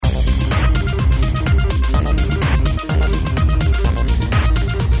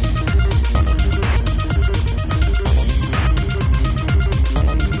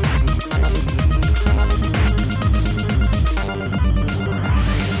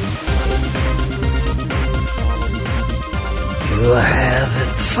You're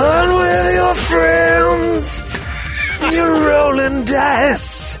having fun with your friends. You're rolling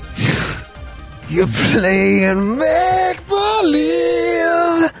dice. You're playing make-believe.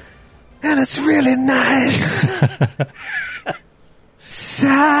 And it's really nice.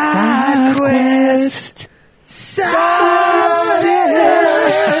 Side quest. Side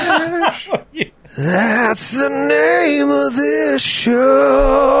Sesh. That's the name of this show.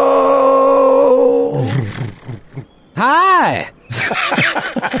 Hi.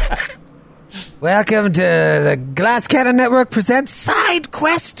 Welcome to the Glass Cannon Network presents Side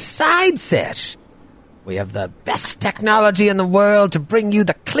Quest Side Sesh. We have the best technology in the world to bring you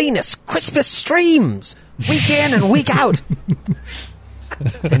the cleanest, crispest streams, week in and week out.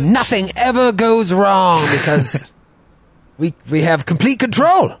 And nothing ever goes wrong because we have complete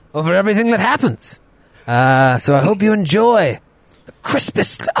control over everything that happens. So I hope you enjoy the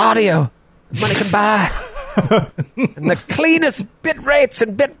crispest audio money can buy. And the cleanest bit rates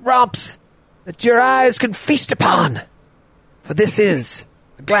and bit romps that your eyes can feast upon. For this is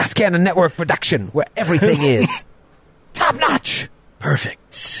a Glass Cannon Network production where everything is top notch.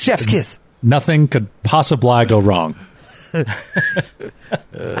 Perfect. Chef's kiss. Nothing could possibly go wrong.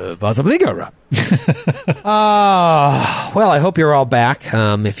 Possibly go wrong. Well, I hope you're all back.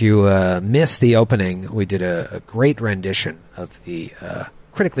 If you missed the opening, we did a great rendition of the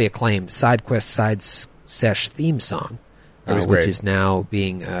critically acclaimed Side Quest Side Sesh theme song, which is now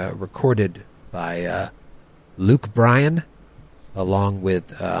being recorded by Luke Bryan along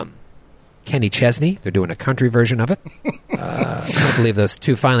with Kenny Chesney. They're doing a country version of it. I can't believe those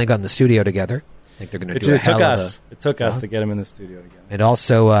two finally got in the studio together. I think they're going to do It took us to get them in the studio together. And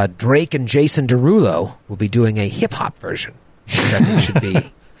also Drake and Jason Derulo will be doing a hip-hop version, which I think should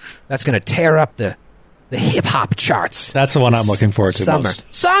be... That's going to tear up the hip-hop charts. That's the one I'm looking forward to most.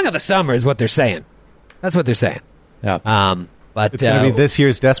 Song of the summer is what they're saying. That's what they're saying. Yeah. But it's going to be this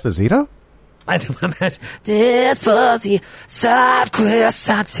year's Despacito? I think I'm at Despacito, Side Quest,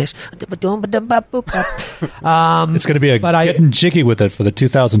 Side Sesh. It's going to be getting jiggy with it for the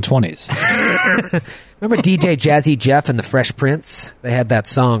 2020s. Remember DJ Jazzy Jeff and the Fresh Prince? They had that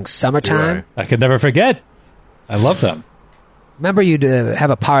song Summertime. I could never forget. I love them. Remember you'd have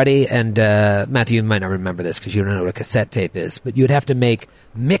a party, and Matthew, you might not remember this because you don't know what a cassette tape is, but you'd have to make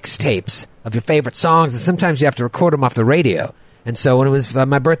mixtapes of your favorite songs, and sometimes you have to record them off the radio. And so when it was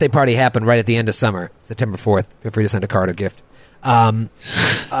my birthday party happened right at the end of summer, September 4th. Feel free to send a card or gift.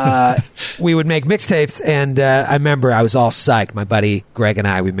 We would make mixtapes, and I remember I was all psyched. My buddy Greg and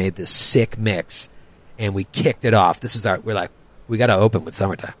I, we made this sick mix, and we kicked it off. We're like, we got to open with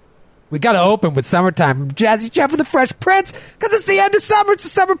Summertime. We got to open with Summertime from Jazzy Jeff and the Fresh Prince because it's the end of summer. It's a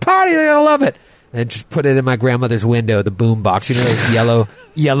summer party. They're going to love it. And just put it in my grandmother's window, the boom box. You know those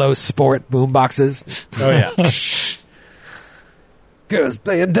yellow sport boom boxes? Oh, yeah. Girls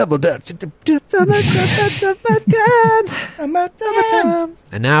playing double dutch.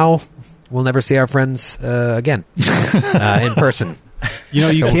 And now we'll never see our friends again in person. You know,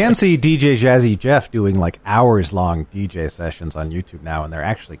 you can see DJ Jazzy Jeff doing like hours-long DJ sessions on YouTube now, and they're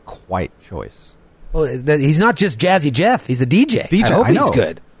actually quite choice. Well, he's not just Jazzy Jeff. He's a DJ. I hope he's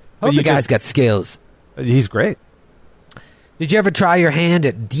good. I hope the guy's got skills. He's great. Did you ever try your hand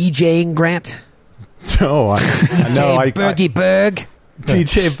at DJing, Grant? No, Bergie Berg.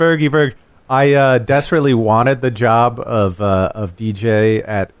 DJ Bergie Berg. I desperately wanted the job of DJ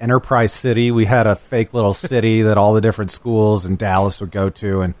at Enterprise City. We had a fake little city that all the different schools in Dallas would go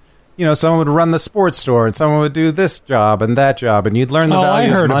to, and you know, someone would run the sports store, and someone would do this job and that job, and you'd learn the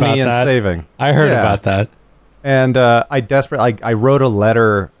value of money and saving. I heard about that. And I wrote a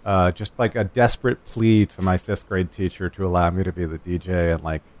letter, just like a desperate plea to my 5th grade teacher to allow me to be the DJ, and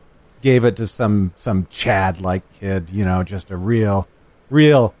like gave it to some Chad-like kid, you know, just a real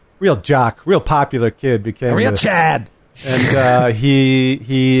jock, real popular kid became a real Chad. And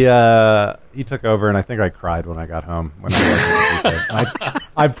he took over, and I think I cried when I got home when I wasn't.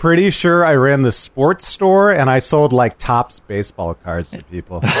 I'm pretty sure I ran the sports store, and I sold like Topps baseball cards to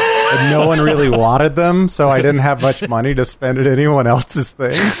people, and no one really wanted them, so I didn't have much money to spend at anyone else's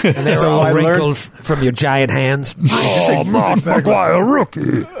thing. And they were all wrinkled from your giant hands. Mark McGuire,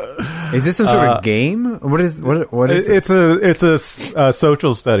 rookie. Is this some sort of game? What is It's a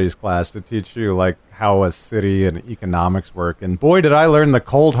social studies class to teach you like how a city and economics work, and boy, did I learn the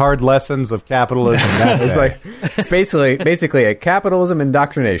cold hard lessons of capitalism. It's basically a capitalism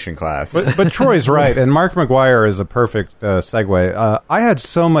indoctrination class. But Troy's right, and Mark McGuire is a perfect segue. I had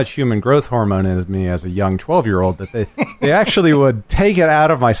so much human growth hormone in me as a young 12-year-old that they actually would take it out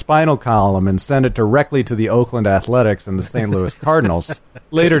of my spinal column and send it directly to the Oakland Athletics and the St. Louis Cardinals,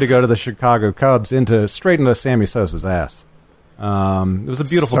 later to go to the Chicago Cubs, straight into Sammy Sosa's ass. It was a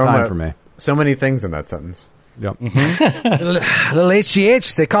beautiful time for me. So many things in that sentence. Yep. little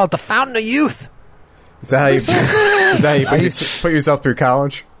HGH, they call it the fountain of youth. Is that how you put yourself through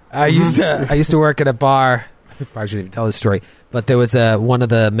college? I used to work at a bar. I probably shouldn't even tell this story, but there was one of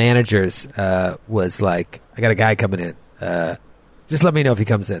the managers was like, I got a guy coming in. Just let me know if he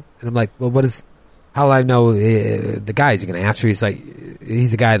comes in. And I'm like, well, how will I know the guy? Is he going to ask for? He's like,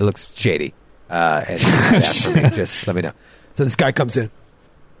 he's a guy that looks shady. And he asked for me. Just let me know. So this guy comes in,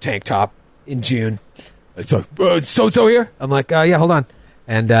 tank top, in June. It's like, so here? I'm like, yeah, hold on.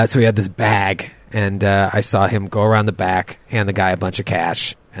 And so he had this bag, and I saw him go around the back, hand the guy a bunch of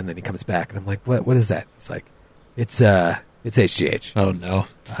cash, and then he comes back, and I'm like, what is that? He's like, it's HGH. Oh, no.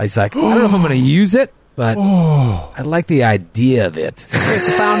 He's like, I don't know if I'm going to use it, but I like the idea of it. It's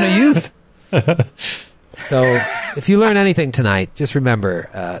the fountain of youth. So if you learn anything tonight, just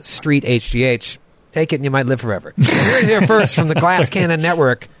remember, Street HGH, take it and you might live forever. You heard it here first from the Glass Cannon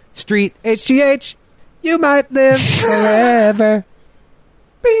Network. Street HGH, you might live forever.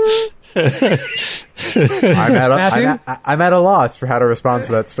 Bing. I'm at a loss for how to respond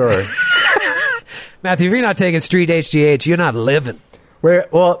to that story. Matthew, if you're not taking Street HGH, you're not living.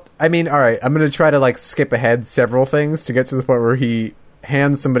 Well, I mean, all right, I'm going to try to like skip ahead several things to get to the point where he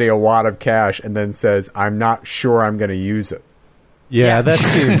hands somebody a wad of cash and then says, I'm not sure I'm going to use it. Yeah, that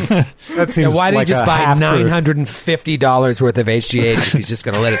seems why like didn't he just buy $950 worth of HGH if he's just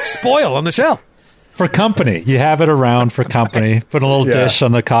going to let it spoil on the shelf? For company. You have it around for company. Put a little dish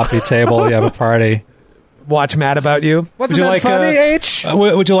on the coffee table. You have a party. Watch Mad About You. Wasn't that funny, H?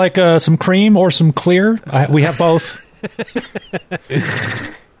 Would you like some cream or some clear? We have both.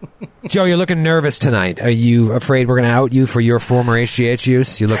 Joe, you're looking nervous tonight. Are you afraid we're going to out you for your former HGH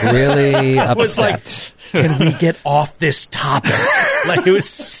use? You look really upset. Was like, can we get off this topic? Like, it was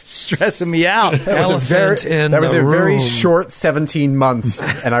stressing me out. That was a very short 17 months,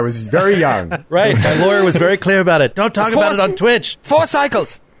 and I was very young. Right. My lawyer was very clear about it. Don't talk about it on Twitch. 4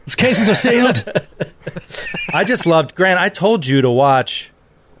 cycles. These cases are sealed. I just loved Grant. I told you to watch.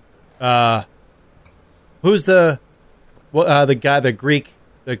 Who's the guy, the Greek,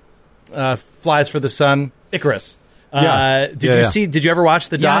 flies for the sun, Icarus. Did you ever watch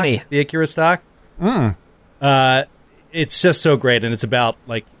the doc, Yanni. the Icarus doc? It's just so great, and it's about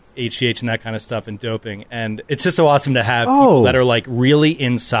like HGH and that kind of stuff and doping, and it's just so awesome to have people that are like really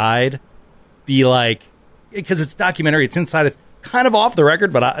inside be like, because it's documentary, it's inside, it's kind of off the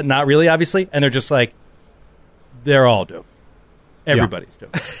record, but not really, obviously, and they're just like, they're all dope. Everybody's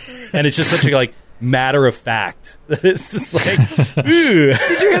dope. And it's just such a like matter of fact. It's just like, ooh.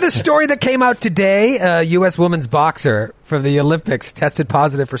 Did you hear the story that came out today? A U.S. women's boxer from the Olympics tested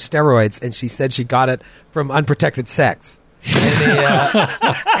positive for steroids, and she said she got it from unprotected sex.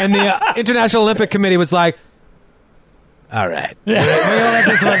 And the International Olympic Committee was like, all right, we'll let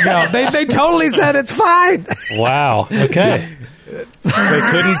this one go. They totally said it's fine. Wow. Okay. They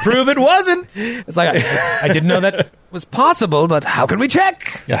couldn't prove it wasn't. It's like, I didn't know that was possible, but how can we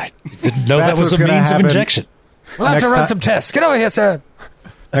check? Yeah, I didn't know that was a means of injection. We'll have to run some tests. Get over here, sir.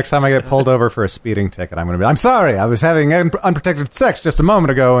 Next time I get pulled over for a speeding ticket, I'm going to be, I'm sorry, I was having unprotected sex just a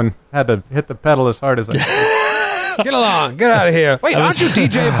moment ago and had to hit the pedal as hard as I could. Get along. Get out of here. Wait, aren't you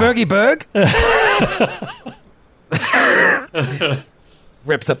DJ Bergie Berg?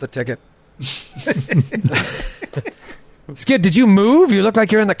 Rips up the ticket. Skid, did you move? You look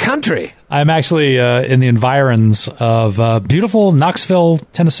like you're in the country. I'm actually in the environs of beautiful Knoxville,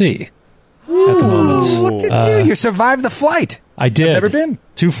 Tennessee at the moment. Look at you. You survived the flight. I did. I've never been.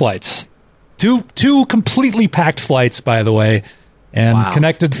 2 flights. Two completely packed flights, by the way, and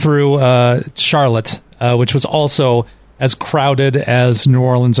connected through Charlotte, which was also as crowded as New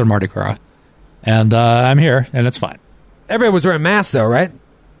Orleans or Mardi Gras. And I'm here, and it's fine. Everybody was wearing masks, though, right?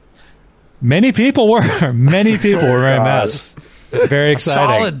 Many people were. Many people were wearing masks. Very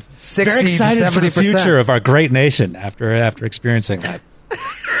exciting. Solid 60 Very excited to 70%. for the future of our great nation after experiencing that.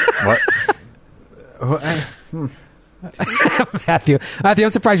 Matthew, I'm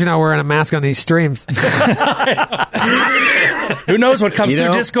surprised you're not wearing a mask on these streams. Who knows what comes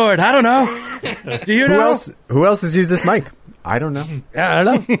through Discord? I don't know. Do you know? Who else has used this mic? I don't know. Yeah, I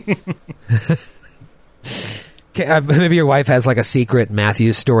don't know. Maybe your wife has like a secret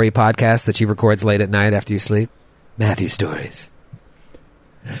Matthew story podcast that she records late at night after you sleep. Matthew stories.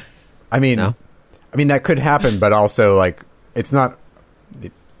 I mean, that could happen, but also like it's not.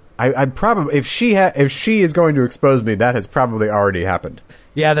 I probably if she is going to expose me, that has probably already happened.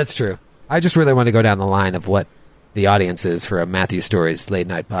 Yeah, that's true. I just really want to go down the line of what the audience is for a Matthew Stories late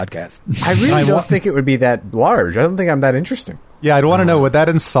night podcast. I really don't think it would be that large. I don't think I'm that interesting. Yeah, I'd want to know, would that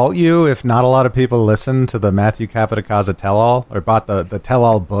insult you if not a lot of people listened to the Matthew Capitacasa tell-all or bought the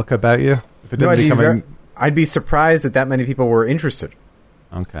tell-all book about you? If it didn't I'd be surprised that many people were interested.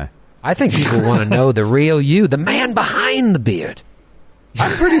 Okay. I think people want to know the real you, the man behind the beard.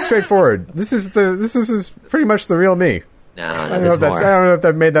 I'm pretty straightforward. This is pretty much the real me. No, I don't know if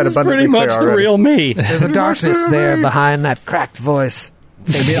I've made that abundantly clear pretty much already. the real me. There's a darkness there behind that cracked voice.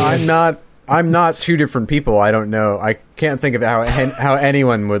 I mean, I'm not two different people. I don't know. I can't think of how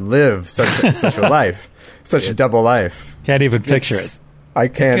anyone would live such a life, such a double life. Can't even picture it. I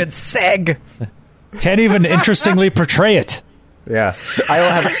can't. Good seg. Can't even interestingly portray it. Yeah, I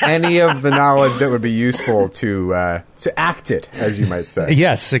don't have any of the knowledge that would be useful to act it, as you might say.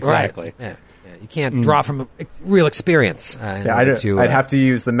 Yes, exactly. Right. Yeah. You can't draw from real experience. I'd have to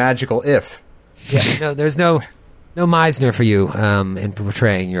use the magical if. Yeah, no, there's no Meisner for you in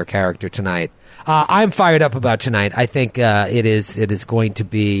portraying your character tonight. I'm fired up about tonight. I think it is going to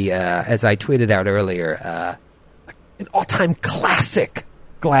be, as I tweeted out earlier, an all-time classic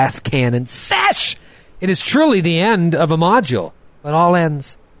glass cannon sesh. It is truly the end of a module, but all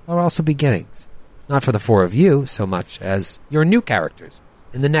ends are also beginnings. Not for the four of you so much as your new characters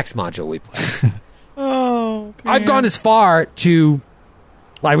in the next module we play. I've gone as far to...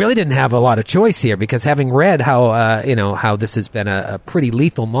 Well, I really didn't have a lot of choice here because having read how this has been a pretty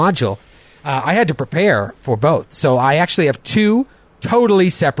lethal module, I had to prepare for both. So I actually have two totally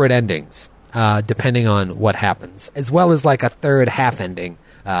separate endings, depending on what happens, as well as like a third half ending.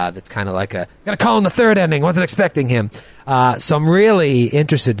 That's kind of like gotta call him the third ending. Wasn't expecting him. So I'm really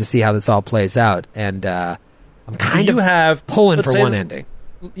interested to see how this all plays out, and I'm kind of pulling for one ending.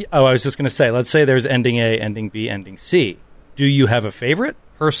 Oh, I was just going to say, let's say there's ending A, ending B, ending C. Do you have a favorite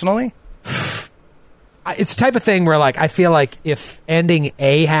personally? It's the type of thing where like I feel like if ending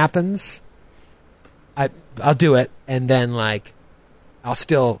A happens, I'll do it, and then like I'll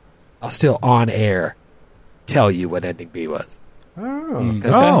still on air tell you what ending B was.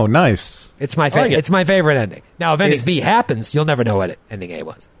 Oh, nice. It's my it's my favorite ending. Now, if ending B happens, you'll never know what ending A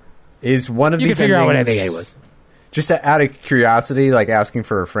was. Is one of you these can figure out what endings- ending A was. Just out of curiosity, like asking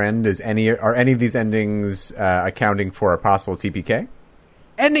for a friend, are any of these endings accounting for a possible TPK?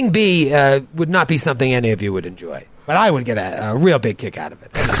 Ending B would not be something any of you would enjoy, but I would get a real big kick out of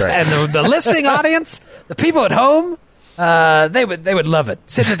it. And the listening audience, the people at home, they would love it.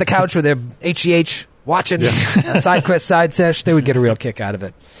 Sitting at the couch with their HGH watching Side Quest Side Sesh, they would get a real kick out of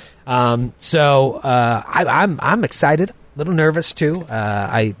it. So I'm excited, a little nervous too.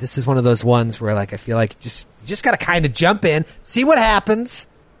 This is one of those ones where like I feel like you just got to kind of jump in, see what happens,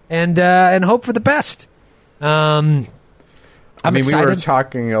 and hope for the best. I'm excited. We were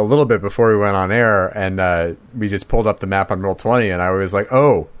talking a little bit before we went on air, and we just pulled up the map on Roll20, and I was like,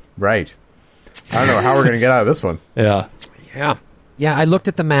 oh, right. I don't know how we're going to get out of this one. Yeah. Yeah, I looked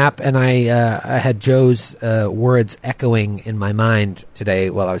at the map, and I had Joe's words echoing in my mind today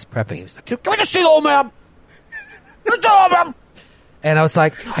while I was prepping. He was like, can we just see the whole map? Let's see the whole map! And I was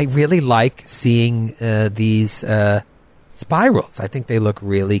like, I really like seeing these spirals. I think they look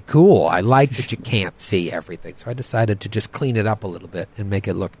really cool. I like that you can't see everything. So I decided to just clean it up a little bit and make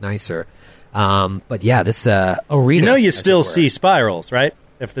it look nicer. But yeah, this arena... You still see spirals, right?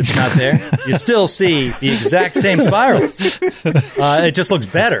 If it's not there, you still see the exact same spirals. It just looks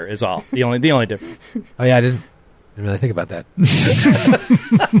better is all. The only difference. Oh yeah, I didn't really think about that.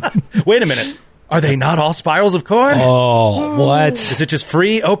 Wait a minute. Are they not all spirals of corn? Oh, what? Is it just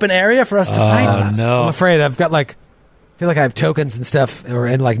free open area for us to fight? Oh, no. I'm afraid I've got I feel like I have tokens and stuff or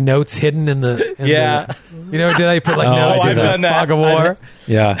in like notes hidden in the... do they put like notes in I've the done that. fog of war?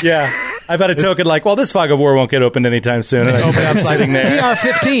 Yeah. I've had a token like, well, this fog of war won't get opened anytime soon. And I open up sitting there.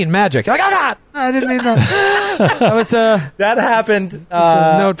 DR-15 magic. You're like, oh God! I didn't mean that. That was that happened. just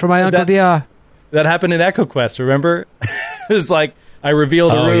a note from my Uncle DR. That happened in Echo Quest, remember? It was like, I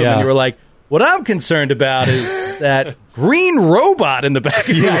revealed a room and you were like, what I'm concerned about is that green robot in the back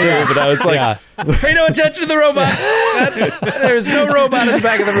of the room. And I was like, pay no attention to the robot. There's no robot in the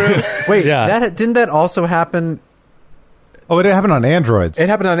back of the room. Wait, didn't that also happen? Oh, it happened on Androids. It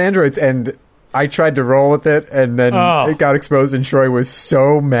happened on Androids, and I tried to roll with it, and then it got exposed, and Troy was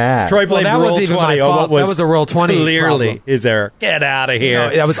so mad. Troy played Roll20. That was a Roll20 clearly problem. his error. Get out of here.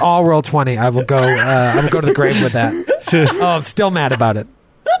 No, that was all Roll20. I will go to the grave with that. I'm still mad about it.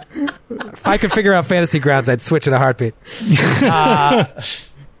 If I could figure out Fantasy Grounds, I'd switch in a heartbeat.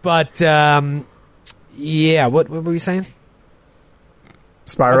 But what were you saying?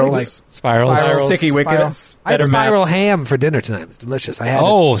 Spirals. Sticky wickets. I had spiral ham for dinner tonight. It was delicious. I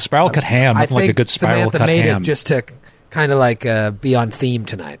had spiral cut ham. I Like think a good spiral Samantha cut made ham. it just to kind of like be on theme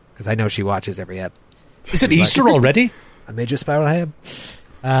tonight because I know she watches every ep. Is it Easter already? I made you a spiral ham.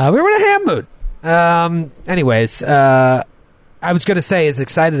 We were in a ham mood. Anyways, I was going to say, as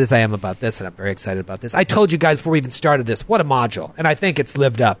excited as I am about this, and I'm very excited about this, I told you guys before we even started this, what a module. And I think it's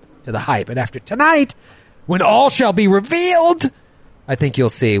lived up to the hype. And after tonight, when all shall be revealed, I think you'll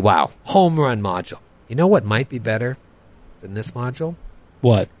see, wow, home run module. You know what might be better than this module?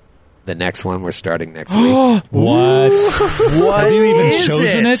 What? The next one we're starting next week. What? Have you even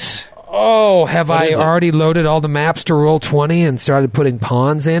chosen it? Oh, have I already loaded all the maps to Roll20 and started putting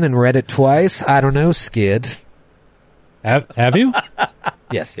pawns in and read it twice? I don't know, Skid. Have you?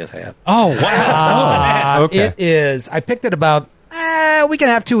 Yes, I have. Oh, wow. Okay. It is. I picked it about a week and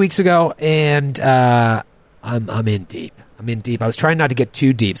a half, 2 weeks ago, and I'm in deep. I was trying not to get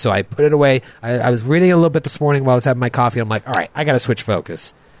too deep, so I put it away. I was reading a little bit this morning while I was having my coffee. I'm like, all right, I got to switch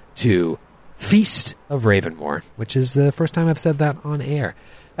focus to Feast of Ravenmore, which is the first time I've said that on air.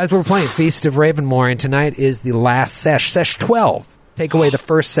 As we're playing Feast of Ravenmore, and tonight is the last sesh, sesh 12. Take away the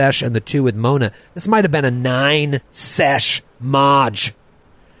first sesh and the 2 with Mona. This might have been a 9-sesh Maj.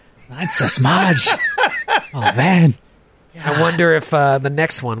 9-sesh Maj. Oh, man. I wonder if the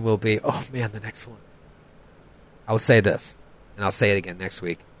next one will be... Oh, man, the next one. I will say this, and I'll say it again next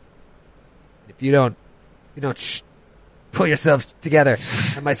week. If you don't pull yourselves together,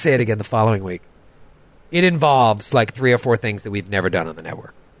 I might say it again the following week. It involves like 3 or 4 things that we've never done on the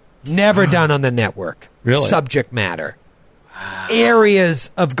network. Never done on the network. Really? Subject matter. Areas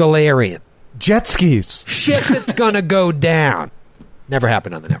of Galarian. Jet skis. Shit that's going to go down. Never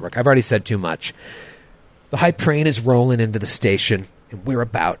happened on the network. I've already said too much. The hype train is rolling into the station, and we're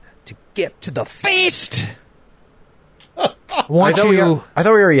about to get to the feast. I thought we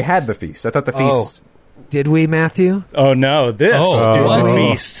already had the feast. I thought the feast... Did we, Matthew? Oh, no. This is Oh. the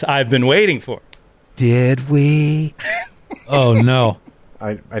feast I've been waiting for. Did we? Oh, no.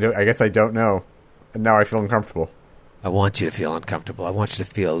 I guess I don't know. And now I feel uncomfortable. I want you to feel uncomfortable. I want you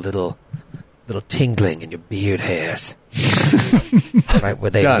to feel a little tingling in your beard hairs. Right where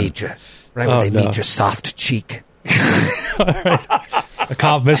they meet your meet your soft cheek.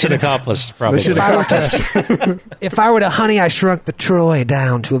 Mission accomplished, probably. If I were to honey, I shrunk the Troy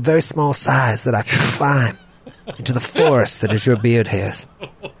down to a very small size that I could climb into the forest that is your beard hairs.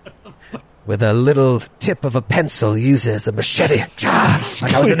 With a little tip of a pencil, use it as a machete. Cha!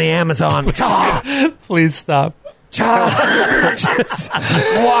 Like I was in the Amazon. Cha! Please stop. Cha! Just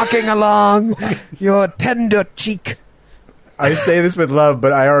walking along your tender cheek. I say this with love,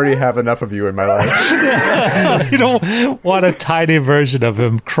 but I already have enough of you in my life. You don't want a tiny version of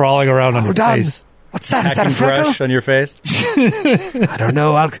him crawling around on your face. What's that? Is that a freckle? Brush on your face? I don't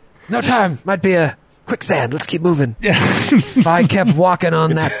know. No time. Might be a quicksand. Let's keep moving. If I kept walking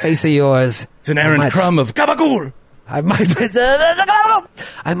on that face of yours... It's an errant crumb of gabagool. I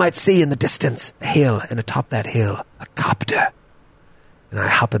might see in the distance a hill, and atop that hill, a copter. And I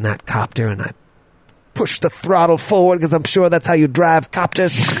hop in that copter, and I push the throttle forward, because I'm sure that's how you drive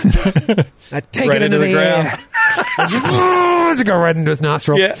copters. I take Right it into the air. It go right into his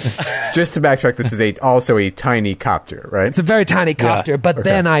nostril. Yeah. Just to backtrack, this is also a tiny copter, right? It's a very tiny copter, but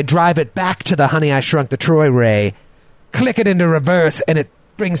then I drive it back to the Honey, I Shrunk the Troy ray, click it into reverse, and it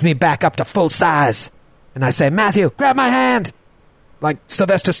brings me back up to full size. And I say, Matthew, grab my hand. Like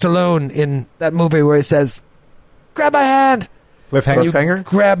Sylvester Stallone in that movie where he says, grab my hand. Cliffhanger?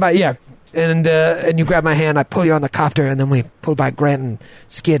 Grab my, yeah. And you grab my hand, I pull you on the copter, and then we pull by Grant and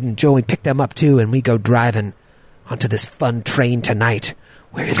Skid and Joe, and pick them up too, and we go driving onto this fun train tonight.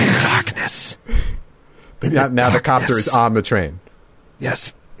 We're in the darkness. Now the copter is on the train.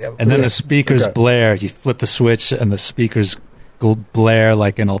 Yes. And then the speakers blare. You flip the switch, and the speakers blare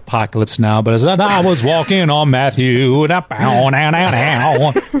like in Apocalypse Now. But as I was walking on Matthew,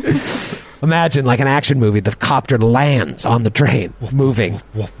 imagine like an action movie. The copter lands on the train, moving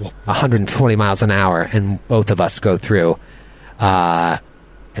 120 miles an hour, and both of us go through. And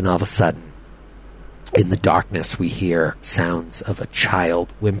all of a sudden, in the darkness, we hear sounds of a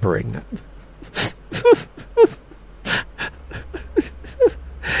child whimpering.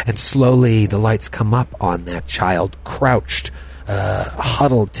 And slowly the lights come up on that child, crouched,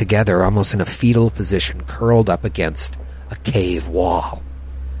 huddled together, almost in a fetal position, curled up against a cave wall.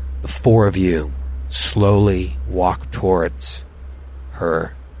 The four of you slowly walk towards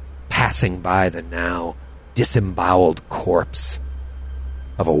her, passing by the now disemboweled corpse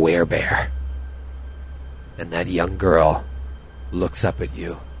of a werebear. And that young girl looks up at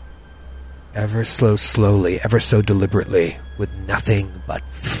you, ever so slowly, ever so deliberately, with nothing but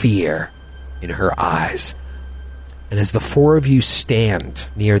fear in her eyes. And as the four of you stand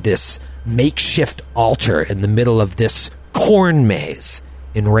near this makeshift altar in the middle of this corn maze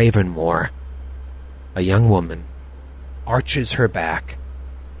in Ravenmore, a young woman arches her back,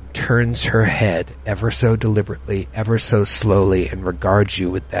 turns her head ever so deliberately, ever so slowly, and regards you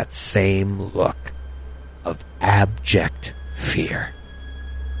with that same look of abject fear.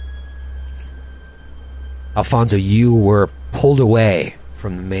 Alfonso, you were pulled away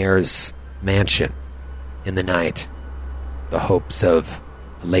from the mayor's mansion in the night, the hopes of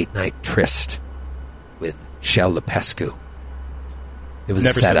a late-night tryst with Shell Lepescu. It was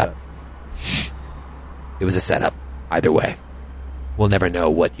a setup. It was a setup, either way. We'll never know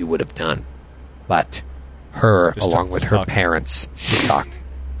what you would have done. But her, along with her parents, talked.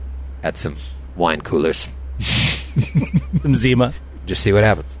 Had some wine coolers. Some Zima. Just see what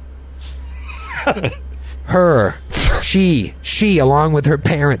happens. She, along with her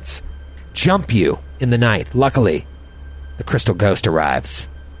parents, jump you in the night. Luckily, the Crystal Ghost arrives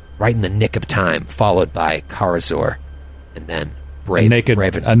right in the nick of time, followed by Karazor, and then A naked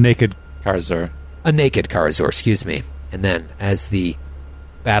Karazor. A naked Karazor, excuse me. And then, as the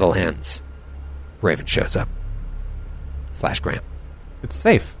battle ends, Raven shows up. / Graham. It's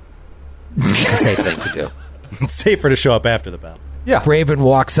safe. It's a safe thing to do. It's safer to show up after the battle. Yeah. Raven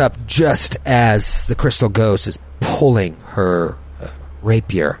walks up just as the Crystal Ghost is pulling her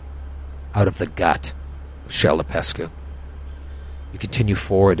rapier out of the gut of Shell Lepescu. You continue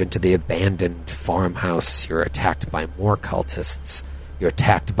forward into the abandoned farmhouse. You're attacked by more cultists. You're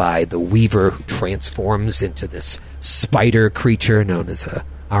attacked by the Weaver, who transforms into this spider creature known as a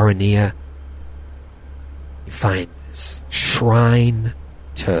Arania. You find this shrine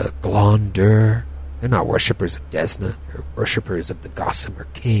to Glondur. They're not worshippers of Desna. They're worshippers of the Gossamer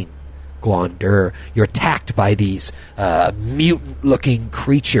King, Glondur. You're attacked by these mutant-looking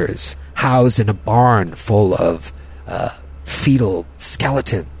creatures housed in a barn full of fetal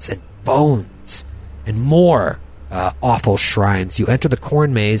skeletons and bones and more awful shrines. You enter the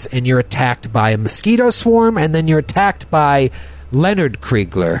corn maze, and you're attacked by a mosquito swarm, and then you're attacked by Leonard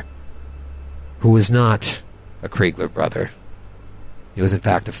Kriegler, who was not a Kriegler brother. He was, in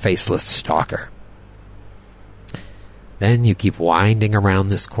fact, a faceless stalker. Then you keep winding around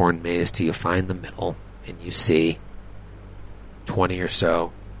this corn maze till you find the middle, and you see 20 or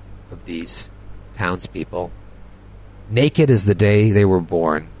so of these townspeople, naked as the day they were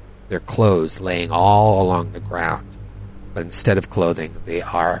born, their clothes laying all along the ground. But instead of clothing, they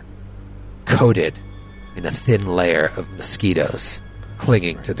are coated in a thin layer of mosquitoes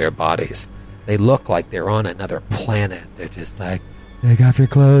clinging to their bodies. They look like they're on another planet. They're just like, take off your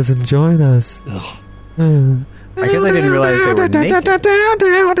clothes and join us. I guess I didn't realize they were naked.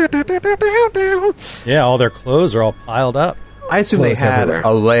 Yeah, all their clothes are all piled up. I assume they Clothes had everywhere.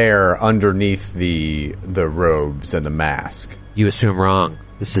 a layer underneath the robes and the mask. You assume wrong.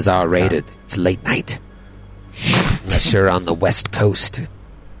 This is R-rated. It's late night. Unless you're on the West Coast, in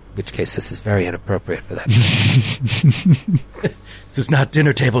which case this is very inappropriate for that. This is not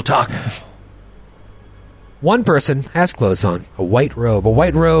dinner table talk. One person has clothes on, a white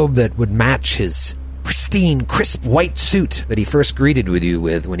robe that would match his pristine, crisp white suit that he first greeted with you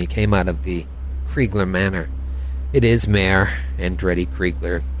with when he came out of the Kriegler Manor. It is Mayor Andretti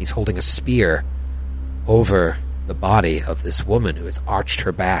Kriegler. He's holding a spear over the body of this woman who has arched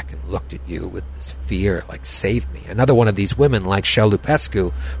her back and looked at you with this fear, like, save me. Another one of these women, like Shell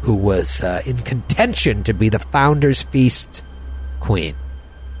Lepescu, who was in contention to be the Founder's Feast queen.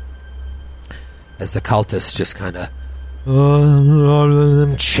 As the cultists just kind of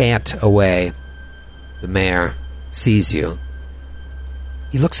chant away, the mayor sees you.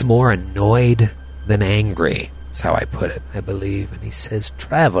 He looks more annoyed than angry, is how I put it, I believe. And he says,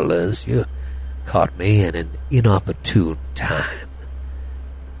 "Travelers, you caught me in an inopportune time.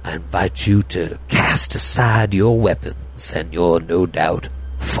 I invite you to cast aside your weapons and your, no doubt,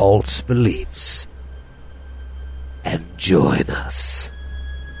 false beliefs and join us."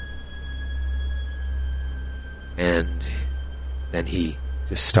 And then he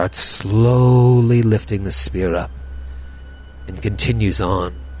just starts slowly lifting the spear up and continues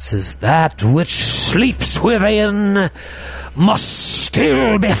on. Says, "That which sleeps within must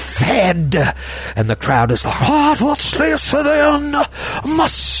still be fed." And the crowd is like, "That what sleeps within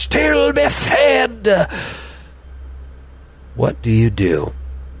must still be fed." What do you do?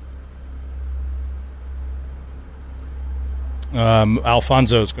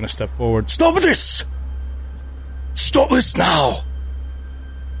 Alfonso is going to step forward. Stop this! Stop this now!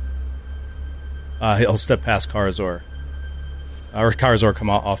 He'll step past Karazor. Or Karazor come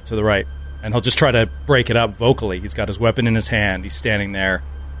off to the right. And he'll just try to break it up vocally. He's got his weapon in his hand. He's standing there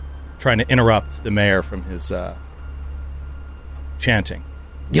trying to interrupt the mayor from his chanting.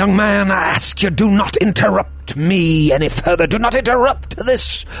 Young man, I ask you, do not interrupt me any further. Do not interrupt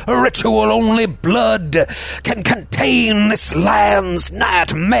this ritual. Only blood can contain this land's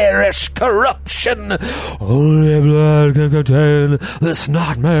nightmarish corruption. Only blood can contain this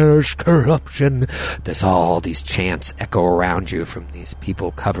nightmarish corruption. There's all these chants echo around you from these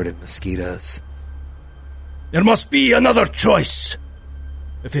people covered in mosquitoes. There must be another choice.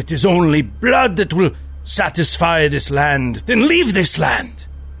 If it is only blood that will satisfy this land, then leave this land.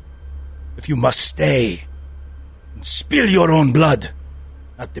 If you must stay, and spill your own blood,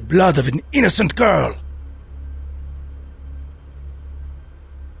 not the blood of an innocent girl.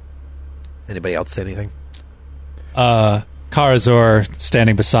 Does anybody else say anything? Karazor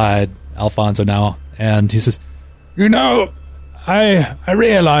standing beside Alfonso now, and he says, "You know, I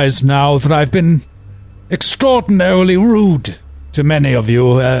realize now that I've been extraordinarily rude to many of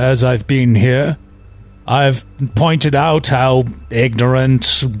you as I've been here. I've pointed out how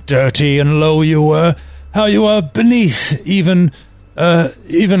ignorant, dirty, and low you were, how you are beneath even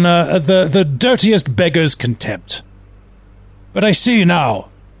the dirtiest beggar's contempt. But I see now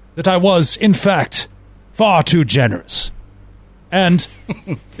that I was, in fact, far too generous. And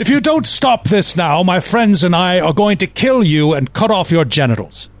if you don't stop this now, my friends and I are going to kill you and cut off your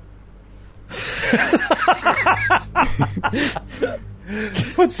genitals."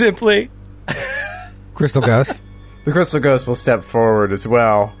 Put simply, Crystal Ghost. The Crystal Ghost will step forward as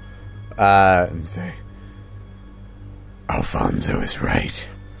well and say, "Alfonso is right.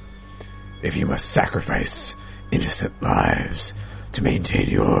 If you must sacrifice innocent lives to maintain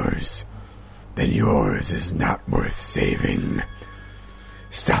yours, then yours is not worth saving.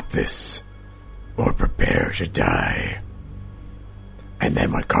 Stop this, or prepare to die." And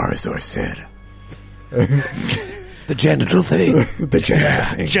then what Karazor said. The genital thing. The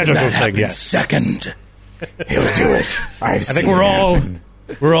genital thing, yes. Second. He'll do it. I think we're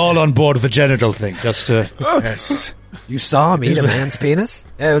all on board with the genital thing. Just to Yes. You saw him eat a man's penis?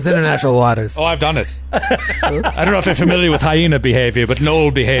 Yeah, it was international waters. I've done it. I don't know if you're familiar with hyena behavior, but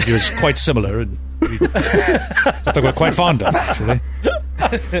knoll behavior is quite similar. And something we're quite fond of, actually.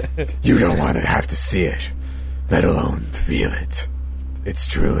 You don't want to have to see it, let alone feel it. It's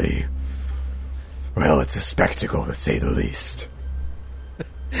truly, well, it's a spectacle, to say the least.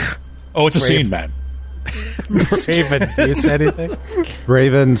 Oh, it's a scene, man. Raven, do you say anything?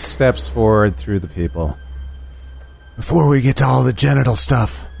 Raven steps forward through the people. Before we get to all the genital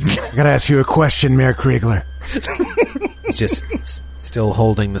stuff, I gotta ask you a question, Mayor Kriegler. He's just still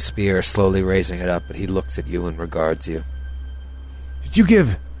holding the spear, slowly raising it up, but he looks at you and regards you. Did you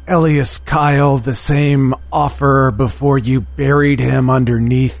give Elias Kyle the same offer before you buried him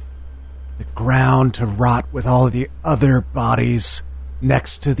underneath the ground to rot with all the other bodies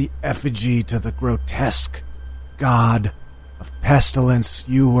next to the effigy to the grotesque god of pestilence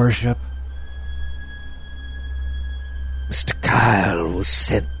you worship? Mr. Kyle was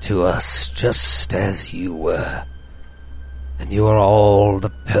sent to us just as you were, and you are all the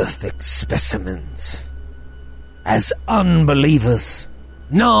perfect specimens. As unbelievers,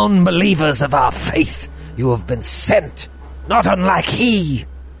 non-believers of our faith, you have been sent, not unlike he,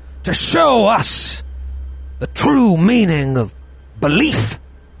 to show us the true meaning of belief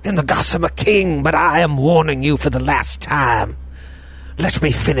in the Gossamer King. But I am warning you for the last time. Let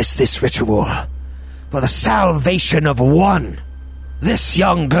me finish this ritual. For the salvation of one, this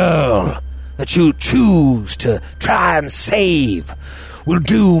young girl that you choose to try and save will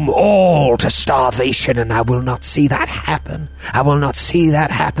doom all to starvation, and I will not see that happen. I will not see that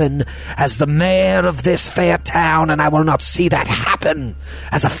happen as the mayor of this fair town, and I will not see that happen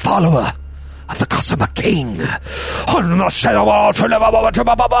as a follower of the Gossamer King. He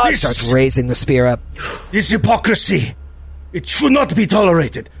starts raising the spear up. This hypocrisy, it should not be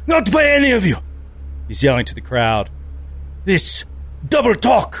tolerated, not by any of you. He's yelling to the crowd. This double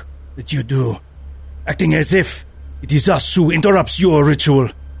talk that you do, acting as if it is us who interrupts your ritual,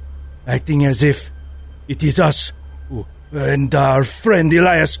 acting as if it is us and our friend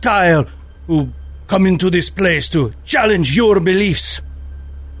Elias Kyle who come into this place to challenge your beliefs.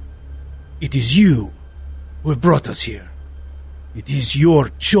 It is you who have brought us here. It is your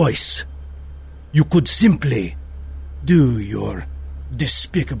choice. You could simply do your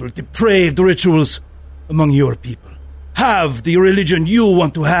despicable, depraved rituals among your people. Have the religion you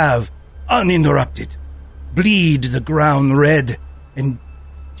want to have uninterrupted. Bleed the ground red and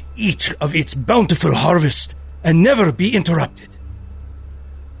eat of its bountiful harvest and never be interrupted.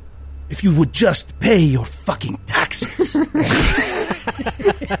 If you would just pay your fucking taxes.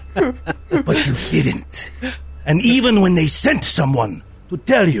 But you didn't. And even when they sent someone to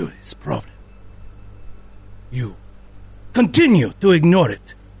tell you this problem, you continue to ignore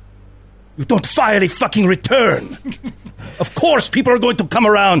it you don't file a fucking return. Of course, people are going to come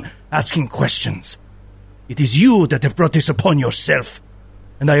around asking questions. It is you that have brought this upon yourself,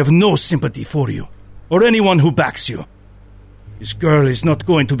 and I have no sympathy for you, or anyone who backs you. This girl is not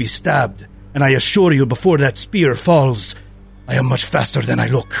going to be stabbed, and I assure you before that spear falls, I am much faster than I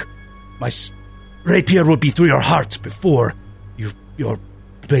look. My rapier will be through your heart before your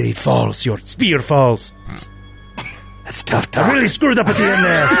blade falls, your spear falls. That's tough talk. I really screwed up at the end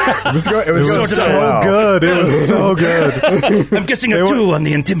there. It was going so good. It was so good. I'm guessing a 2 on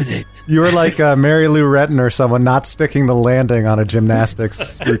the intimidate. You were like Mary Lou Retton or someone not sticking the landing on a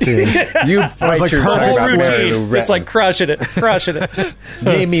gymnastics routine. You bite like your her tongue whole about routine. Mary Lou Retton. It's like crushing it.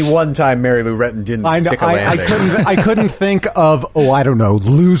 Name me one time Mary Lou Retton didn't stick a landing. I couldn't think of, I don't know,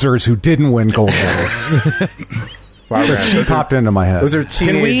 losers who didn't win gold medals. Wow, So she popped into my head. Those are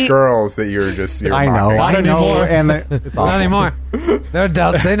teenage girls that you're I know. mocking. I know. And it's awful. Not anymore. No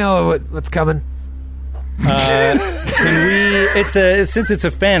doubts. They know what's coming. Since it's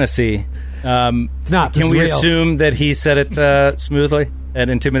a fantasy, It's not. can This we is real. assume that he said it smoothly and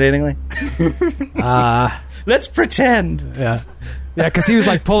intimidatingly? Let's pretend. Yeah. Yeah, because he was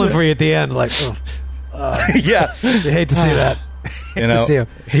like pulling for you at the end. Like, Yeah. you hate to see that. You know, to see him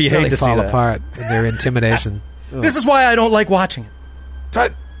you hate really to see fall that. apart in their intimidation. This is why I don't like watching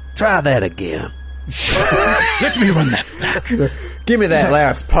it. Try that again. Let me run that back. Give me that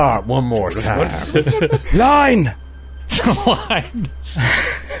last part one more time. Line.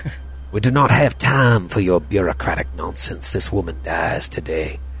 We do not have time for your bureaucratic nonsense. This woman dies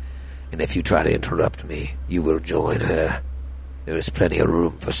today. And if you try to interrupt me, you will join her. There is plenty of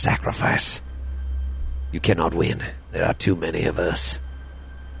room for sacrifice. You cannot win. There are too many of us.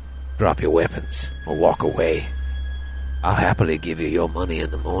 Drop your weapons or walk away. I'll happily give you your money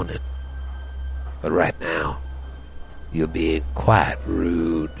in the morning. But right now, you're being quite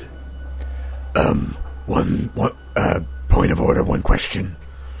rude. One point of order, one question.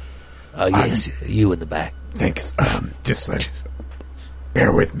 Yes, you in the back. Thanks. Just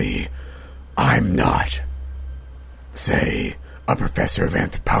bear with me. I'm not, say, a professor of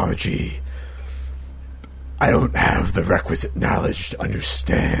anthropology. I don't have the requisite knowledge to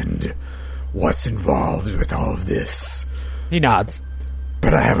understand what's involved with all of this. He nods.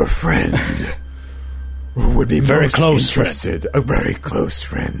 But I have a friend who would be Very most close interested. A very close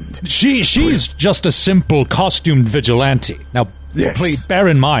friend. She's just a simple costumed vigilante. Now, Yes. please bear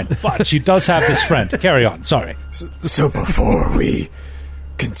in mind, but she does have this friend. Carry on, sorry. So before we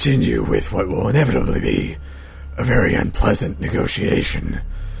continue with what will inevitably be a very unpleasant negotiation,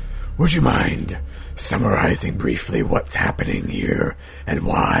 would you mind summarizing briefly what's happening here and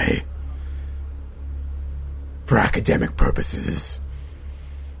why? For academic purposes.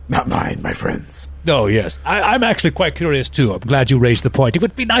 Not mine, my friends. Oh, yes. I'm actually quite curious, too. I'm glad you raised the point. It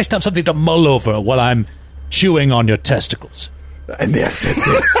would be nice to have something to mull over while I'm chewing on your testicles. And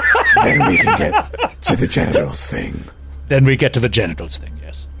then we can get to the genitals thing. Then we get to the genitals thing,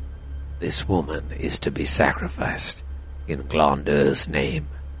 yes. This woman is to be sacrificed in Glander's name.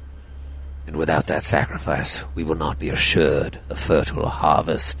 And without that sacrifice, we will not be assured a fertile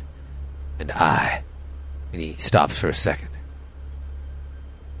harvest. And he stops for a second.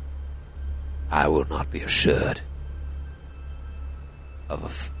 I will not be assured of a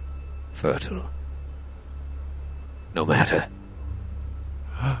fertile. No matter.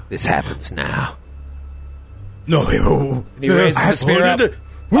 This happens now. No, And he raises the spear up.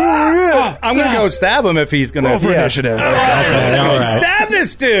 I'm going to go stab him if he's going to. initiative. Stab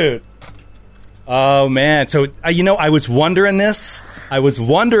this dude. Oh, man. So, I was wondering this. I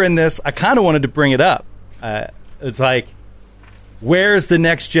kind of wanted to bring it up. It's like, where's the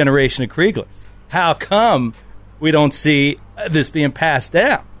next generation of Krieglers? How come we don't see this being passed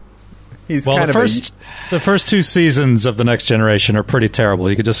down? he's Well, kind the first 2 seasons of The Next Generation are pretty terrible.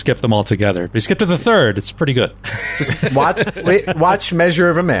 You could just skip them all together. If you skip to the 3rd, it's pretty good. just watch Measure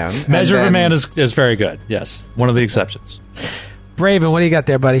of a Man. Measure of a and Man then- is very good, yes. One of the exceptions. Braven, what do you got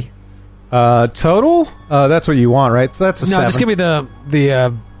there, buddy? Total? That's what you want, right? So that's a 7. Just give me the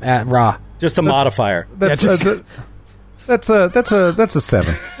raw. Just a modifier. That's Yeah, that's a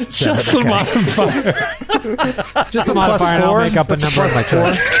 7. Just the modifier. Just the modifier, and I'll make up a number of my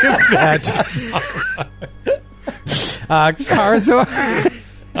choice. Karazor.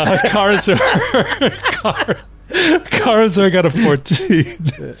 Karazor got a 14.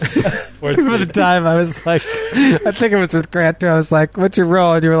 For the time, I was like, I think it was with Grant too. I was like, "What's your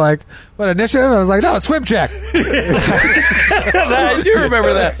roll?" And you were like, "What, initiative?" I was like, "No, swim check." I do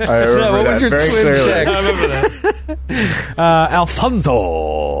remember that. I remember what was that your very swim clearly. check? I remember that.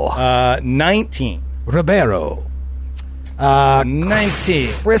 Alfonso 19. Ribeiro,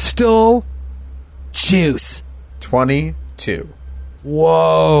 19. Crystal juice. 22.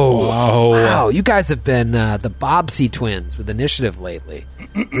 Whoa. Wow. You guys have been the Bobbsey twins with initiative lately.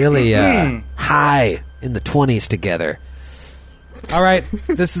 Really high in the 20s together. All right,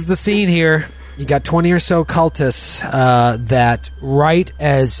 this is the scene here. You got 20 or so cultists that right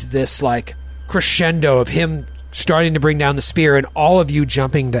as this like crescendo of him starting to bring down the spear and all of you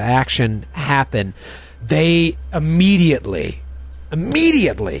jumping to action happen, they immediately,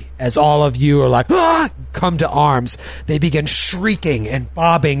 as all of you are like, come to arms, they begin shrieking and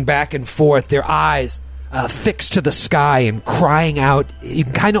bobbing back and forth, their eyes fixed to the sky and crying out. You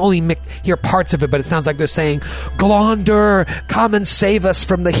can kind of only hear parts of it, but it sounds like they're saying, Glonder, come and save us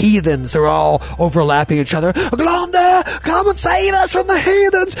from the heathens. They're all overlapping each other. Glonder, come and save us from the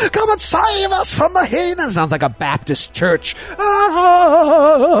heathens. Come and save us from the heathens. Sounds like a Baptist church.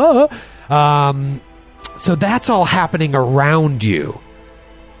 So that's all happening around you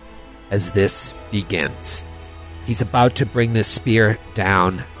as this begins. He's about to bring this spear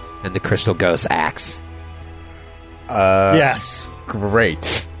down and the Crystal Ghost axe. Yes.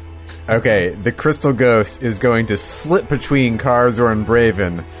 Great. Okay, the Crystal Ghost is going to slip between Karzor and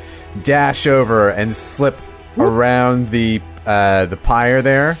Braven, dash over and slip around the pyre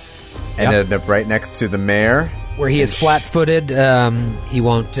there, and end up right next to the mayor. Where he is flat-footed, he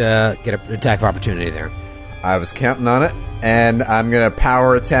won't get an attack of opportunity there. I was counting on it, and I'm going to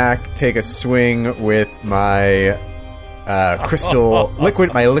power attack, take a swing with my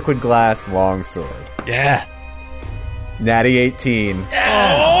liquid glass longsword. Yeah. Natty 18.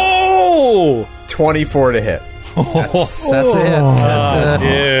 Oh! 24 to hit. That's it.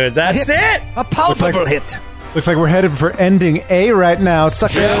 Dude, that's it! A palpable hit. Looks like we're headed for ending A right now.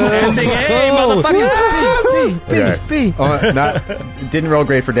 Suck it. Ending A, motherfucker! B. Didn't roll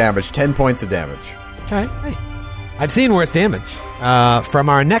great for damage. 10 points of damage. Okay. Hey. I've seen worse damage. From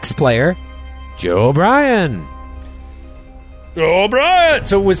our next player, Joe O'Brien. Oh, Brian!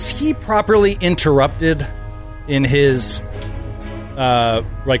 So was he properly interrupted in his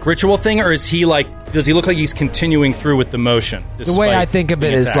ritual thing, or is he does he look like he's continuing through with the motion? The way I think of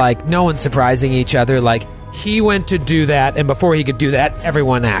it is like no one's surprising each other. Like he went to do that, and before he could do that,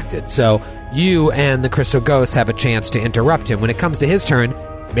 everyone acted. So you and the Crystal Ghost have a chance to interrupt him. When it comes to his turn,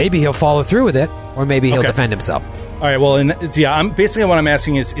 maybe he'll follow through with it, or maybe he'll defend himself. All right, well, basically what I'm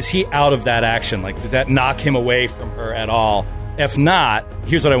asking is he out of that action? Like, did that knock him away from her at all? If not,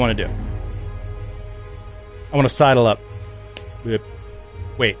 here's what I want to do. I want to sidle up.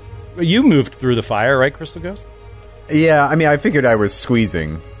 Wait, you moved through the fire, right, Crystal Ghost? Yeah, I mean, I figured I was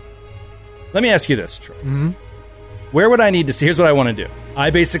squeezing. Let me ask you this, Troy. Mm-hmm. Where would I need to see? Here's what I want to do. I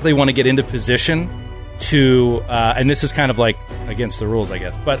basically want to get into position to, and this is kind of like against the rules, I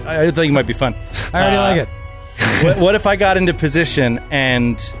guess, but I think it might be fun. I already like it. What if I got into position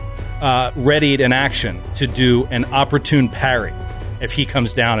and readied an action to do an opportune parry if he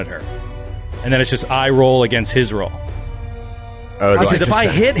comes down at her? And then it's just I roll against his roll. Because if I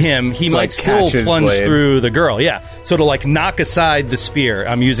hit him, he might still plunge through the girl. Yeah. So to knock aside the spear,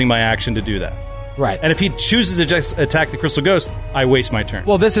 I'm using my action to do that. Right. And if he chooses to just attack the Crystal Ghost, I waste my turn.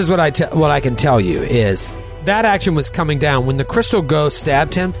 Well, this is what I can tell you is that action was coming down. When the Crystal Ghost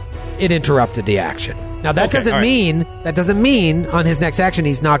stabbed him, it interrupted the action. Now, that doesn't mean on his next action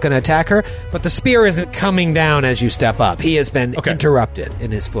he's not going to attack her, but the spear isn't coming down as you step up. He has been interrupted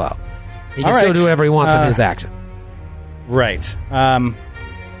in his flow. He can still do whatever he wants in his action. Right.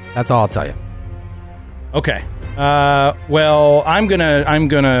 That's all I'll tell you. Okay. Well, I'm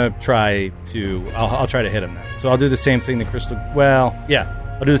gonna try to. I'll try to hit him now. So I'll do the same thing the Crystal. Well,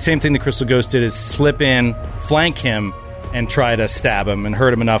 yeah, I'll do the same thing the Crystal Ghost did: is slip in, flank him, and try to stab him and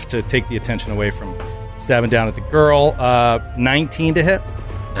hurt him enough to take the attention away from stabbing down at the girl. 19 to hit.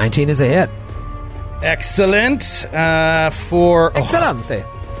 19 is a hit. Excellent. For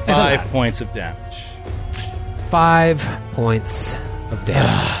Excellent. 5 points of damage. 5 points of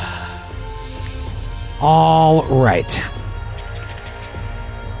damage. All right.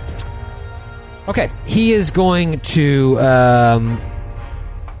 Okay, he is going to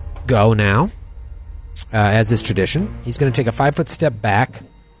go now, as is tradition. He's going to take a 5-foot step back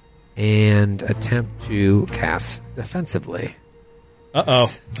and attempt to cast defensively.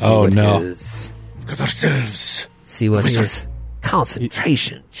 Uh-oh. Oh, no. We've got ourselves. See what his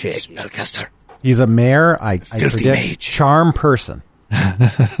concentration check. Spellcaster. He's a mayor. I Filthy forget. mage. Charm person.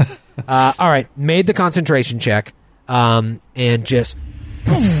 All right, made the concentration check, and just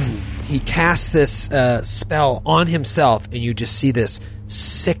he casts this spell on himself, and you just see this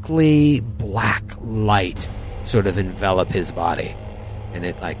sickly black light sort of envelop his body, and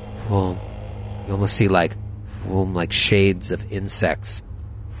it you almost see like shades of insects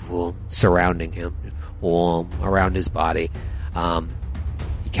surrounding him, around his body.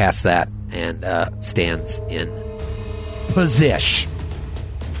 He casts that and stands in position.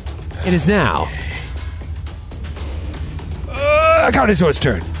 It is now Akarizor's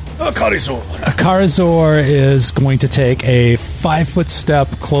turn. Akarizor is going to take a 5-foot step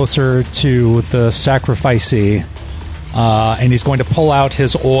closer to the sacrificee, and he's going to pull out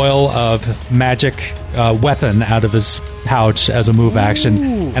his oil of magic weapon out of his pouch as a move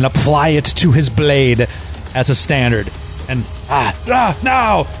action and apply it to his blade as a standard. And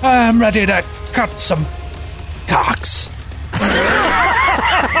now I'm ready to cut some cocks.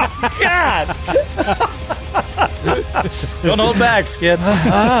 God! Don't hold back, Skid.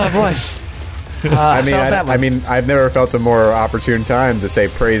 Boy. I mean, I've never felt a more opportune time to say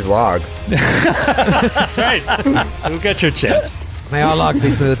praise log. That's right. You'll get your chance. May all logs be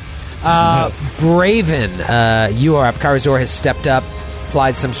smooth. Braven, you are up. Karazor has stepped up,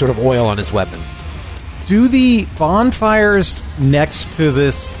 applied some sort of oil on his weapon. Do the bonfires next to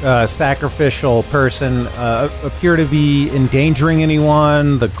this sacrificial person appear to be endangering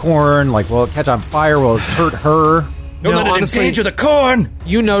anyone? The corn, will it catch on fire? Will it hurt her? Don't let it endanger the corn!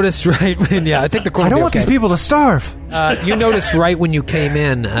 You noticed right when, I think the corn I don't will want be okay. these people to starve. You noticed right when you came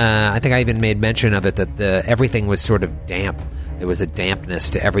in, I think I even made mention of it, that everything was sort of damp. There was a dampness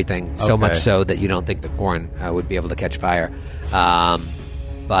to everything, so much so that you don't think the corn would be able to catch fire.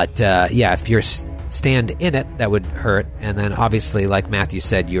 If you're stand in it, that would hurt. And then obviously, like Matthew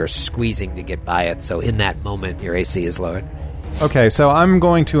said, you're squeezing to get by it. So in that moment, your AC is lowered. Okay, so I'm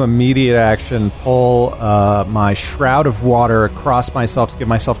going to immediate action pull my Shroud of Water across myself to give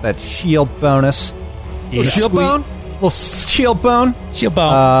myself that shield bonus. Shield bone? Little shield bone. Shield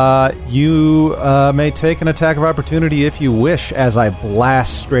bone. You may take an attack of opportunity if you wish as I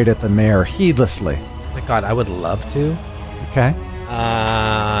blast straight at the mayor heedlessly. Oh my God, I would love to. Okay.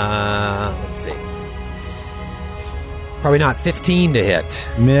 Let's see. Probably not 15 to hit.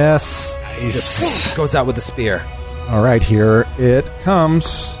 Miss. Just goes out with the spear. All right, here it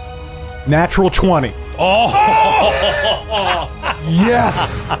comes. Natural 20. Oh!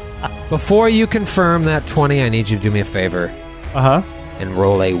 Yes! Before you confirm that 20, I need you to do me a favor. Uh-huh. And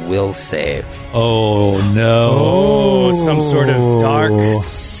roll a will save. Oh, no. Oh, some sort of dark...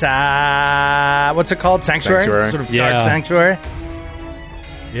 what's it called? Sanctuary? Sanctuary. Sort of dark sanctuary?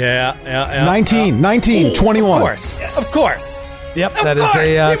 Yeah. 19, 21. Of course. Yes. Of course. Yep, that is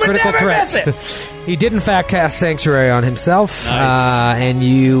a critical threat. He did, in fact, cast Sanctuary on himself. Nice. And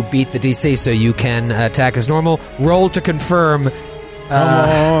you beat the DC, so you can attack as normal. Roll to confirm. Come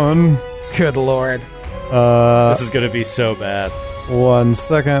on. Good Lord. This is going to be so bad. 1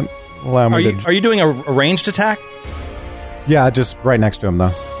 second. Allow me Are you doing a ranged attack? Yeah, just right next to him,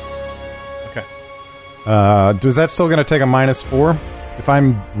 though. Okay. Is that still going to take a -4? If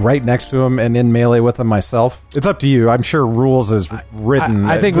I'm right next to him and in melee with him myself? It's up to you. I'm sure rules is written.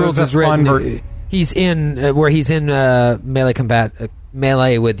 I think rules is written. He's in melee combat,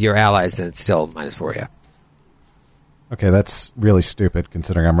 melee with your allies, and it's still -4, yeah. Okay, that's really stupid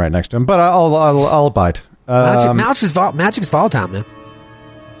considering I'm right next to him, but I'll abide. Magic's volatile, man.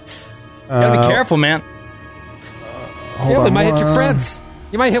 Gotta be careful, man. They might hit your friends.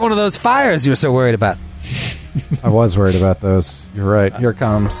 You might hit one of those fires you were so worried about. I was worried about those. You're right. Here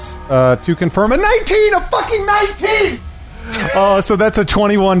comes. To confirm, a 19! A fucking 19! Oh, so that's a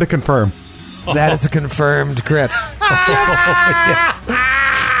 21 to confirm. That is a confirmed crit.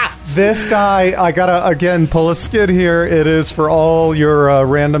 This die, I gotta, again, pull a skid here. It is for all your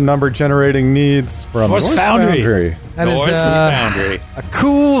random number generating needs from Norse Foundry. That is Foundry. a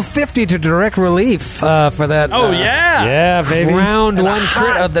cool 50 to direct relief for that. Oh, yeah. Yeah, baby. Round one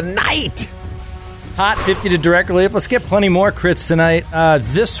crit of the night. Hot 50 to direct relief. Let's get plenty more crits tonight.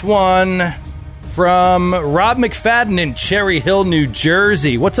 This one from Rob McFadden in Cherry Hill, New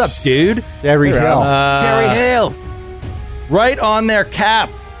Jersey. What's up, dude? Cherry Hill. Cherry Hill. Right on their cap,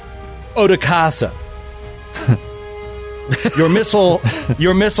 Odakasa.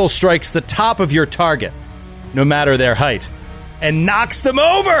 Your missile strikes the top of your target, no matter their height, and knocks them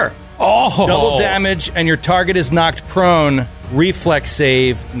over. Oh! Double damage, and your target is knocked prone. Reflex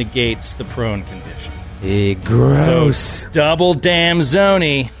save negates the prone condition. Gross. So, double damn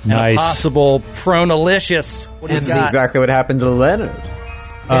zony. Nice. And a possible pronalicious. What do you This is got? exactly what happened to Leonard.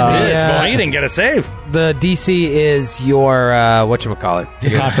 It is. Well, he didn't get a save. The DC is your, whatchamacallit?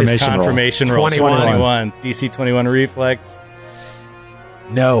 His confirmation roll. 21. DC 21 reflex.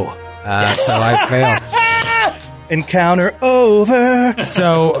 No. So I fail. Encounter over.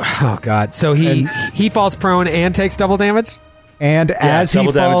 So, oh God. So he falls prone and takes double damage? And as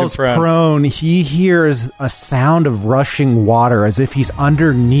he falls prone, he hears a sound of rushing water as if he's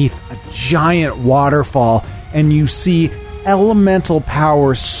underneath a giant waterfall. And you see elemental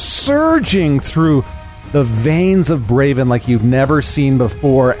power surging through the veins of Braven like you've never seen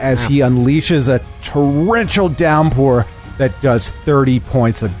before as he unleashes a torrential downpour that does 30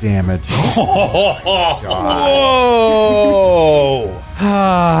 points of damage.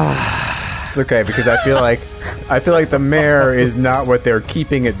 It's okay because I feel like the mayor is not what they're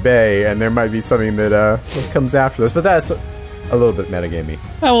keeping at bay, and there might be something that comes after this. But that's a little bit metagamey.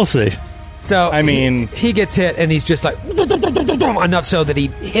 We'll see. So I mean, he gets hit, and he's just like enough so that he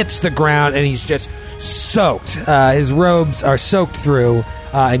hits the ground, and he's just soaked. His robes are soaked through,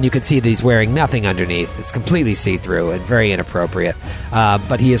 and you can see that he's wearing nothing underneath. It's completely see-through and very inappropriate.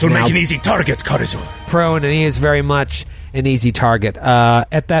 But he is now make an easy target, Karazor. Prone, and he is very much an easy target.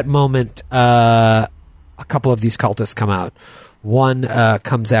 At that moment, a couple of these cultists come out. One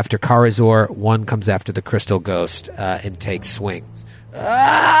comes after Karazor, one comes after the Crystal Ghost, and takes swings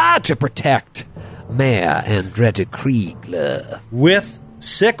to protect Mayor Andretta Kriegler. With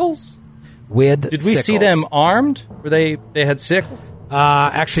sickles? With Did we see them armed? Were they had sickles?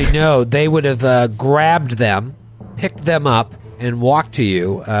 Actually, no. They would have grabbed them, picked them up, and walked to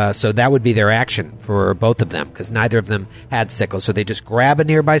you. So that would be their action for both of them, because neither of them had sickles. So they just grab a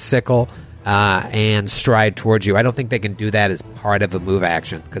nearby sickle and stride towards you. I don't think they can do that as part of a move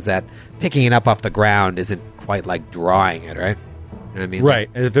action, because that picking it up off the ground isn't quite like drawing it, right? You know what I mean? Right,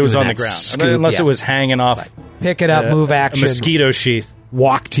 if it was on the ground. Scoop, unless it was hanging off. Like, pick it up, move action. A mosquito sheath.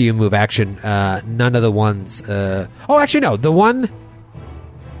 Walk to you, move action. None of the ones... actually, no. The one...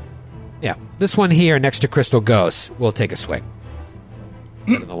 Yeah, this one here next to Crystal Ghost will take a swing.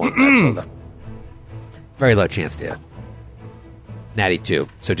 The one very low chance to hit. Natty 2.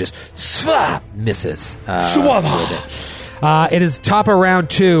 So just misses. It is top of round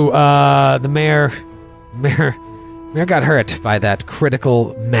 2. The mayor got hurt by that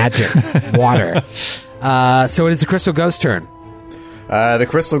critical magic water. So it is the Crystal Ghost turn. The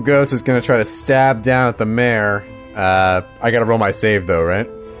Crystal Ghost is going to try to stab down at the mayor. I got to roll my save, though, right?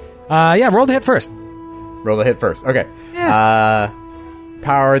 Yeah, roll to hit first. Roll to hit first. Okay. Yeah.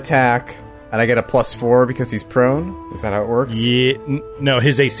 Power attack, and I get a +4 because he's prone? Is that how it works? Yeah. No,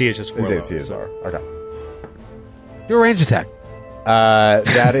 his AC is just 4. His AC is 4. Okay. Do a range attack.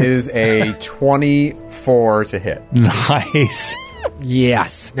 That is a 24 to hit. Nice.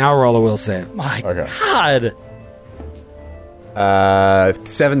 Yes. Now roll a will save. My God.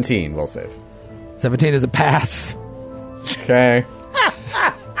 17 will save. 17 is a pass. Okay.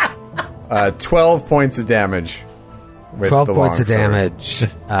 12 points of damage. 12 points of damage,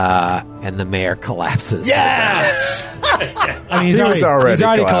 and the mayor collapses. Yeah! I mean, he's already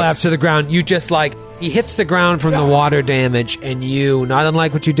collapsed to the ground. You just, he hits the ground from the water damage, and you, not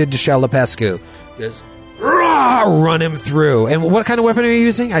unlike what you did to Shelapescu, just run him through. And what kind of weapon are you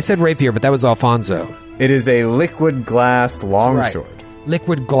using? I said rapier, but that was Alfonso. It is a liquid glass longsword. Right.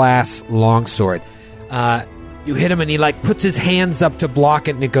 Liquid glass longsword. You hit him, and he, puts his hands up to block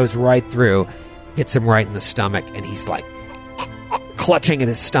it, and it goes right through. Hits him right in the stomach, and he's clutching at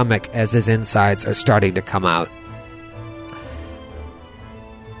his stomach as his insides are starting to come out.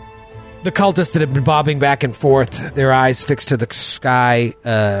 The cultists that have been bobbing back and forth, their eyes fixed to the sky,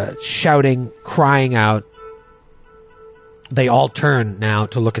 shouting, crying out, they all turn now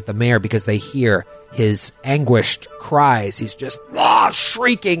to look at the mayor because they hear his anguished cries. He's just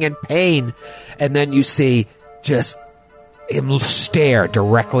shrieking in pain. And then you see just him stare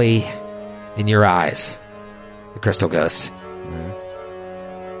directly in your eyes, the Crystal Ghost. Nice.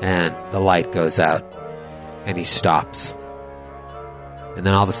 And the light goes out, and he stops. And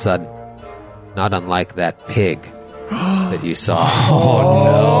then all of a sudden, not unlike that pig that you saw,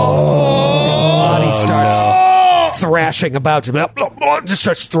 his body starts thrashing about, just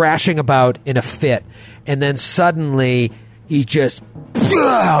starts thrashing about in a fit. And then suddenly, he just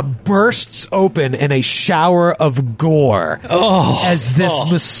bursts open in a shower of gore as this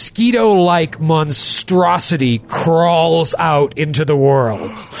mosquito-like monstrosity crawls out into the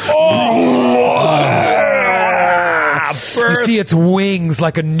world. You see its wings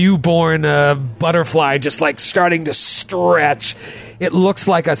like a newborn butterfly just starting to stretch. It looks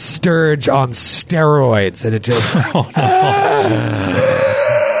like a sturge on steroids, and it just...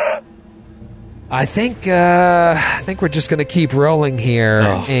 I think we're just going to keep rolling here,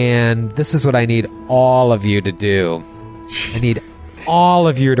 and this is what I need all of you to do. I need all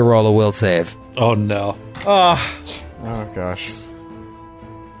of you to roll a will save. Oh, no. Oh, gosh.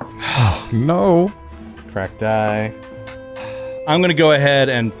 No. Cracked die. I'm going to go ahead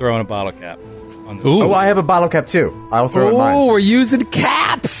and throw in a bottle cap on this. Oh, I have a bottle cap too. I'll throw it in mine. Oh, we're using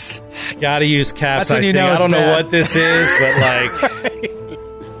caps. Gotta use caps. That's when you know I don't it's know bad. what this is, but like,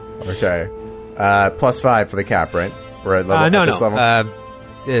 Okay. +5 for the cap, right? We're at level, No, at this no. level.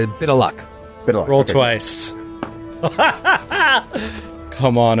 Bit of luck. Bit of luck. roll Okay. twice.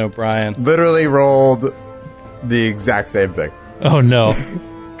 Come on, O'Brien. Literally rolled the exact same thing. Oh no.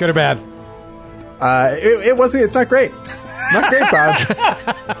 Good or bad? It wasn't. It's not great. Not great, Bob.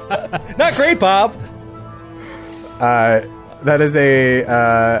 Not great, Bob. That is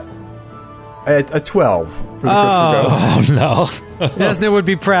a 12 for the Crystal Ghost. Oh no. Desna would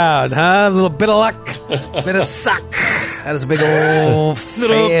be proud, huh? A little bit of luck, bit of suck. That is a big old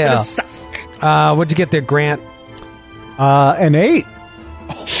Little bit fail. of suck. What'd you get there, Grant? An 8.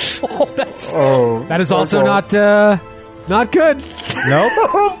 That is also not good. Nope.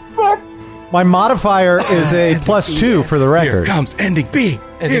 My modifier is a +2 for the Here record. comes ending B.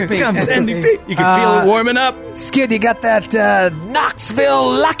 Here B. comes Ending ending B. B. You can feel it warming up. Skid, you got that Knoxville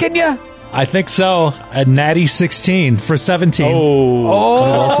luck in you? I think so. A natty 16 for 17.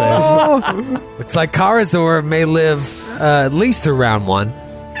 Oh, looks like Karazor may live at least through round 1.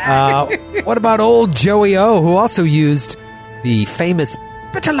 What about old Joey O, who also used the famous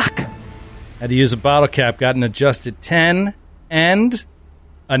bitter luck? Had to use a bottle cap. Got an adjusted 10 and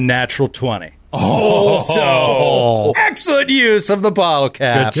a natural 20. So excellent use of the bottle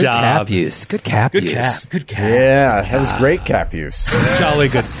cap. Good job. Cap use. Good cap Good use. cap. Good cap. Yeah, that was great cap use. Jolly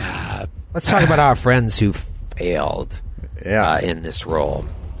good. Let's talk about our friends who failed Yeah. in this role.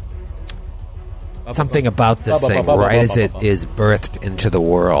 Something about this thing, right as it is birthed into the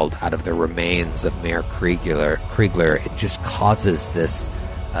world out of the remains of Mayor Kriegler, it just causes this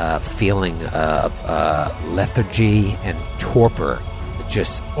feeling of lethargy and torpor. It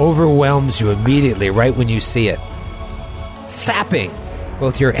just overwhelms you immediately right when you see it, sapping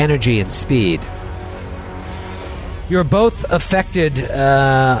both your energy and speed. You're both affected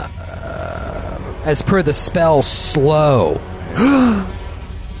as per the spell slow.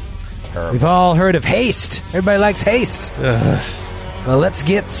 We've all heard of haste. Everybody likes haste. Well, let's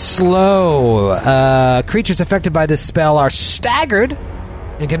get slow. Creatures affected by this spell are staggered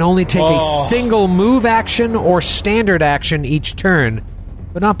and can only take a single move action or standard action each turn,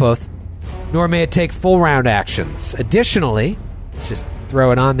 but not both. Nor may it take full round actions. Additionally, let's just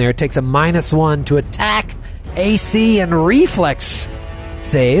throw it on there, it takes a -1 to attack, AC, and reflex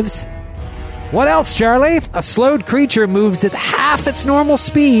saves. What else, Charlie? A slowed creature moves at half its normal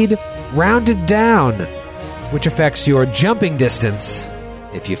speed, rounded down, which affects your jumping distance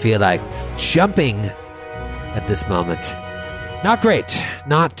if you feel like jumping at this moment. Not great.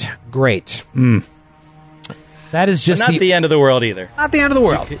 Not great. That is just Not the end of the world either. not the end of the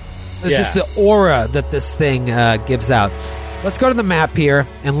world. It's just the aura that this thing gives out. Let's go to the map here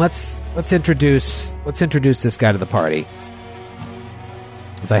and let's introduce this guy to the party.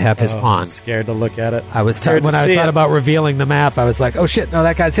 As I have his pawn. I'm scared to look at it. I was Scared when to I see thought it. about revealing the map, I was like, "Oh shit, no,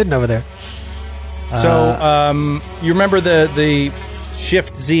 that guy's hidden over there." So, you remember the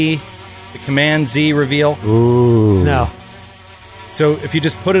Shift Z, the Command Z reveal? No. So if you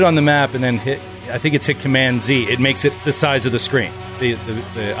just put it on the map and then hit, I think it's hit Command Z, it makes it the size of the screen, the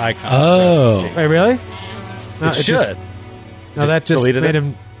icon. for us to see. Wait, really? No, It should. No, that just deleted made it?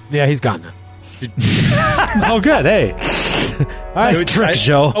 him. Yeah, he's gone now. Oh, good. Hey. Nice trick,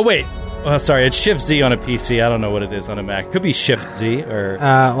 Joe. Oh, wait. Oh, sorry, it's Shift Z on a PC. I don't know what it is on a Mac. Could be Shift Z or...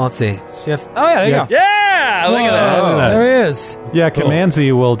 Well, let's see. Shift. Oh yeah, there you go. yeah! Look at that. There he is. Yeah, Command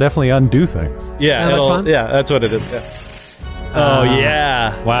Z will definitely undo things. Yeah, That look fun? that's what it is. Yeah. Oh,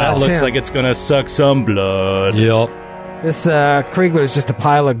 yeah. Wow. That looks Sam. like it's going to suck some blood. Yep. This Kriegler is just a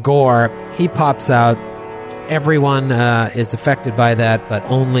pile of gore. He pops out. Everyone is affected by that, but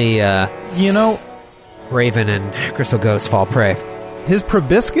only Raven and Crystal Ghost fall prey. His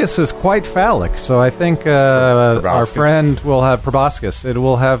proboscis is quite phallic, so I think our Proboscis. friend will have proboscis. It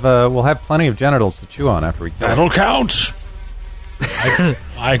will have we'll have plenty of genitals to chew on after we kill it. That'll count.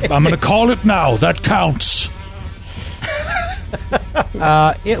 I'm going to call it now. That counts.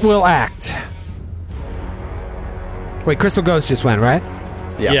 It will act. Wait, Crystal Ghost just went, right?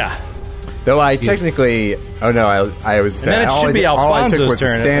 Yeah. Though I technically... Oh, no, I was saying... then it all should I be did- all I took Alfonso's was the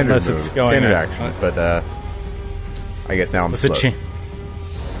turn, standard unless move, it's going standard in. action. But I guess now I'm What's the slow.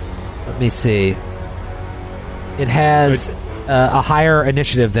 Let me see. It has a higher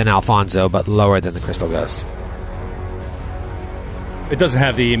initiative than Alfonso, but lower than the Crystal Ghost. It doesn't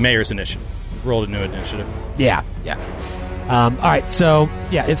have the mayor's initiative. Rolled a new initiative. Yeah. All right, so,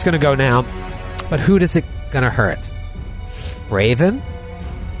 yeah, it's going to go now. But who does it going to hurt? Raven?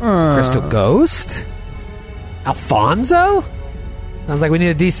 Crystal Ghost? Alfonso? Sounds like we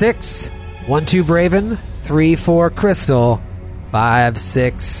need a D6. 1, 2, Braven. 3, 4, Crystal. 5,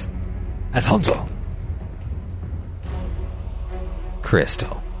 6, Alfonso.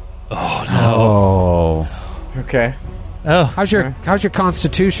 Crystal. Oh, no. Okay. Oh. How's your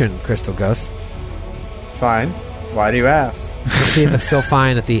constitution, Crystal Ghost? Fine. Why do you ask? Let's see if it's still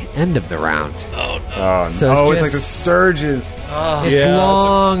fine at the end of the round. Oh, So no. it's It's like the just- surges. It's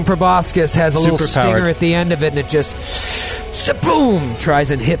long. Proboscis has a little Super stinger powered. at the end of it, and it just boom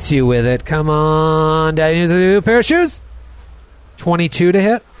tries and hits you with it. Come on, Daddy needs a new pair of shoes. 22 to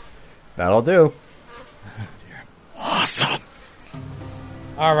hit. That'll do. Awesome.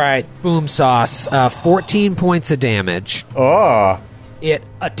 All right, boom sauce. 14 points of damage. Oh. It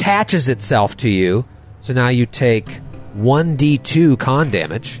attaches itself to you, so now you take 1d2 con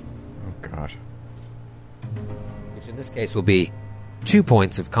damage, Oh, God. which in this case will be 2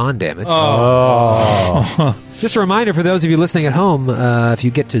 points of con damage. Oh. Just a reminder for those of you listening at home, if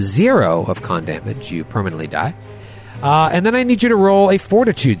you get to 0 of con damage, you permanently die. And then I need you to roll a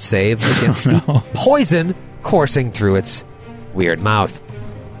fortitude save against the poison coursing through its weird mouth.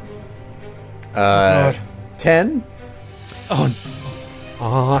 10?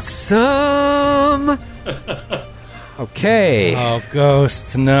 Awesome! Okay. Oh,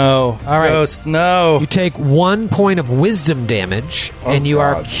 Ghost, no. All right. Ghost, no. You take 1 point of wisdom damage, and you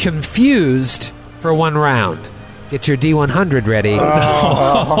are God. confused for 1 round. Get your D100 ready.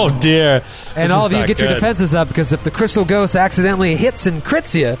 Oh, dear. And This all is of you not get your good. defenses up, because if the crystal ghost accidentally hits and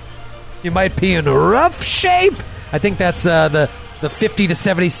crits you, you might be in rough shape. I think that's the 50 to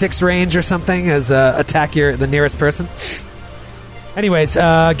 76 range or something as attack the nearest person. Anyways,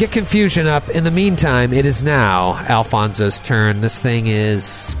 get confusion up. In the meantime, it is now Alfonso's turn. This thing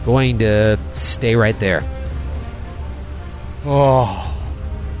is going to stay right there. Oh.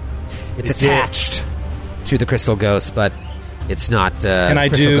 It's Is it- attached to the crystal ghost, but it's not. Can I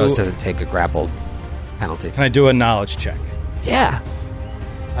crystal do- ghost doesn't take a grappled penalty. Can I do a knowledge check? Yeah.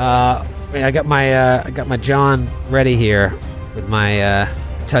 I got my John ready here with my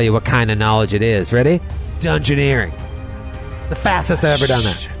tell you what kind of knowledge it is. Ready? Dungeoneering. It's the fastest I've ever done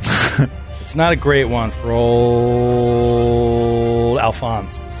that. It's not a great one for old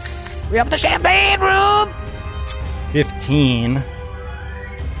Alphonse. We up the champagne room. 15.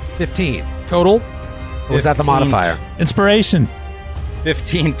 15 total. Or was that the 15. modifier? Inspiration.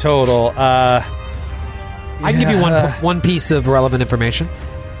 15 total. I can give you one piece of relevant information.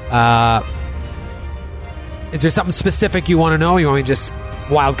 Is there something specific you want to know? Or you want me to just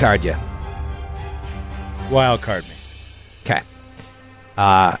wild card you? Wild card me. Okay.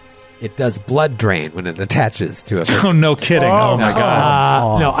 It does blood drain when it attaches to a. Oh, no kidding. Oh, my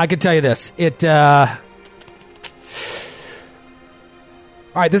God. No, I can tell you this. It. All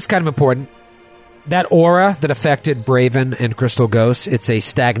right, this is kind of important. That aura that affected Braven and Crystal Ghost, it's a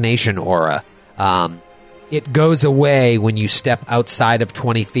stagnation aura. It goes away when you step outside of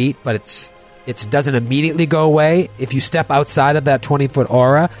 20 feet, but it doesn't immediately go away. If you step outside of that 20-foot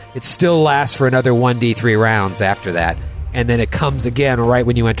aura, it still lasts for another 1d3 rounds after that. And then it comes again right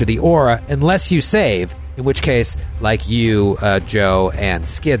when you enter the aura, unless you save, in which case, like you, Joe, and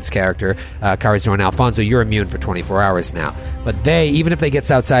Skid's character, Karizor and Alfonso, you're immune for 24 hours now. But they, even if they gets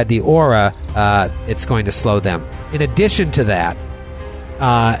outside the aura, it's going to slow them. In addition to that,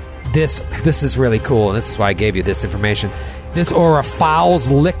 this is really cool, and this is why I gave you this information. This aura fouls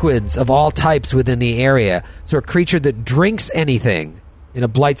liquids of all types within the area. So a creature that drinks anything in a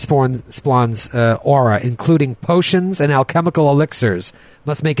Blightspawn's aura, including potions and alchemical elixirs,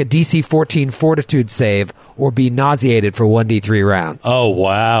 must make a DC 14 fortitude save or be nauseated for 1d3 rounds. Oh,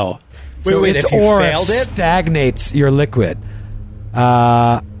 wow. So Wait, its if you aura failed it? stagnates your liquid.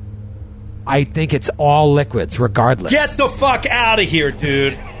 I think it's all liquids, regardless. Get the fuck out of here,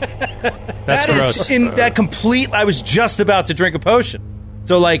 dude. That's gross. That complete. I was just about to drink a potion.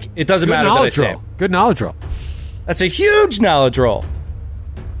 So, like, it doesn't Good matter that I knowledge say. roll. Good knowledge roll. That's a huge knowledge roll.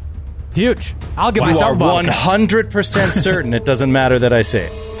 Huge. I'll give You myself are a bottle cap. 100% certain it doesn't matter that I say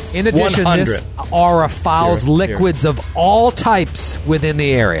it. In addition, 100. this aura fouls Zero. liquids of all types within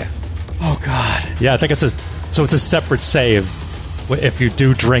the area. Oh, God. Yeah, I think it's a separate save if you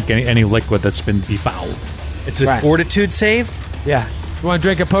do drink any liquid that's been befouled. It's a Right. fortitude save? Yeah. You want to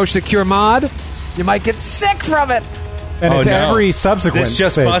drink a potion to cure mod? You might get sick from it. And it's no. every subsequent. This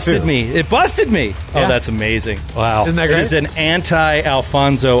just save, busted too. me. It busted me. Yeah. Oh, that's amazing. Wow. Isn't that It great? is an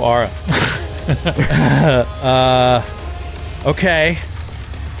anti-Alfonso aura. Okay.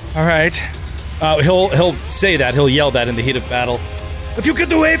 All right. He'll say that. He'll yell that in the heat of battle. If you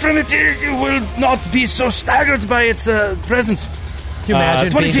get away from it, you will not be so staggered by its presence. Can you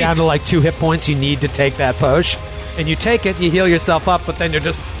imagine 20 being feet. down to like 2 hit points? You need to take that potion. And you take it, you heal yourself up, but then you're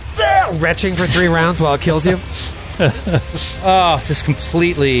just retching for 3 rounds while it kills you. Oh, just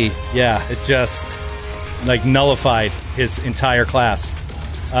completely, it just like nullified his entire class.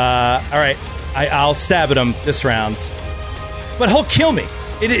 All right, I'll stab at him this round, but he'll kill me.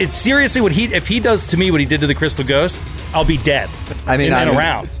 It's seriously if he does to me what he did to the Crystal Ghost, I'll be dead. I mean, in a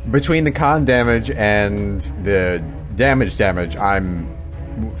round. Between the con damage and the damage, I'm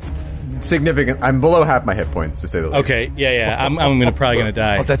significant. I'm below half my hit points, to say the least. Okay, I'm probably gonna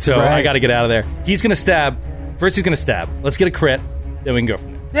die. Oh, that's so right. I got to get out of there. He's gonna stab. First, he's gonna stab. Let's get a crit, then we can go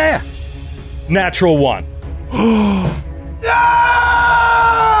from there. Yeah. Natural 1. No!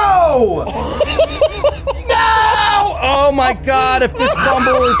 No! Oh my God! If this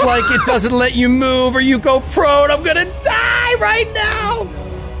fumble is like it doesn't let you move or you go prone, I'm gonna die right now.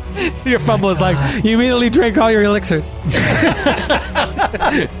 Your fumble is like you immediately drink all your elixirs. Oh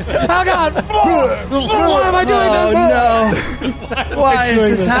God! Why am I doing this? No! Why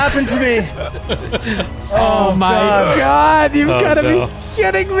has this happened to me? Oh my God! You've got to be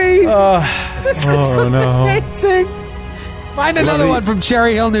kidding me! This is amazing. Find another one from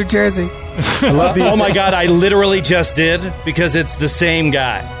Cherry Hill, New Jersey. Oh my God! I literally just did because it's the same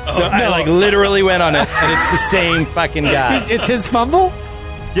guy. So I like literally went on it, and it's the same fucking guy. It's his fumble.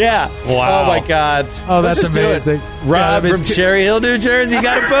 Yeah. Wow. Oh my God. Oh, that's amazing. Rob from Cherry Hill, New Jersey,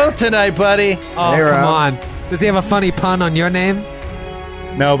 got it both tonight, buddy. Oh, hey, come on. Does he have a funny pun on your name?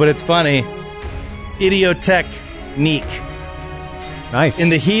 No, but it's funny. Idiotechnique. Nice. In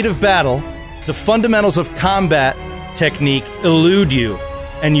the heat of battle, the fundamentals of combat technique elude you,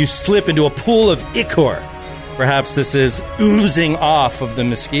 and you slip into a pool of ichor. Perhaps this is oozing off of the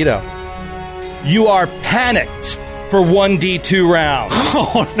mosquito. You are panicked for 1d2 rounds.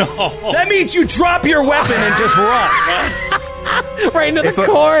 Oh, no. That means you drop your weapon and just run. Right into the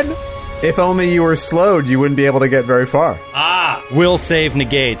corn. If only you were slowed, you wouldn't be able to get very far. Will save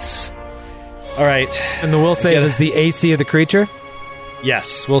negates. All right. And the will save is the AC of the creature?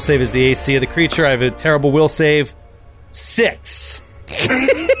 Yes, will save is the AC of the creature. I have a terrible will save. 6.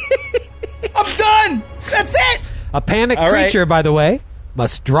 I'm done. That's it. A panicked creature, by the way,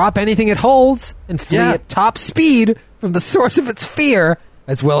 must drop anything it holds and flee at top speed from the source of its fear,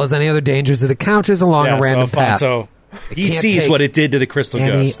 as well as any other dangers it encounters along a random path. So he sees what it did to the Crystal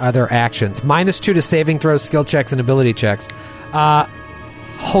Ghost. Any other actions. -2 to saving throws, skill checks, and ability checks.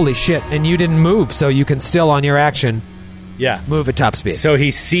 Holy shit. And you didn't move, so you can still, on your action, move at top speed. So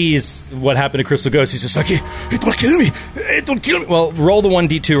he sees what happened to Crystal Ghost. He's just like, it will kill me. It will kill me. Well, roll the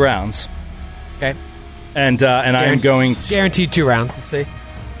 1d2 rounds. Okay. And I am going to... Guaranteed 2 rounds. Let's see.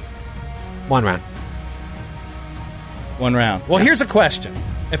 1 round. 1 round. Well, here's a question.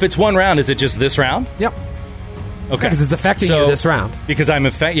 If it's 1 round, is it just this round? Yep. Okay. Because it's affecting you this round. Because I'm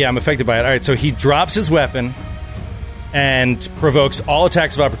affected by it. All right, so he drops his weapon and provokes all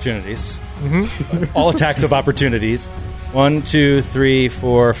attacks of opportunities. Mm-hmm. All attacks of opportunities. 1, 2, 3,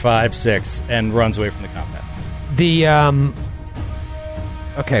 4, 5, 6, and runs away from the combat.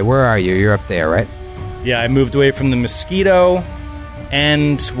 Okay, where are you? You're up there, right? Yeah, I moved away from the mosquito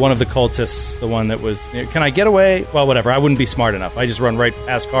and one of the cultists, the one that was... Can I get away? Well, whatever. I wouldn't be smart enough. I just run right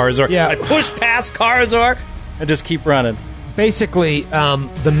past Karazor. Yeah. I push past Karazor and just keep running. Basically,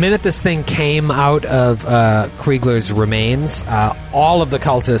 the minute this thing came out of Kriegler's remains, all of the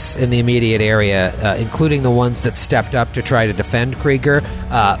cultists in the immediate area, including the ones that stepped up to try to defend Krieger,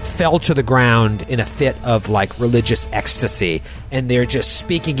 fell to the ground in a fit of like religious ecstasy, and they're just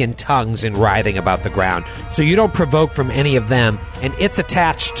speaking in tongues and writhing about the ground. So you don't provoke from any of them, and it's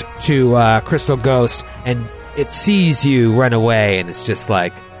attached to Crystal Ghost, and it sees you run away, and it's just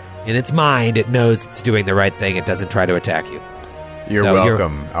like... In its mind, it knows it's doing the right thing. It doesn't try to attack you. You're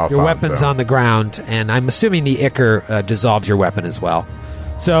welcome, Alfonso. Your weapon's on the ground, and I'm assuming the Ichor dissolves your weapon as well.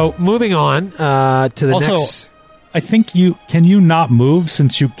 So, moving on to the next... Also, I think can you not move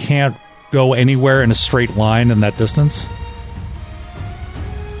since you can't go anywhere in a straight line in that distance?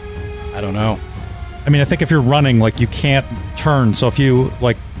 I don't know. I mean, I think if you're running, like, you can't turn. So if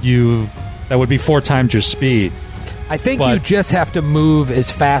that would be 4 times your speed. I think you just have to move as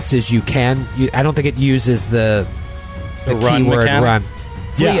fast as you can. I don't think it uses the run keyword mechanics? run.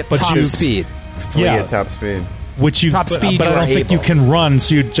 Flee at top speed. Flee at top speed. Which top speed, but I don't think you can run,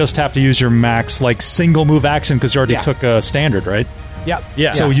 so you just have to use your max single move action because you already took a standard, right? Yep.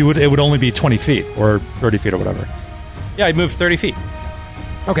 Yeah. So it would only be 20 feet or 30 feet or whatever. Yeah, I moved 30 feet.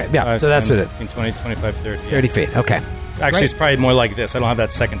 Okay, yeah. So that's what it is. 20, 25, 30. 30 feet, okay. Actually, It's probably more like this. I don't have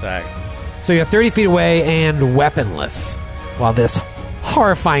that second diagonal. So you're 30 feet away and weaponless while this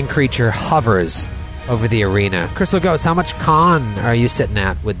horrifying creature hovers over the arena. Crystal Ghost, how much con are you sitting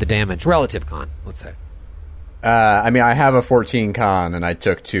at with the damage? Relative con, let's say. I have a 14 con, and I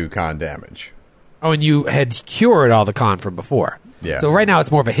took 2 con damage. Oh, and you had cured all the con from before. Yeah. So right now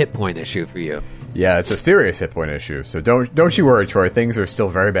it's more of a hit point issue for you. Yeah, it's a serious hit point issue. So don't you worry, Troy. Things are still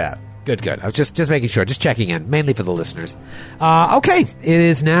very bad. Good. I was just making sure, just checking in, mainly for the listeners. Okay, it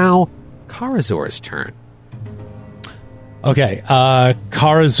is now Karazor's turn. Okay,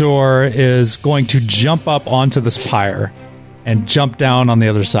 Karazor is going to jump up onto this pyre and jump down on the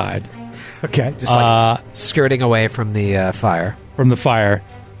other side. Okay, just like skirting away from the fire. From the fire,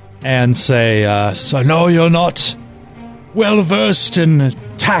 and say, so I know you're not well-versed in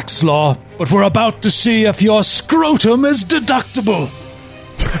tax law, but we're about to see if your scrotum is deductible.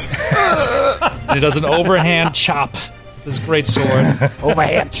 And he does an overhand chop. This great sword.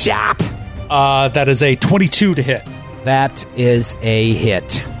 Overhand chop. That is a 22 to hit. That is a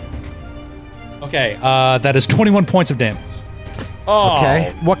hit. Okay, that is 21 points of damage. Oh,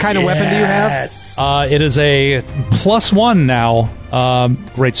 okay. What kind of weapon do you have? It is a +1 now.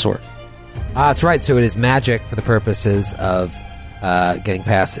 Great sword. That's right. So it is magic for the purposes of getting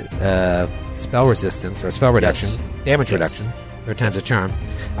past spell resistance or spell reduction, damage reduction, 3 times a charm.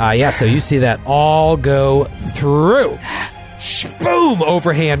 So you see that all go through. Boom!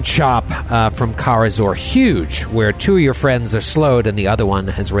 Overhand chop from Karazor. Huge, where 2 of your friends are slowed and the other one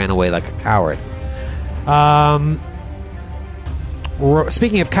has ran away like a coward.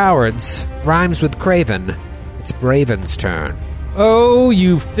 Speaking of cowards, rhymes with Craven. It's Braven's turn. Oh,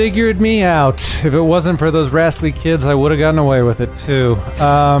 you figured me out. If it wasn't for those rascally kids, I would have gotten away with it, too.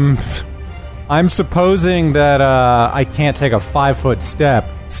 I'm supposing that I can't take a 5-foot step.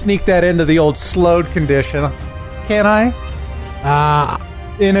 Sneak that into the old slowed condition. Can I?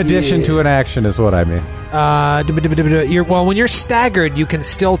 In addition to an action is what I mean. When you're staggered, you can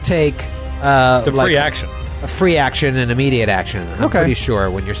still take... it's a free action. A free action and immediate action. I'm pretty sure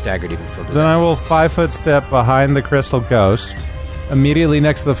when you're staggered, you can still do that. Then I will 5-foot step behind the crystal ghost, immediately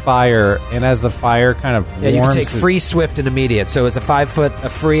next to the fire, and as the fire kind of warms... Yeah, you can take free, swift, and immediate. So is a 5-foot a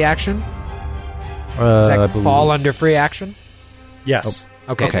free action? Does that fall under free action? Yes.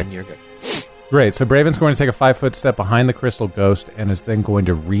 Okay, then you're good. Great. So Braven's going to take a 5-foot step behind the crystal ghost and is then going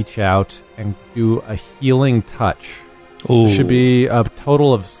to reach out and do a healing touch. Ooh. There should be a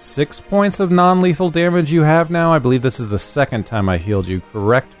total of 6 points of non-lethal damage you have now. I believe this is the second time I healed you.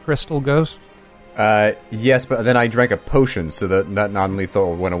 Correct, Crystal Ghost? Yes, but then I drank a potion, so that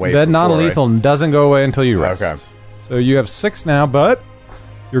non-lethal went away. That non-lethal doesn't go away until you rest. Okay. So you have 6 now, but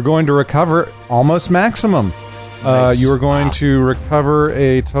you're going to recover almost maximum. Nice. You are going to recover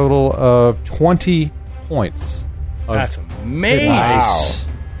a total of 20 points. That's amazing. Wow.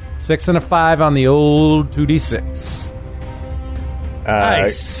 6 and a 5 on the old 2d6.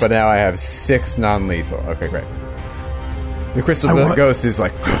 Nice. But now I have 6 non-lethal. Okay, great. The crystal ghost is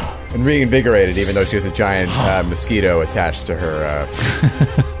like and reinvigorated, even though she has a giant mosquito attached to her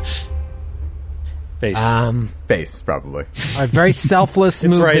Face. face, probably. A very selfless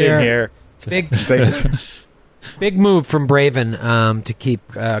It's move right there. in here. Big move from Braven to keep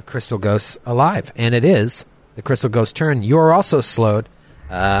Crystal Ghosts alive. And it is the Crystal Ghost turn. You're also slowed.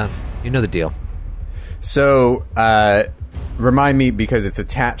 You know the deal. So, remind me, because it's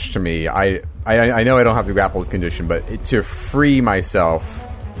attached to me, I know I don't have the grappled condition, but to free myself,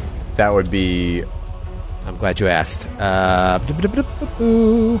 that would be... I'm glad you asked.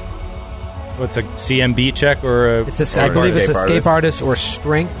 What's a CMB check or a... I believe it's escape artist or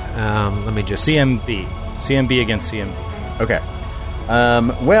strength. Let me just... CMB. CMB against CMB. Okay.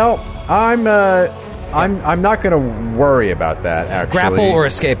 Well, I'm not going to worry about that, actually. Grapple or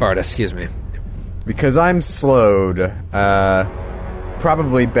escape artist, excuse me. Because I'm slowed,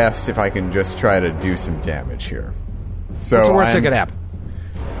 probably best if I can just try to do some damage here. So what's the worst that could happen?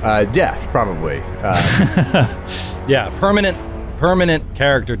 Death, probably. Yeah, permanent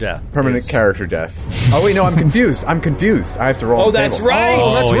character death. Permanent character death. Oh, wait, no, I'm confused. I have to roll on the that's table. right.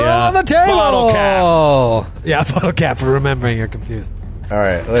 Let's roll on the table. Bottle cap. Yeah, bottle cap for remembering you're confused. All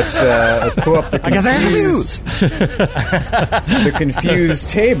right, let's pull up the I guess I'm confused. the confused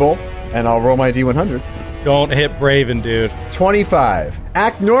table, and I'll roll my D100. Don't hit Braven, dude. 25.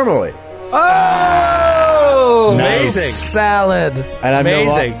 Act normally. Oh! Amazing. Salad. And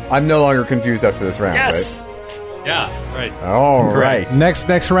Amazing. I'm no longer confused after this round, Yes. right? Yeah, right. All right.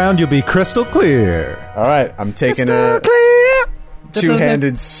 Next round, you'll be crystal clear. All right, I'm taking a Clear.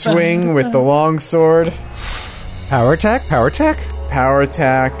 two-handed swing with the long sword. Power attack. Power attack.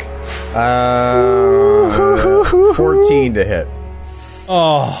 14 to hit.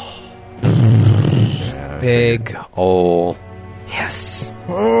 Oh. Big ol' yes.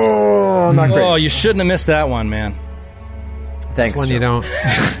 Oh, not great. Oh, you shouldn't have missed that one, man. Thanks. When you don't.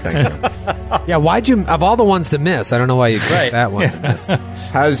 Thank you. Yeah, why'd you, of all the ones to miss, I don't know why you picked that one to miss.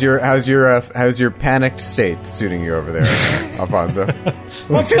 How's your panicked state suiting you over there, Alfonso?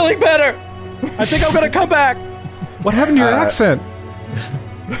 I'm feeling better. I think I'm going to come back. What happened to your accent?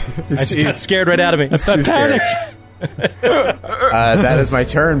 I just got scared right out of me. Too scared. That is my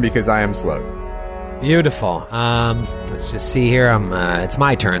turn because I am slowed. Beautiful. Let's just see here. It's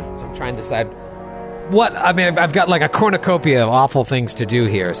my turn, so I'm trying to decide what. I mean, I've got like a cornucopia of awful things to do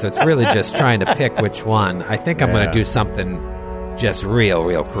here, so it's really just trying to pick which one. I think I'm going to do something just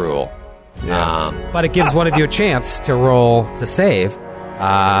real cruel. Yeah. But it gives one of you a chance to roll to save.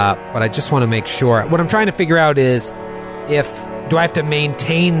 But I just want to make sure. What I'm trying to figure out is do I have to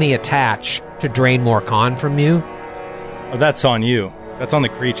maintain the attach to drain more con from you? Oh, that's on you. That's on the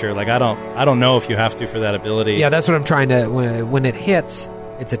creature. Like I don't know if you have to for that ability. Yeah, that's what I'm trying to. When it hits,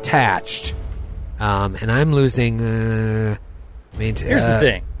 it's attached, and I'm losing. Here's the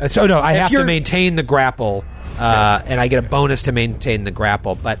thing. So no, I have to maintain the grapple, and I get a bonus to maintain the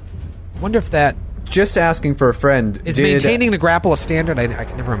grapple. But I wonder if that Just asking for a friend. is maintaining the grapple a standard. I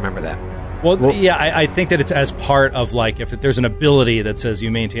can never remember that. Well, yeah, I think that it's as part of, like, if there's an ability that says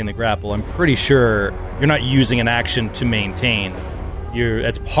you maintain the grapple, I'm pretty sure you're not using an action to maintain.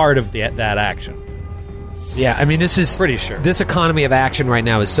 It's part of that action. Yeah, I mean, this is pretty sure. This economy of action right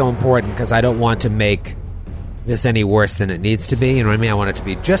now is so important because I don't want to make this any worse than it needs to be. You know what I mean? I want it to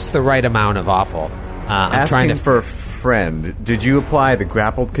be just the right amount of awful. Asking for a friend. Did you apply the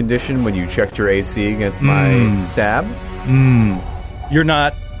grappled condition when you checked your AC against my stab? You're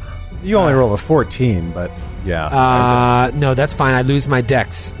not. You only roll a 14, but yeah. No, that's fine. I lose my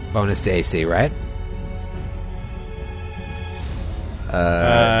dex bonus to AC, right?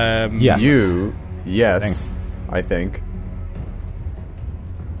 Yes. Yes, Thanks. I think.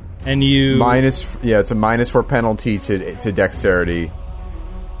 And you It's a -4 penalty to dexterity.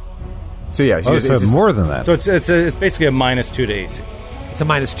 So yeah, so it's more than that. So it's basically a -2 to AC, It's a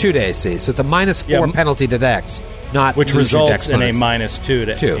 -2 to AC, so it's a -4 penalty to dex, not which lose your results dex in a bonus. -2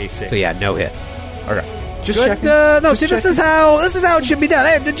 to Two. AC. So yeah, no hit. Okay. Just Good, checking. no, Just see, this checking. is how it should be done.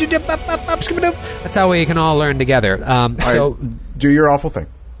 Hey, did you dip up, skip-a-doop? That's how we can all learn together. So All right, do your awful thing.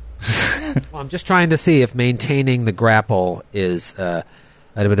 well, I'm just trying to see if maintaining the grapple is. So,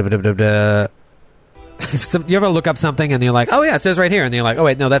 you ever look up something and you're like, oh yeah, it says right here, and you're like, oh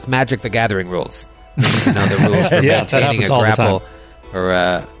wait, no, that's Magic the Gathering rules. You need to know the rules for Yeah, that maintaining happens a all the grapple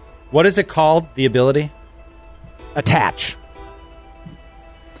or What is it called? The ability? attach.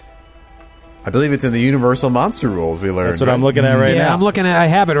 I believe it's in the Universal Monster Rules we learned. That's what I'm looking at right Yeah, now. I'm looking at. I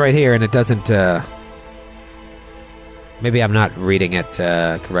have it right here, and it doesn't. Maybe I'm not reading it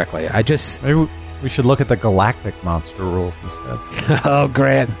correctly. I just. Maybe we should look at the Galactic Monster rules instead. Oh,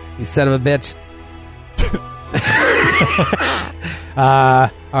 Grant, you son of a bitch. All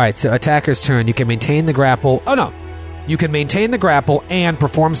right, so attacker's turn. You can maintain the grapple. Oh, no. You can maintain the grapple and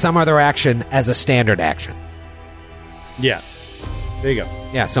perform some other action as a standard action. Yeah. There you go.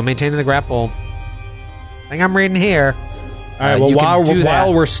 Yeah, so maintaining the grapple. I think I'm reading here. All right. Well, you can do that.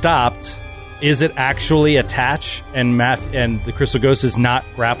 while we're stopped, is it actually attach and the Crystal Ghost is not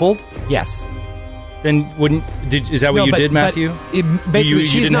grappled? Yes. Then is that what you did, Matthew? Basically, you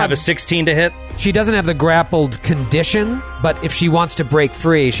she's didn't not, have a 16 to hit? She doesn't have the grappled condition, but if she wants to break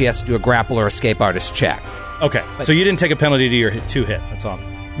free, she has to do a grapple or escape artist check. Okay, so you didn't take a penalty to your 2 hit. That's all.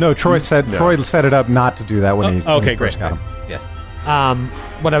 No, Troy set it up not to do that when he okay, first great. got him. Yes.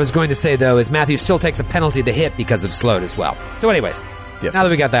 What I was going to say, though, is Matthew still takes a penalty to hit because of slowed as well. So anyways, Yes. now that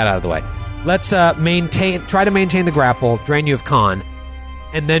we got that out of the way, let's try to maintain the grapple, drain you of con,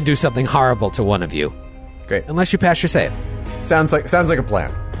 and then do something horrible to one of you. Great. Unless you pass your save. Sounds like a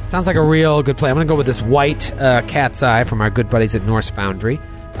plan. Sounds like a real good plan. I'm going to go with this white cat's eye from our good buddies at Norse Foundry.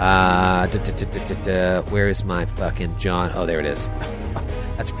 Where is my fucking John? Oh, there it is.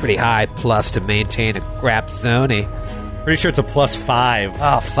 That's pretty high plus to maintain a grap zone. Pretty sure it's a +5.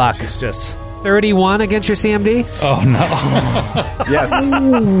 Oh, fuck. It's just 31 against your CMD? Oh, no. Yes.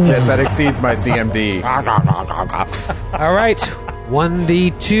 Yes, that exceeds my CMD. All right.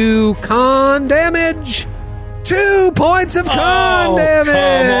 1d2 con damage. 2 points of con damage.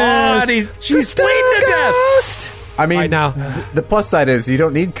 Come on. She's bleeding to death. I mean, Right now. the plus side is you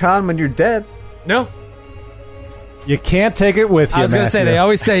don't need con when you're dead. No. You can't take it with you, I was going to say, Matthew. they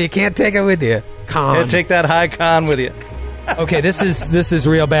always say you can't take it with you. Con. Yeah, take that high con with you. Okay, this is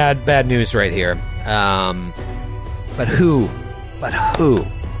real bad news right here. But who?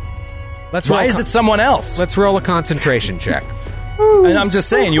 Why is it someone else? Let's roll a concentration check. And I'm just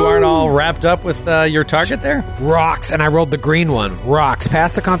saying, you aren't all wrapped up with your target there? Rocks, and I rolled the green one. Rocks,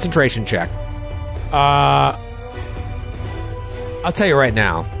 pass the concentration check. I'll tell you right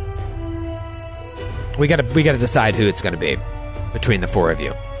now. We gotta decide who it's gonna be between the four of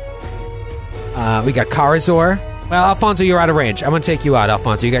you. We got Karazor. Well, Alfonso, you're out of range. I'm gonna take you out,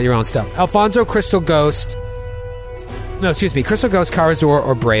 Alfonso. You got your own stuff. Alfonso, Crystal Ghost. No, excuse me. Crystal Ghost, Karazor,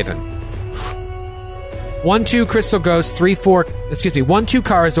 or Braven. 1-2 Crystal Ghost, 3-4. Excuse me. 1-2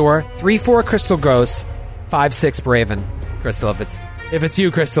 Karazor, 3-4 Crystal Ghost, 5-6 Braven. Crystal, if it's you,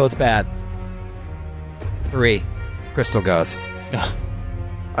 Crystal, it's bad. 3 Crystal Ghost.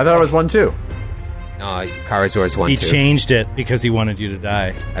 I thought it was 1-2. No, Karazor's 1-2. He changed it because he wanted you to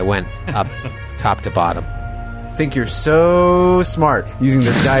die. I went up top to bottom. I think you're so smart using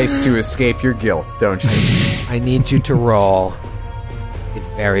the dice to escape your guilt, don't you? I need you to roll a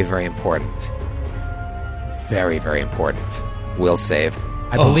very, very important, will save.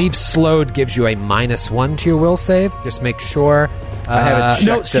 I believe slowed gives you a -1 to your will save. Just make sure. I haven't checked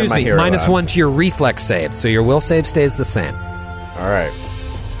no, excuse my me, hero lab. -1 to your reflex save. So your will save stays the same. All right.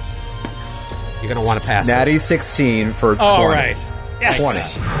 You're going to want to pass Natty this. 16 for 20. All right. Yes. 20.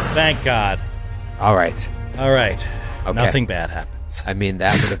 Thank God. All right. All right. Okay. Nothing bad happens. I mean,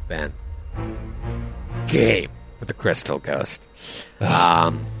 that would have been game with the Crystal Ghost.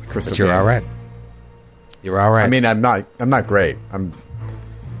 But you're game. all right. You're all right. I mean, I'm not great. I'm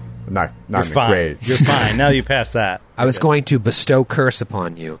not You're fine. great. You're fine. Now that you pass that. I was going to bestow curse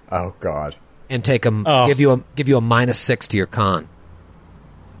upon you Oh God. and take give you a -6 to your con.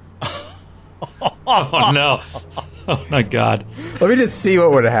 Oh, no. Oh, my God. Let me just see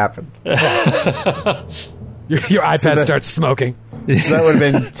what would have happened. Your iPad starts smoking. So that would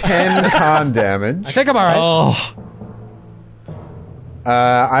have been 10 con damage. I think I'm all right. Oh,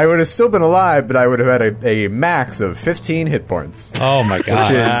 I would have still been alive, but I would have had a max of 15 hit points. oh my Which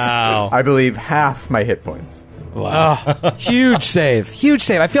God. is, Wow. I believe, half my hit points. Wow. Huge save. Huge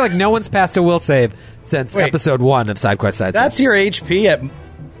save. I feel like no one's passed a will save since Wait. episode 1 of SideQuest Side. That's your HP at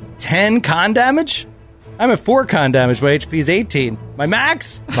 10 con damage? I'm at 4 con damage. My HP is 18. My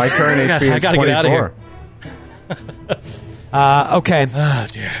max? My current HP is I gotta 24. get out of here. Okay. Oh,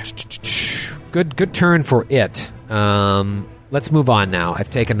 dear. Good turn for it. Let's move on now. I've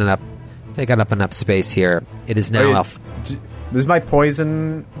taken up enough space here. It is now Wait, does my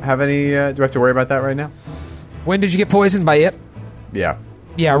poison have any... do I have to worry about that right now? When did you get poisoned by it? Yeah.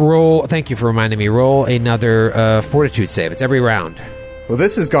 Yeah, roll. Thank you for reminding me. Roll another fortitude save. It's every round. Well,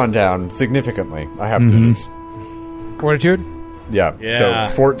 this has gone down significantly. I have to just... Fortitude? Yeah. Yeah.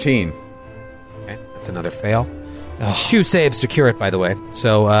 So 14. Okay, that's another fail. 2 saves to cure it, by the way.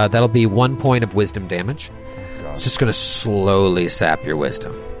 So that'll be 1 point of wisdom damage. It's just going to slowly sap your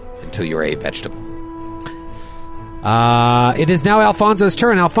wisdom until you're a vegetable. It is now Alfonso's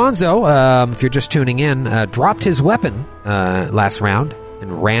turn. Alfonso, if you're just tuning in, dropped his weapon last round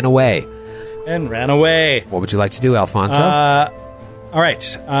and ran away. What would you like to do, Alfonso? All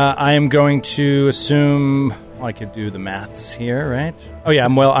right. I am going to assume... Well, I could do the maths here, right? Oh, yeah.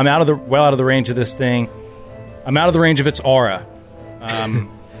 I'm out of the range of this thing. I'm out of the range of its aura.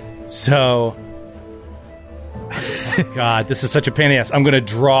 So... God, this is such a pain in the ass. I'm going to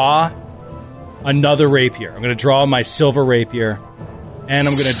draw another rapier. I'm going to draw my silver rapier, and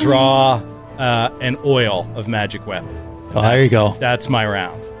I'm going to draw an oil of magic weapon. Oh, there you go. That's my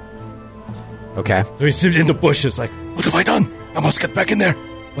round. Okay. So he's sitting in the bushes like, what have I done? I must get back in there.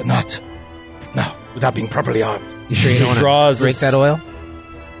 But not now, without being properly armed. You sure you don't want to drink that oil?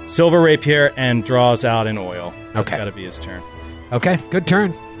 Silver rapier and draws out an oil. That's Okay. got to be his turn. Okay, good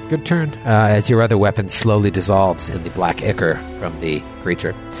turn. Good turn. As your other weapon slowly dissolves in the black ichor from the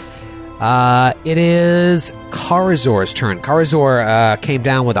creature. It is Karazor's turn. Karazor came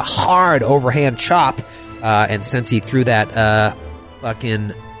down with a hard overhand chop, and since he threw that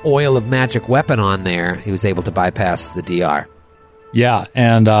fucking oil of magic weapon on there, he was able to bypass the DR. Yeah,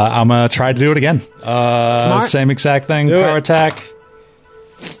 and I'm going to try to do it again. Smart. Same exact thing. Do Power it. attack.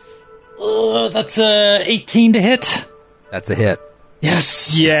 That's 18 to hit. That's a hit.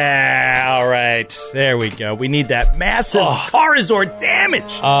 Yes. Yeah, all right. There we go. We need that massive Karazor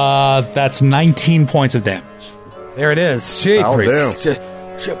damage. That's 19 points of damage. There it is. I'll do. Just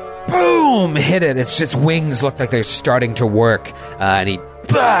boom! Hit it. It's just wings look like they're starting to work, and he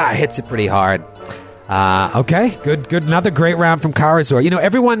hits it pretty hard. Okay, good. Another great round from Karazor. You know,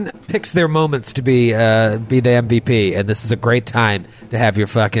 everyone picks their moments to be the MVP, and this is a great time to have your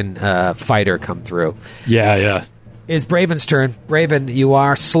fucking fighter come through. Yeah. Is Braven's turn. Braven, you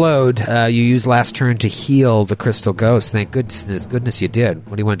are slowed. You used last turn to heal the Crystal Ghost. Thank goodness you did.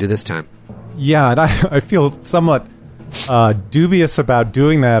 What do you want to do this time? Yeah, and I feel somewhat dubious about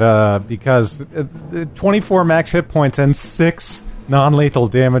doing that because 24 max hit points and 6 non-lethal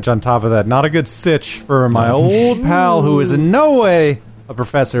damage on top of that. Not a good sitch for my old pal who is in no way a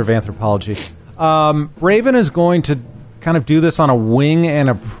professor of anthropology. Raven is going to kind of do this on a wing and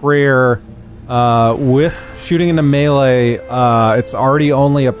a prayer with shooting into melee. It's already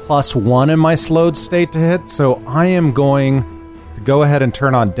only a +1 in my slowed state to hit, so I am going to go ahead and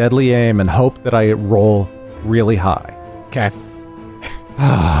turn on deadly aim and hope that I roll really high. Okay.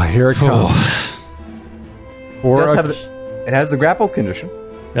 Here it comes. It has the grappled condition.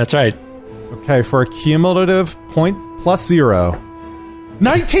 That's right. Okay, for a cumulative point +0.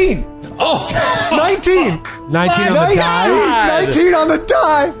 19! Oh! 19! 19 on the die? 19 on the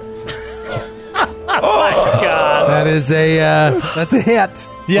die! Oh my god. That is that's a hit.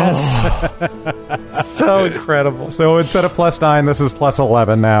 Yes. So incredible. So instead of +9, this is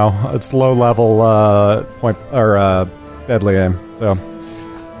 +11 now. It's low level deadly aim. So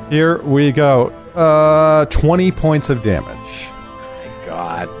here we go. 20 points of damage.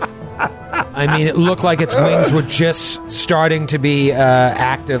 God. I mean, it looked like its wings were just starting to be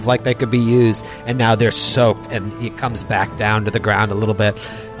active, like they could be used, and now they're soaked, and it comes back down to the ground a little bit.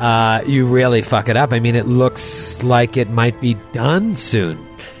 You really fuck it up. I mean, it looks like it might be done soon.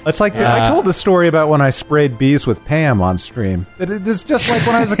 It's like I told the story about when I sprayed bees with Pam on stream. It's just like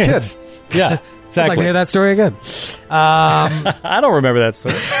when I was a kid. Yeah, exactly. I'd like to hear that story again. I don't remember that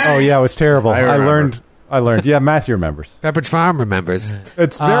story. Oh yeah, it was terrible. I learned. Yeah, Matthew remembers. Pepperidge Farm remembers.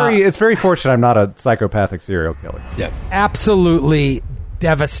 It's very fortunate I'm not a psychopathic serial killer. Yeah. Absolutely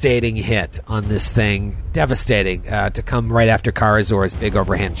devastating hit on this thing. Devastating to come right after Karazor's big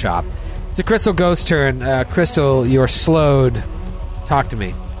overhand chop. It's a Crystal Ghost turn. Crystal, you're slowed. Talk to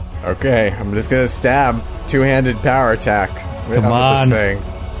me. Okay, I'm just gonna stab. Two-handed power attack with on. this thing.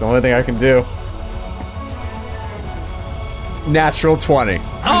 It's the only thing I can do. Natural 20.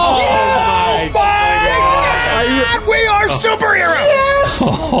 Oh my god! We are superheroes!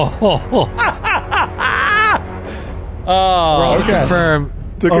 Roll to okay. confirm.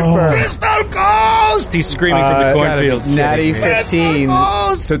 To confirm. Crystal Ghost! He's screaming from the cornfields. Natty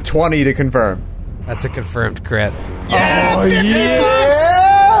 15, so 20 to confirm. That's a confirmed crit.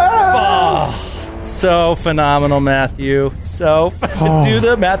 So phenomenal, Matthew. Do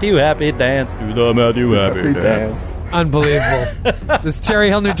the Matthew Happy dance. Do the Matthew Happy dance. Unbelievable. Does Cherry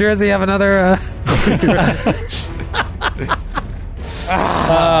Hill, New Jersey have another...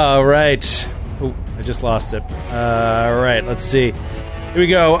 All right. Oh, I just lost it. All right, let's see. Here we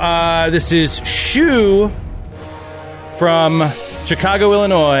go. This is Shu from Chicago,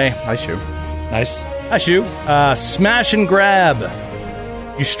 Illinois. Hi, Shu. Nice. Hi, Shu. Smash and grab.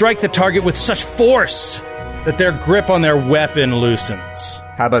 You strike the target with such force that their grip on their weapon loosens.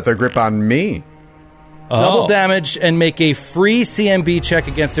 How about their grip on me? Double damage and make a free CMB check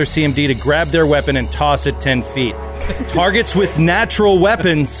against their CMD to grab their weapon and toss it 10 feet. Targets with natural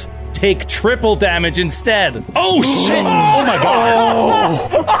weapons take triple damage instead. Oh, shit! Oh, my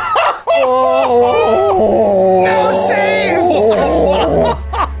God. No save!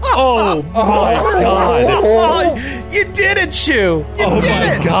 Oh, my God. You did it, Shu! Oh,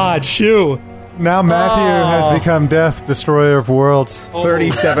 my God, Shu. Now Matthew has become Death, Destroyer of Worlds.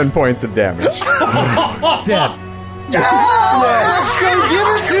 37 points of damage. Dead. Let's go give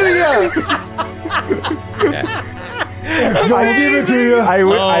it to you! I'll give it to you. I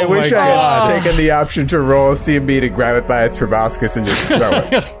wish I God. had taken the option to roll a CMB to grab it by its proboscis and just throw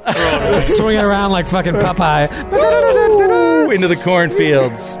it. Swing it around like fucking Popeye. Into the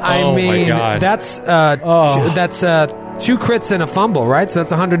cornfields. I mean, that's 2 crits and a fumble, right? So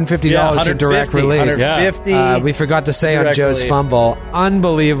that's $150 for direct relief. $150. We forgot to say on Direct Joe's relief. fumble.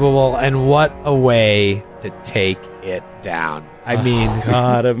 Unbelievable, and what a way to take it down. I mean,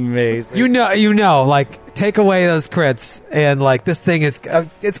 God, amazing. you know, like, take away those crits, and like this thing is,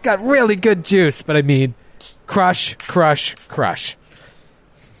 it's got really good juice. But I mean, crush.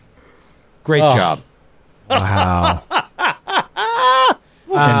 Great job.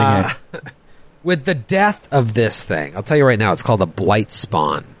 Wow. With the death of this thing, I'll tell you right now, it's called a blight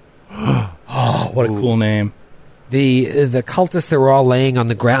spawn. Oh, what a cool name. The cultists that were all laying on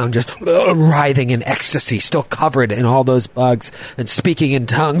the ground, just writhing in ecstasy, still covered in all those bugs and speaking in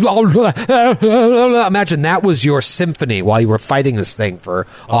tongues. Imagine that was your symphony while you were fighting this thing for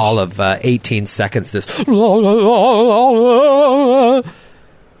all of 18 seconds. This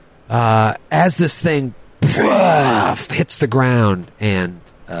as this thing hits the ground and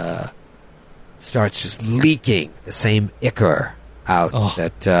starts just leaking the same ichor out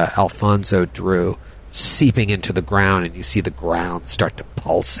that Alfonso drew, seeping into the ground, and you see the ground start to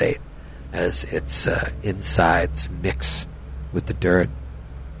pulsate as its insides mix with the dirt.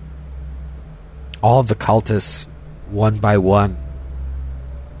 All of the cultists, one by one,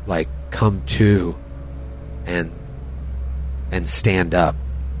 like, come to and stand up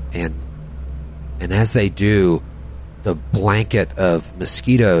and And as they do, the blanket of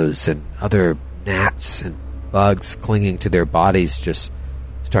mosquitoes and other gnats and bugs clinging to their bodies just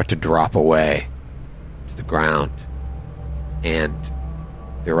start to drop away to the ground. And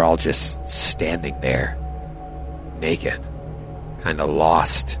they're all just standing there, naked, kind of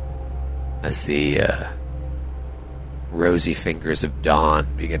lost, as the rosy fingers of dawn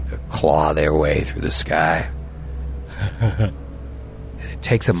begin to claw their way through the sky. And it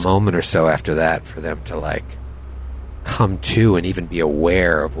takes a moment or so after that for them to, like, come to and even be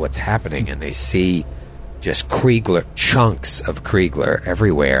aware of what's happening, and they see just Kriegler, chunks of Kriegler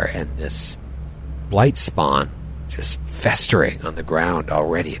everywhere, and this blight spawn just festering on the ground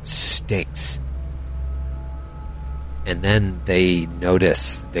already. It stinks. And then they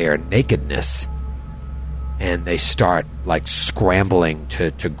notice their nakedness, and they start, like, scrambling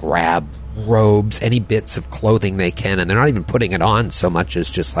to grab robes, any bits of clothing they can, and they're not even putting it on so much as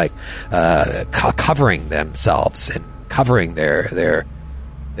just, like, covering themselves and covering their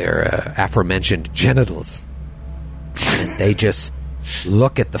aforementioned genitals. And they just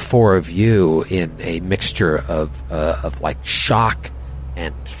look at the four of you in a mixture of like shock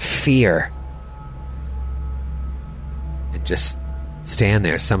and fear, and just stand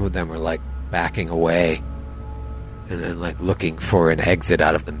there. Some of them are like backing away and then like looking for an exit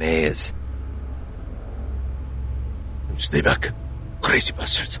out of the maze. Stay back, crazy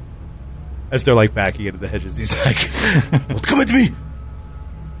bastards. As they're like backing into the hedges, he's like, Don't come at me.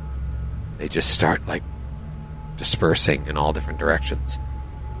 They just start like dispersing in all different directions,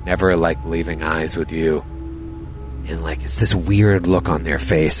 never like leaving eyes with you. And like it's this weird look on their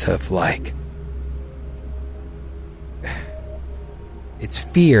face of like, it's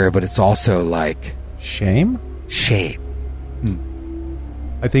fear, but it's also like Shame?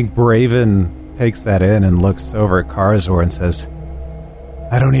 I think Braven takes that in and looks over at Karazor and says,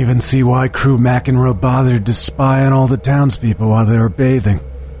 I don't even see why Crew McEnroe bothered to spy on all the townspeople while they were bathing.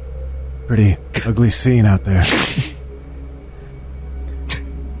 Pretty ugly scene out there.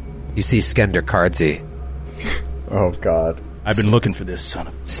 You see Skender Kardzi Oh, God. I've been looking for this son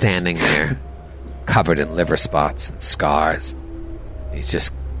of... standing there, covered in liver spots and scars. He's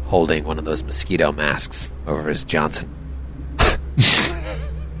just holding one of those mosquito masks over his Johnson.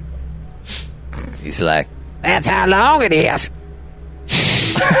 He's like, that's how long it is.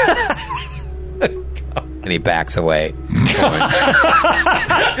 And he backs away.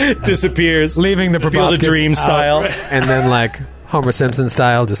 Disappears. Leaving the Field of proboscis Dream out. style. And then, like, Homer Simpson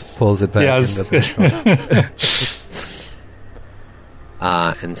style, just pulls it back. Yeah, into the...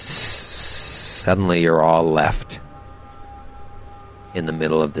 And suddenly you're all left in the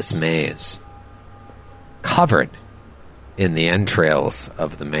middle of this maze, covered in the entrails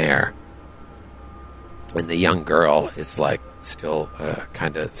of the mare. And the young girl is, like, still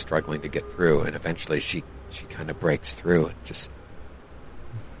kind of struggling to get through, and eventually she kind of breaks through and just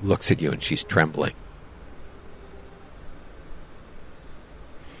looks at you, and she's trembling.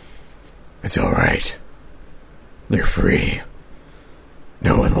 It's all right. You're free.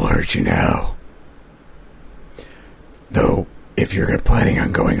 No one will hurt you now. Though, if you're planning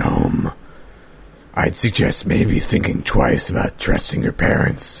on going home, I'd suggest maybe thinking twice about trusting your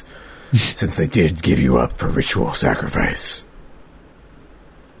parents, since they did give you up for ritual sacrifice.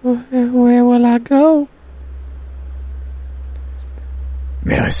 Where will I go?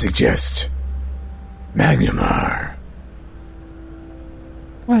 May I suggest Magnamar?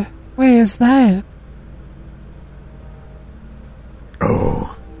 Where is that?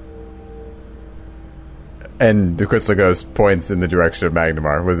 Oh, And the Crystal Ghost points in the direction of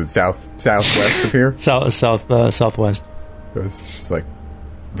Magnamar. Was it southwest of here? Southwest. It's just like,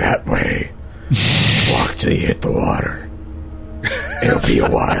 that way. Just walk till you hit the water. It'll be a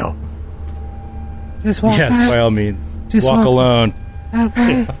while. Just walk Yes, back. by all means. Just walk walk- alone.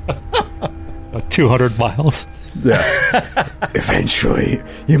 200 miles. Yeah. Eventually,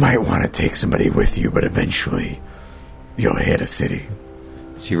 you might want to take somebody with you, but eventually, you'll hit a city.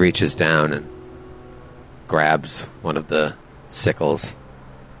 She reaches down and grabs one of the sickles.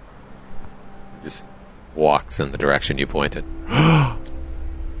 Just walks in the direction you pointed.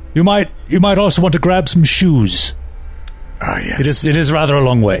 You might also want to grab some shoes. Ah, yes. It is rather a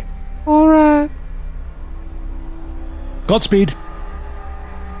long way. All right. Godspeed.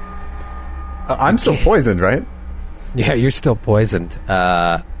 I'm still poisoned, right? Yeah, you're still poisoned.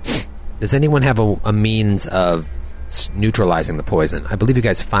 Does anyone have a means of neutralizing the poison? I believe you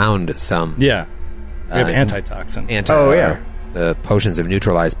guys found some Yeah. We have antitoxin. Oh, yeah. The potions of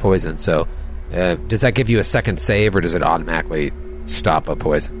neutralized poison. So, does that give you a second save, or does it automatically stop a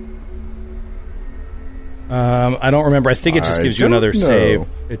poison? I don't remember. I think it just I gives you don't another know.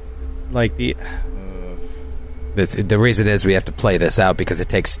 save. like the reason is we have to play this out because it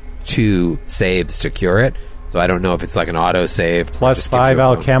takes 2 saves to cure it. So I don't know if it's like an auto save. Plus 5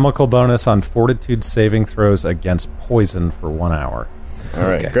 alchemical bonus on fortitude saving throws against poison for 1 hour. All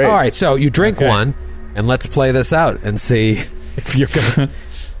right, great. All right, so you drink one, and let's play this out and see if you're gonna,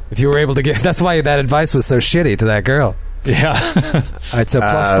 if you were able to get. That's why that advice was so shitty to that girl. Yeah. All right, so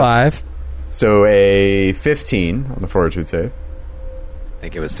plus 5. So a 15 on the fortitude save. I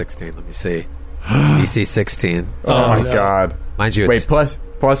think it was 16. Let me see. DC 16. Oh my god! Mind you, wait, plus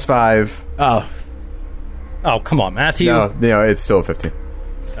 5. Oh, come on, Matthew. No, it's still 15.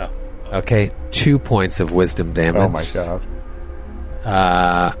 Oh. Okay, 2 points of wisdom damage. Oh my god.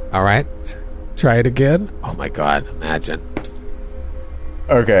 All right. Try it again. Oh my god, imagine.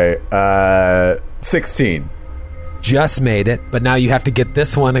 Okay, 16. Just made it, but now you have to get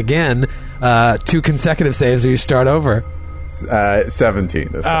this one again. 2 consecutive saves or you start over. 17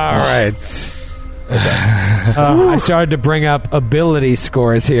 this time. All right. I started to bring up ability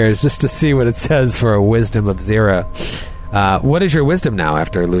scores here just to see what it says for a wisdom of 0. What is your wisdom now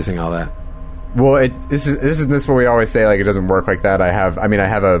after losing all that? Well, isn't this what we always say? Like, it doesn't work like that. I have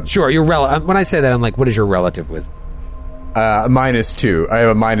a... Sure, your when I say that, I'm like, what is your relative wisdom? -2. I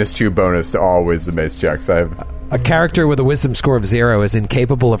have a -2 bonus to all wisdom-based checks. I have... A character with a wisdom score of 0 is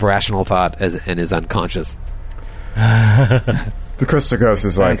incapable of rational thought and is unconscious. The Crystal Ghost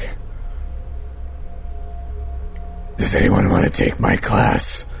is like... Thanks. Does anyone want to take my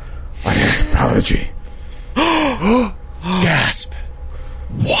class on anthropology? Gasp.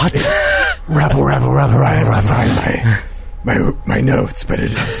 What? Rabble. I have to find my notes, but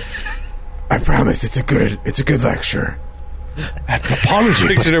I promise it's a good lecture. Anthropology.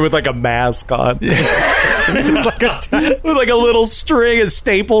 Pictured her with like a mask on. Just like with like a little string of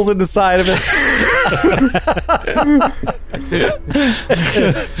staples in the side of it.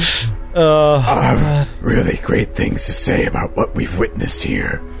 I have really great things to say about what we've witnessed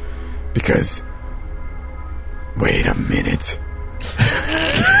here. Because, wait a minute.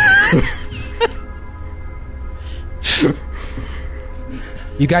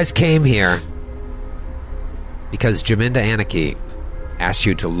 You guys came here because Jaminda Anarchy asked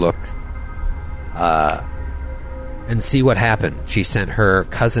you to look and see what happened. She sent her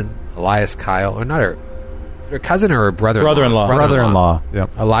cousin, Elias Kyle, or not her cousin or her brother-in-law? Brother-in-law, yep.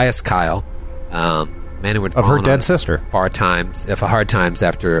 Elias Kyle, man who would of her dead sister. hard times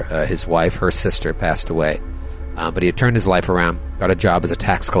after his wife, her sister, passed away. But he had turned his life around, got a job as a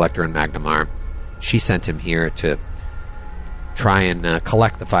tax collector in Magnamar. She sent him here to try and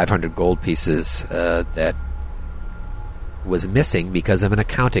collect the 500 gold pieces that was missing because of an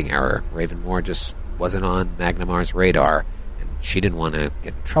accounting error. Ravenmore just wasn't on Magnamar's radar, and she didn't want to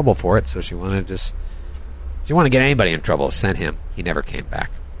get in trouble for it, so she wanted to get anybody in trouble. Sent him. He never came back.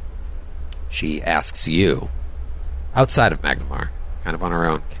 She asks you, outside of Magnamar, kind of on her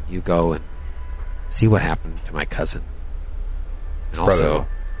own, can you go and see what happened to my cousin? And also,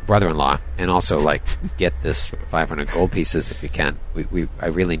 brother-in-law, and also, like, get this 500 gold pieces if you can. I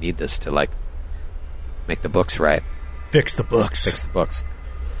really need this to, like, make the books right. Fix the books.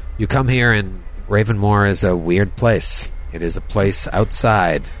 You come here, and Ravenmore is a weird place. It is a place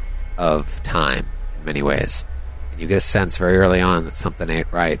outside of time in many ways. And you get a sense very early on that something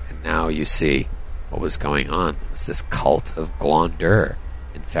ain't right, and now you see what was going on. It was this cult of Glondur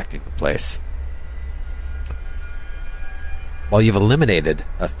infecting the place. While you've eliminated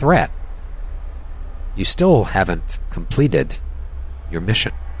a threat, you still haven't completed your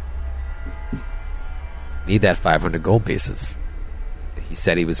mission. Need that 500 gold pieces he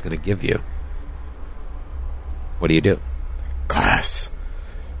said he was going to give you. What do you do? Class,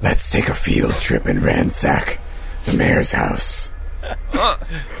 let's take a field trip and ransack the mayor's house.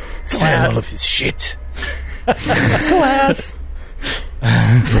 Sell all of his shit. Class.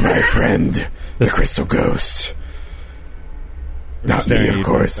 For my friend, the Crystal Ghost. Not me, of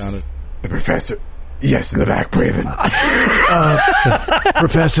course. The professor. Yes, in the back, Braven.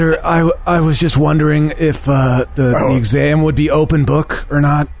 Professor, I was just wondering if the exam would be open book or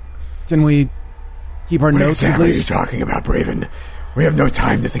not. Can we keep our notes at least? What exactly are you talking about, Braven? We have no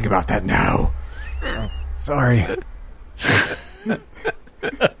time to think about that now. Oh, sorry. I'm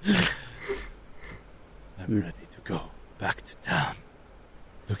ready to go back to town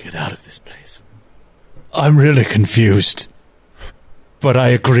to get out of this place. I'm really confused, but I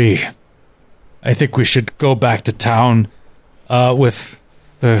agree. I think we should go back to town with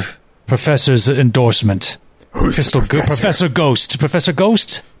the professor's endorsement. Who's the professor? Professor Ghost. Professor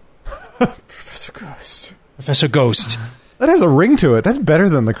Ghost? Professor Ghost. Professor Ghost. That has a ring to it. That's better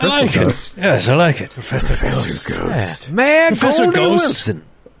than the Crystal I like Ghost. it. Yes, I like it. Professor Ghost. Mayor Professor Golden Ghost. Wilson.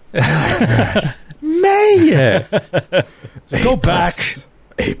 Mayor! Go back.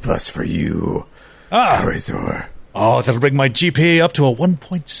 A+ for you, Corazor. Oh, that'll bring my GPA up to a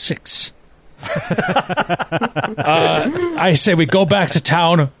 1.6. I say we go back to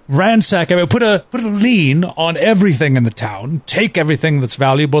town, ransack it, put a lien on everything in the town, take everything that's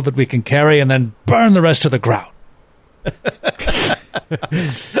valuable that we can carry, and then burn the rest to the ground.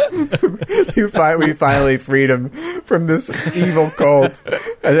 We finally freed him from this evil cult,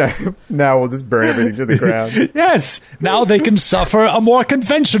 and now we'll just burn everything to the ground. Yes, now they can suffer a more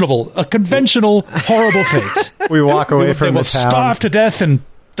conventional, horrible fate. We walk away from They the will town. starve to death and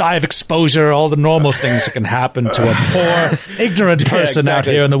die of exposure, all the normal things that can happen to a poor, ignorant person out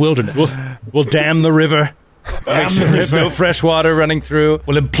exactly. here in the wilderness. We'll dam the river. Make sure there's no fresh water running through.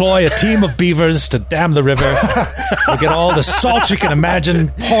 We'll employ a team of beavers to dam the river. We'll get all the salt you can imagine,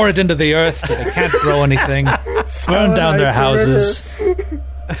 pour it into the earth so they can't grow anything, burn down their houses.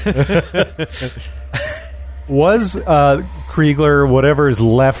 Was Kriegler, whatever is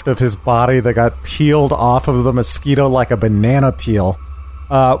left of his body that got peeled off of the mosquito like a banana peel,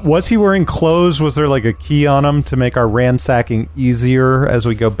 was he wearing clothes? Was there like a key on him to make our ransacking easier as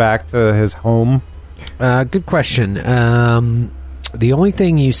we go back to his home? Good question. The only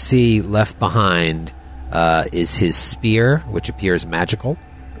thing you see left behind is his spear, which appears magical.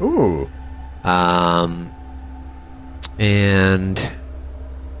 Ooh. And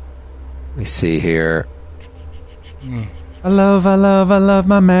let me see here. I love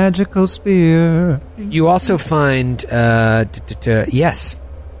my magical spear. You also find, yes,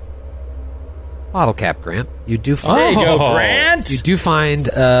 bottle cap, Grant. You do find. There you go, Grant. You do find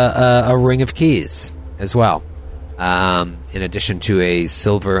a ring of keys as well. In addition to a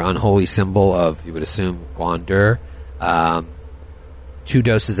silver unholy symbol of, you would assume, Glandur, 2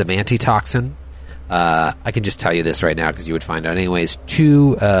 doses of antitoxin. I can just tell you this right now because you would find out anyways.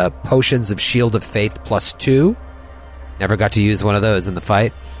 2 potions of Shield of Faith +2. Never got to use one of those in the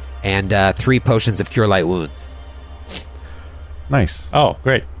fight. And 3 potions of Cure Light Wounds. Nice. Oh,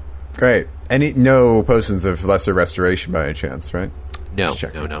 great. Great. No potions of lesser restoration by any chance, right? No.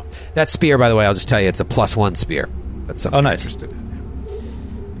 That spear, by the way, I'll just tell you, it's a +1 spear. That's something nice. I'm interested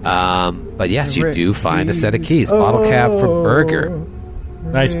in. But yes, you do find a set of keys. Bottle cap from Burger.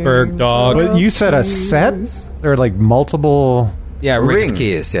 Nice Berg dog. But you said a set? There are like multiple... Yeah, ring of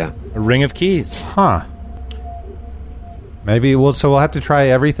keys, yeah. A ring of keys. Huh. Maybe we'll have to try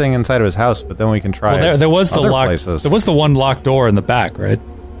everything inside of his house, but then we can try Well, there was the other lock. places. There was the one locked door in the back, right?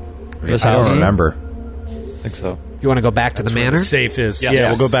 This I house. don't remember. I think so. Do you want to go back to the manor? The safe is. Yes. Yeah,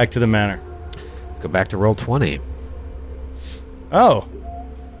 Yes. we'll go back to the manor. Let's go back to roll 20. Oh.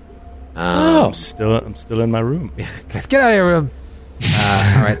 Oh. I'm still in my room. Guys, get out of your room.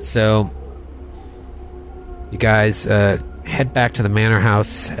 All right, so you guys head back to the manor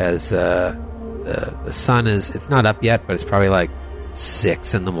house as the sun it's not up yet, but it's probably like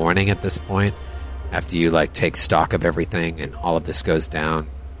 6 in the morning at this point. After you take stock of everything and all of this goes down,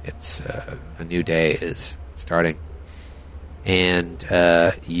 it's a new day is starting, and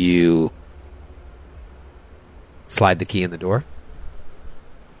you slide the key in the door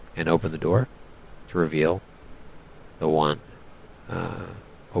and open the door to reveal the one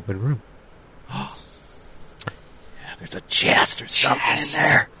open room. Yeah, there's a chest or something in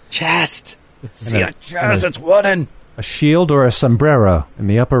there. Chest. See a chest. It's wooden. A shield or a sombrero in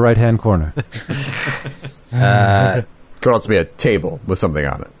the upper right-hand corner. Could also be a table with something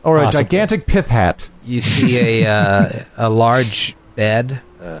on it. Or a Possibly. gigantic pith hat. You see a large bed,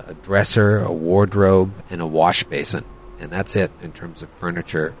 a dresser, a wardrobe, and a wash basin. And that's it in terms of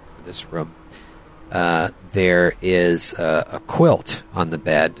furniture for this room. There is a quilt on the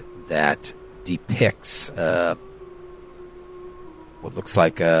bed that depicts what looks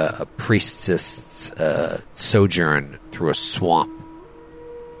like a priestess sojourn through a swamp.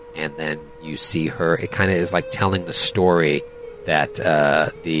 And then you see her. It kind of is like telling the story that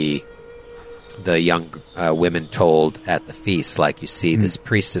the young women told at the feast. Like you see this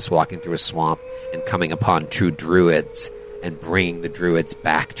priestess walking through a swamp and coming upon 2 druids and bringing the druids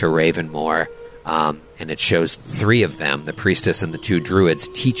back to Ravenmoor. And it shows 3 of them, the priestess and the 2 druids,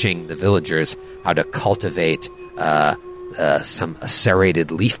 teaching the villagers how to cultivate some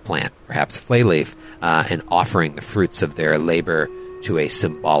serrated leaf plant, perhaps flay leaf, and offering the fruits of their labor to a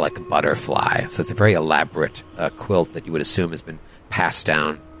symbolic butterfly. So it's a very elaborate quilt that you would assume has been passed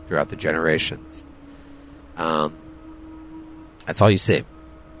down throughout the generations. That's all you see.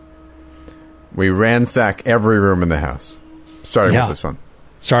 We ransack every room in the house, starting with this one.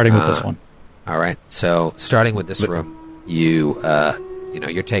 Starting with this one. All right. So starting with this room,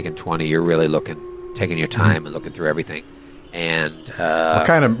 you're taking 20. You're really taking your time and looking through everything. and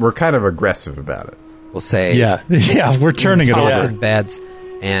we're kind of aggressive about it. we'll say we're turning it over. tossing beds,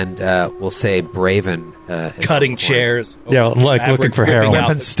 and we'll say Braven Cutting chairs. Like looking for heroin.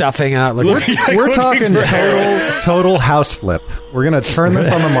 whipping stuffing out. We're talking total house flip. We're going to turn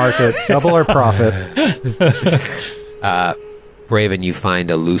this on the market, double our profit. Braven, you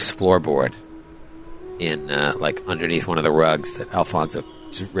find a loose floorboard in like underneath one of the rugs that Alfonso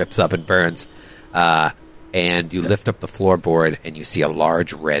just rips up and burns. And you lift up the floorboard and you see a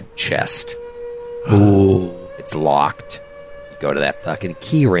large red chest. Ooh, it's locked. You go to that fucking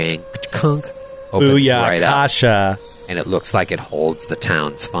key ring, kunk, opens right up, Kasha. and it looks like it holds the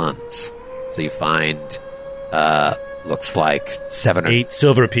town's funds. So you find, looks like 8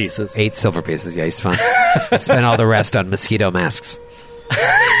 silver pieces. 8 silver pieces. Yeah, he's fun. I spent all the rest on mosquito masks.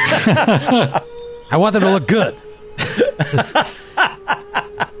 I want them to look good.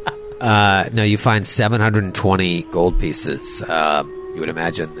 No, you find 720 gold pieces. You would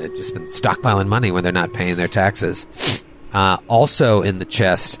imagine they've just been stockpiling money when they're not paying their taxes. Also in the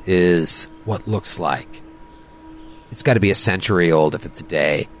chest is what looks like, it's got to be a century old if it's a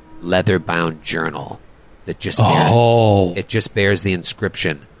day, leather-bound journal that just it just bears the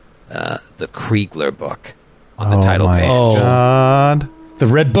inscription, the Kriegler book on the title page. Oh, God. The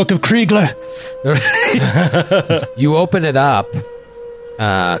Red Book of Kriegler. You open it up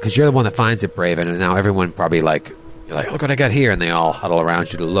because you're the one that finds it, Braven, and now everyone probably you're like, look what I got here, and they all huddle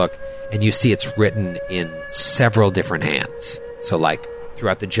around you to look, and you see it's written in several different hands. So like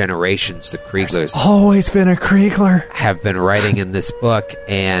throughout the generations, the Krieglers Always been a Kriegler. have been writing in this book,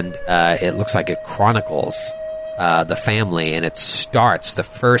 and it looks like it chronicles the family, and it starts, the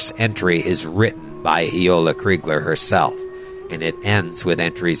first entry is written by Iola Kriegler herself, and it ends with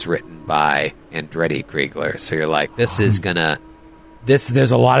entries written by Andretti Kriegler. So you're like, this is gonna...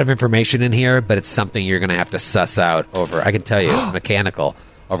 There's a lot of information in here, but it's something you're going to have to suss out over, I can tell you, it's mechanical,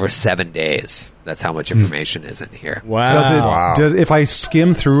 over 7 days. That's how much information is in here. Wow. If I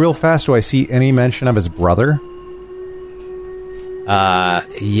skim through real fast, do I see any mention of his brother?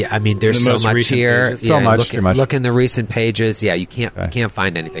 Yeah, I mean, there's The so most much recent here. pages? So much, look, too much. Look in the recent pages. Yeah, you can't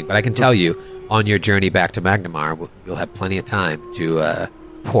find anything. But I can tell you, on your journey back to Magnamar, you'll have plenty of time to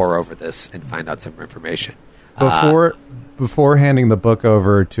pore over this and find out some information. Before handing the book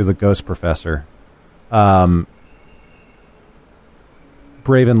over to the ghost professor, Braven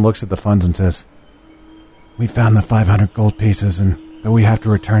looks at the funds and says, "We found the 500 gold pieces, and though we have to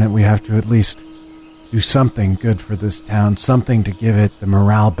return it, we have to at least do something good for this town, something to give it the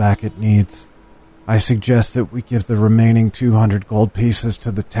morale back it needs. I suggest that we give the remaining 200 gold pieces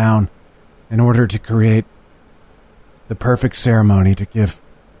to the town in order to create the perfect ceremony to give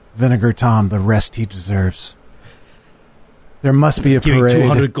Vinegar Tom the rest he deserves. There must be a Giving parade.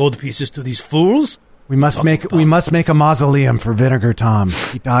 200 gold pieces to these fools? We must make a mausoleum for Vinegar Tom.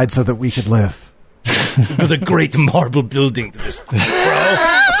 He died so that we could live." Build a great marble building to this crow.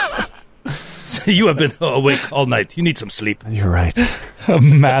 So you have been awake all night. You need some sleep. You're right. A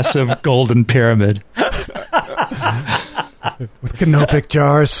massive golden pyramid. With canopic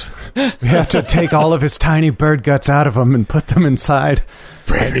jars. We have to take all of his tiny bird guts out of them and put them inside.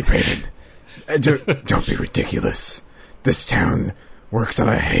 Braven, don't be ridiculous. This town works on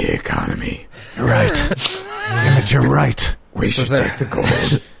a hay economy. You're right. Emmett, you're right. We should take the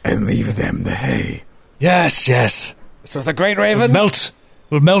gold and leave them the hay. Yes. This was a great Raven.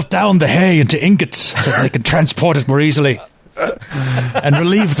 We'll melt down the hay into ingots so they can transport it more easily, and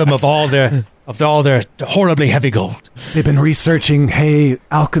relieve them of all their horribly heavy gold. They've been researching hay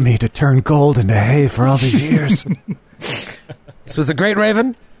alchemy to turn gold into hay for all these years. This was a great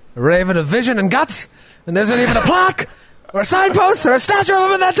Raven. A Raven of vision and guts. And there's not even a plaque or a signpost or a statue of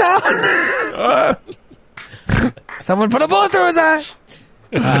him in that town. Someone put a bullet through his eye.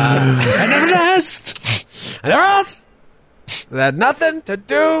 I never asked. It had nothing to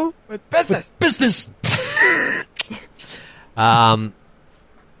do with business.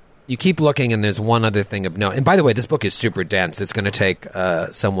 You keep looking, and there's one other thing of note. And by the way, this book is super dense. It's going to take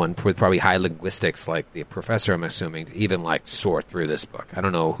someone with probably high linguistics, like the professor, I'm assuming, to even like sort through this book. I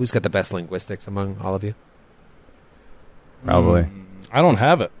don't know who's got the best linguistics among all of you. Probably. I don't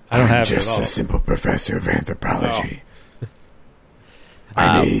have it. I don't I'm have it at just all. a simple professor of anthropology.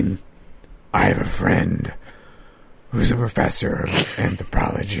 I mean, I have a friend who's a professor of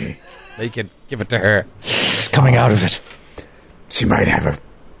anthropology. You can give it to her. He's coming out of it. She might have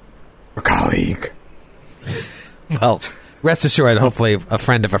a colleague. Well, rest assured, hopefully a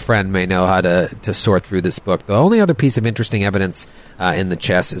friend of a friend may know how to sort through this book. The only other piece of interesting evidence in the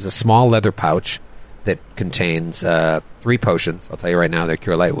chest is a small leather pouch that contains 3 potions. I'll tell you right now, they're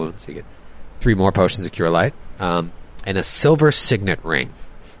Cure Light wounds. You get 3 more potions of Cure Light. and a silver signet ring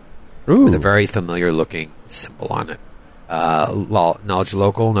Ooh. with a very familiar-looking symbol on it. Knowledge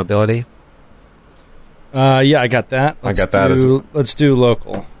local, nobility? Yeah, I got that. I got that as well. Let's do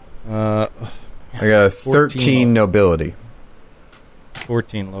local. I got a 13 nobility.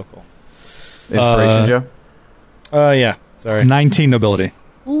 14 local. Inspiration, Joe? Yeah. Sorry. 19 nobility.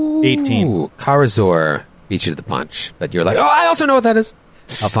 18. Ooh, Karazor beat you to the punch, but you're like, oh, I also know what that is.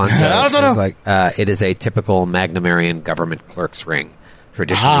 Alfonso I also is know. like, it is a typical Magnamarian government clerk's ring,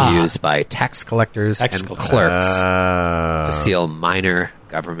 traditionally used by tax collectors and clerks to seal minor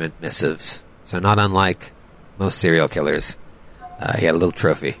government missives. So not unlike most serial killers, he had a little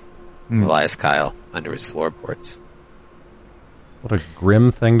trophy, Elias Kyle, under his floorboards. What a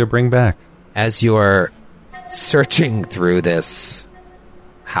grim thing to bring back. As you're searching through this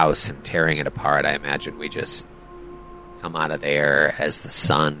house and tearing it apart, I imagine we just come out of there as the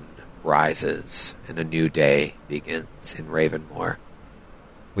sun rises and a new day begins in Ravenmoor.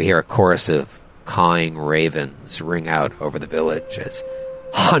 We hear a chorus of cawing ravens ring out over the village as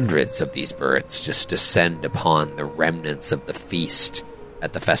hundreds of these birds just descend upon the remnants of the feast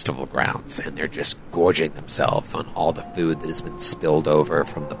at the festival grounds, and they're just gorging themselves on all the food that has been spilled over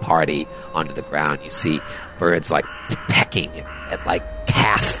from the party onto the ground. You see birds like pecking at like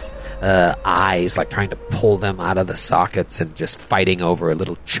calf eyes, like trying to pull them out of the sockets and just fighting over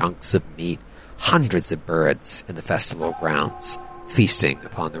little chunks of meat. Hundreds of birds in the festival grounds feasting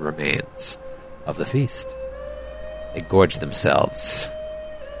upon the remains of the feast. They gorge themselves.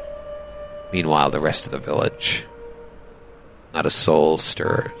 Meanwhile, the rest of the village, not a soul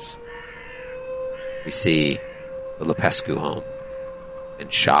stirs. We see the Lupescu home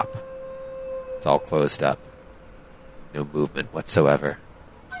and shop. It's all closed up. No movement whatsoever.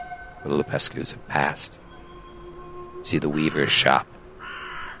 The Lupescus have passed. We see the weaver's shop.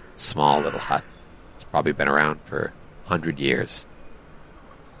 Small little hut. It's probably been around for 100 years.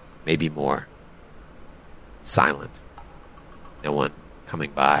 Maybe more. Silent. No one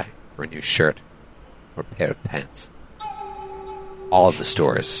coming by for a new shirt or pair of pants. All of the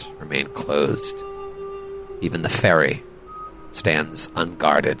stores remain closed. Even the ferry stands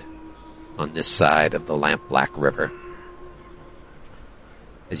unguarded on this side of the lamp-black river.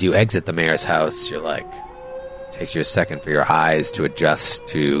 As you exit the mayor's house, you're like, it takes you a second for your eyes to adjust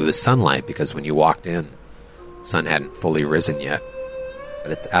to the sunlight, because when you walked in, the sun hadn't fully risen yet.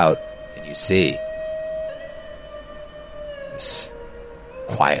 But it's out, and you see this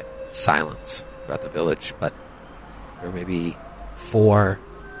quiet silence throughout the village, but there are maybe 4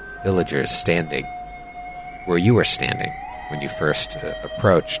 villagers standing where you were standing when you first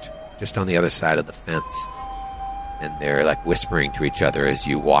approached, just on the other side of the fence. And they're like whispering to each other as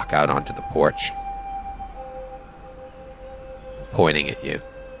you walk out onto the porch, pointing at you.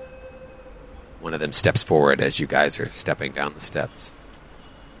 One of them steps forward as you guys are stepping down the steps.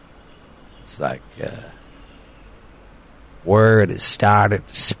 It's like, word has started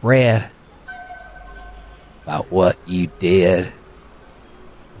to spread about what you did,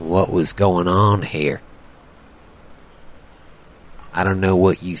 what was going on here. I don't know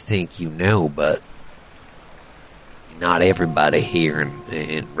what you think you know, but not everybody here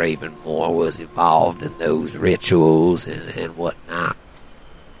in Ravenmoor was involved in those rituals and whatnot.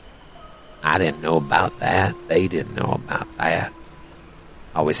 I didn't know about that. They didn't know about that.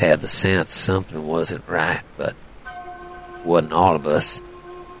 I always had the sense something wasn't right, but it wasn't all of us.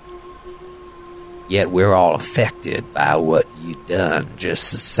 Yet we're all affected by what you done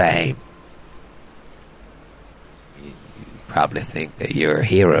just the same. You probably think that you're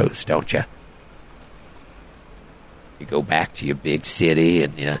heroes, don't you? You go back to your big city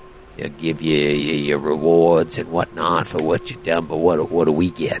and you give your rewards and whatnot for what you done, but what do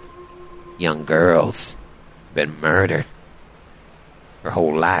we get? Young girls been murdered. Her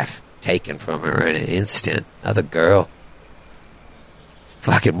whole life taken from her in an instant. Another girl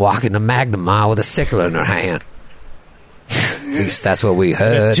fucking walking to Magnamar with a sickle in her hand. At least that's what we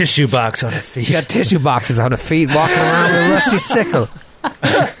heard. Tissue box on her feet. She got tissue boxes on her feet, walking around with a rusty sickle.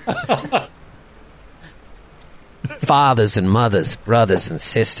 Fathers and mothers, brothers and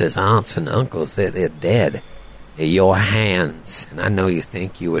sisters, aunts and uncles, they're dead in your hands. And I know you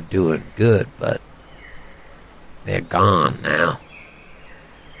think you were doing good, but they're gone now.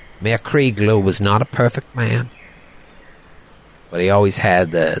 Mayor Kriegler was not a perfect man, but he always had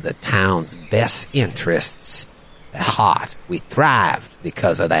the town's best interests at heart. We thrived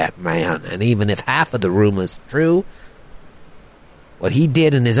because of that man, and even if half of the rumor's true, what he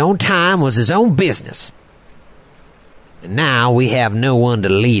did in his own time was his own business. And now we have no one to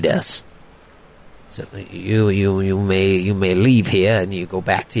lead us. So you may leave here and you go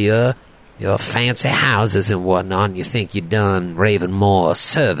back to your your fancy houses and whatnot, and you think you done Ravenmore a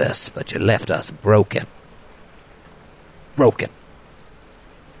service, but you left us broken.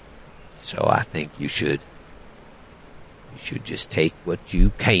 So I think you should just take what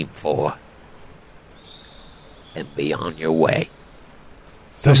you came for and be on your way.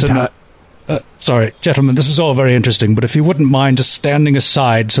 Sorry, gentlemen, this is all very interesting, but if you wouldn't mind just standing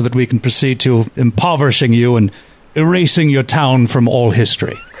aside so that we can proceed to impoverishing you and erasing your town from all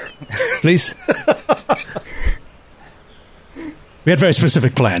history. Please? We had very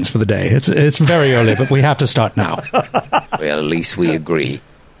specific plans for the day. It's very early, but we have to start now. Well, at least we agree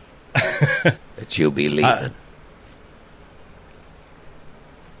that you'll be leaving.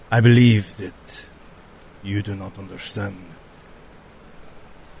 I believe that you do not understand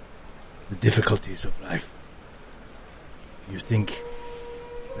the difficulties of life. You think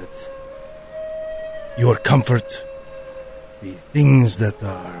that your comfort, the things that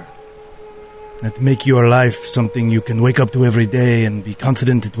make your life something you can wake up to every day and be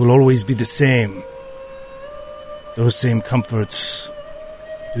confident it will always be the same. Those same comforts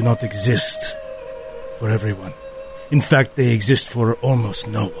do not exist for everyone. In fact, they exist for almost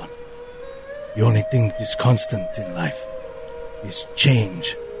no one. The only thing that is constant in life is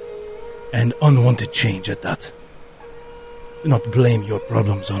change, and unwanted change at that. Do not blame your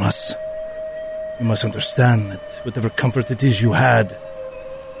problems on us. You must understand that whatever comfort it is you had,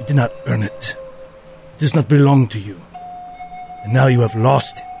 you did not earn it. It does not belong to you. And now you have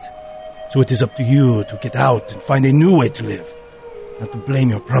lost it. So it is up to you to get out and find a new way to live, not to blame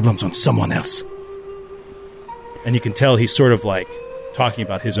your problems on someone else. And you can tell he's sort of like talking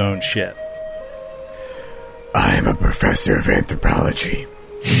about his own shit. I am a professor of anthropology.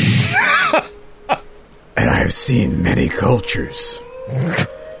 And I have seen many cultures.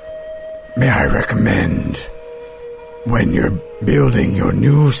 May I recommend, when you're building your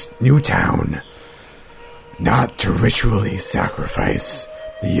new town, not to ritually sacrifice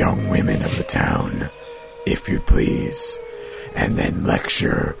the young women of the town, if you please, and then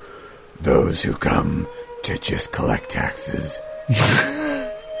lecture those who come to just collect taxes.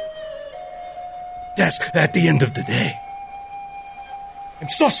 Yes, at the end of the day. I'm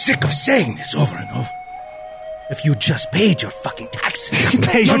so sick of saying this over and over. If you just paid your fucking taxes,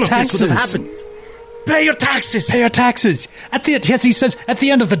 none of this would have happened. Pay your taxes! Pay your taxes! Yes, he says, at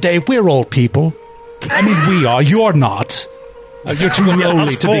the end of the day, we're all people. I mean, we are. You're not. You're too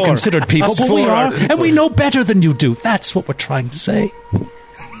lowly to be considered people, but we are. And we know better than you do. That's what we're trying to say.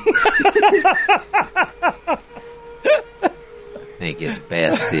 I think it's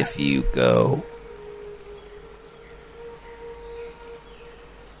best if you go.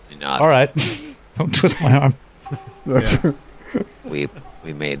 All right. Don't twist my arm. Yeah. We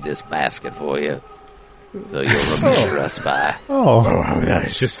made this basket for you, so you'll remember us by. Oh, how nice!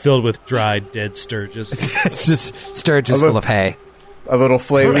 It's just filled with dried, dead Sturgis. It's just Sturgis full of hay. A little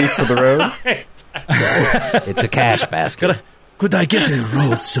flay leaf for the road. It's a cash basket. Could I get a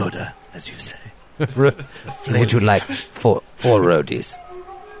road soda, as you say? Would you like four roadies?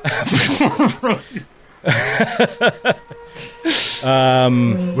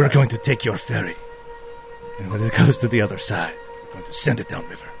 We're going to take your ferry, and when it goes to the other side, we're going to send it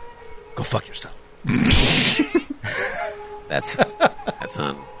downriver. Go fuck yourself. That's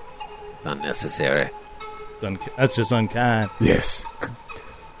unnecessary. That's just unkind. Yes,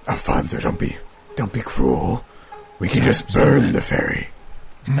 Alfonso, don't be cruel. We can just burn the ferry.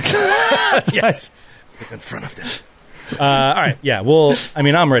 Yes, get in front of them. All right, yeah. Well, I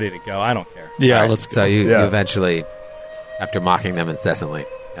mean, I'm ready to go. I don't care. Yeah, right, let's go. So you eventually, after mocking them incessantly,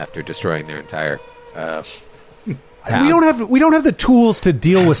 after destroying their entire town. We don't have the tools to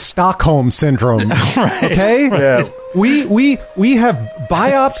deal with Stockholm syndrome. Right. Okay? Yeah. We have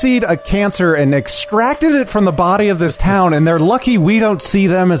biopsied a cancer and extracted it from the body of this town, and they're lucky we don't see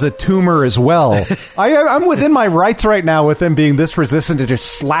them as a tumor as well. I'm within my rights right now with them being this resistant to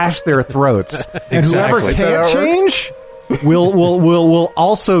just slash their throats. And whoever can't change, we'll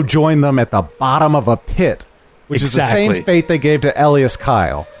also join them at the bottom of a pit, which is the same fate they gave to Elias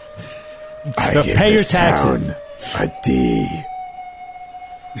Kyle. So pay your taxes. A D.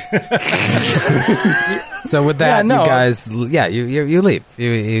 So with that, you guys, you leave.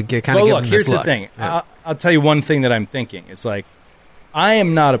 You get kind of. Well, look, here's the thing. Yeah. I'll tell you one thing that I'm thinking. It's like, I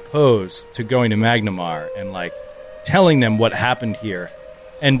am not opposed to going to Magnamar and like telling them what happened here,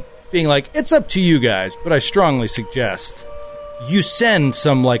 and being like, it's up to you guys, but I strongly suggest you send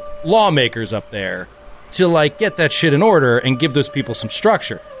some like lawmakers up there to like get that shit in order and give those people some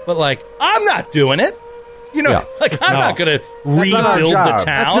structure. But like, I'm not doing it. You know, I'm not going to rebuild the town.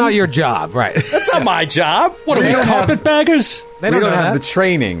 That's not your job, right? That's not my job. What are we, carpetbaggers? We don't have the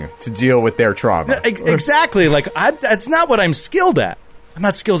training to deal with their trauma. Exactly. That's not what I'm skilled at. I'm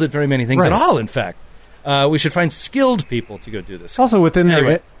not skilled at very many things at all, in fact. We should find skilled people to go do this. It's also within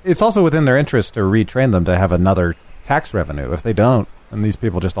their interest to retrain them to have another tax revenue. If they don't, and these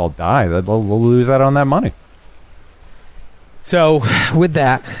people just all die, they'll lose out on that money. So, with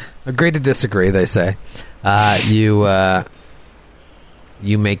that, agree to disagree, they say. You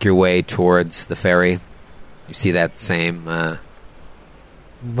make your way towards the ferry. You see that same...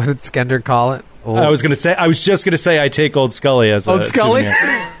 what did Skender call it? I was just going to say I take Old Scully as Old a Scully?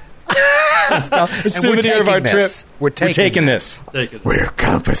 a souvenir of our trip. We're taking this. We're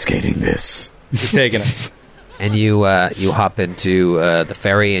confiscating this. We're taking it. And you hop into the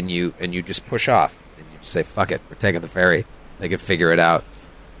ferry and you just push off. And you just say, fuck it, we're taking the ferry. They can figure it out.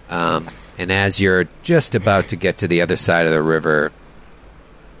 And as you're just about to get to the other side of the river,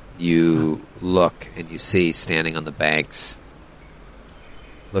 you look and you see standing on the banks,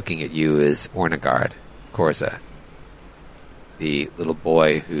 looking at you, is Ornegard Korza, the little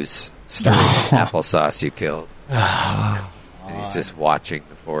boy who's stirring applesauce you killed. And he's just watching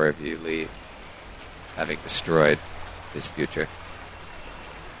the four of you leave, having destroyed his future.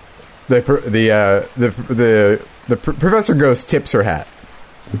 The Professor Ghost tips her hat.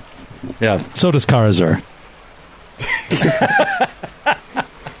 Yeah, so does Karazor.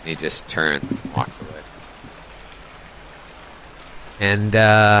 He just turns and walks away. And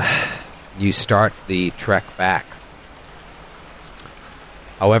you start the trek back.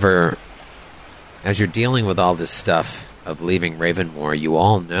 However, as you're dealing with all this stuff of leaving Ravenmoor, you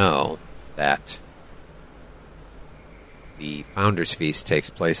all know that the Founders Feast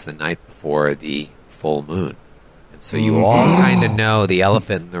takes place the night before the full moon. And so you all kind of know the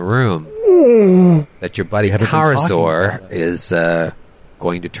elephant in the room, that your buddy Karazor is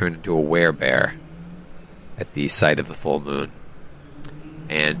going to turn into a werebear at the sight of the full moon.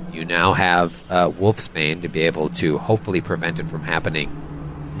 And you now have Wolfsbane to be able to hopefully prevent it from happening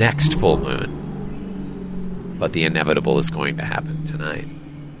next full moon. But the inevitable is going to happen tonight.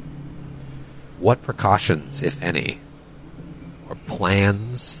 What precautions, if any, or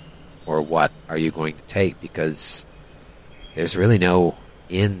plans, or what are you going to take? Because there's really no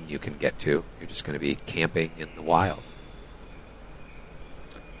inn you can get to. You're just going to be camping in the wild.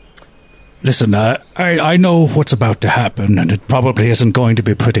 Listen, I know what's about to happen, and it probably isn't going to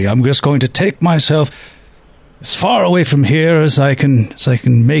be pretty. I'm just going to take myself as far away from here as I can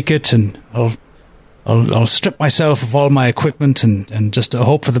make it, and I'll strip myself of all my equipment and just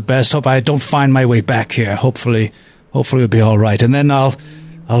hope for the best. Hope I don't find my way back here. Hopefully it'll be all right. And then I'll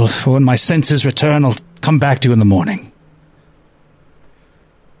when my senses return, I'll come back to you in the morning.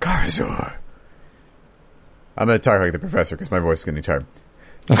 Karazor. I'm going to talk like the professor because my voice is getting tired.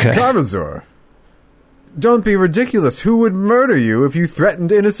 Okay. Karazor, don't be ridiculous. Who would murder you if you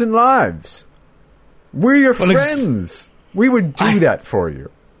threatened innocent lives? We're your friends. We would do that for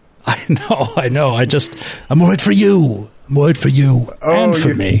you. I know. I'm worried for you. I'm worried for you and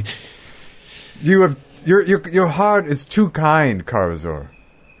for me. You have your heart is too kind, Karazor.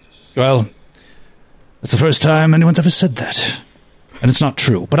 Well, that's the first time anyone's ever said that, and it's not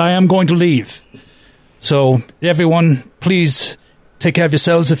true. But I am going to leave. So everyone, please take care of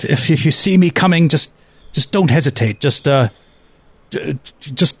yourselves. If you see me coming, just don't hesitate. Just tie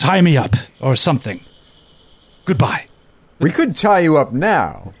me up or something. Goodbye. We could tie you up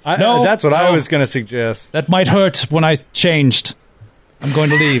now. No, that's what I was going to suggest. That might hurt when I changed. I'm going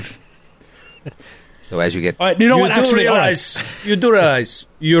to leave. So as you get... All right, you know what? Actually, You do realize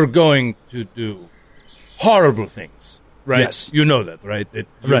you're going to do horrible things, right? Yes. You know that, right? That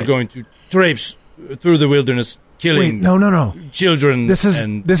you're going to traipse through the wilderness, killing no. children This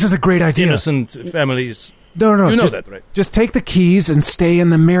is a great idea. Innocent families. No. You know that, right? Just take the keys and stay in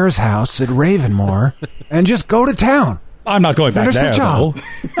the mayor's house at Ravenmoor and just go to town. I'm not going back there, Finish the job. though.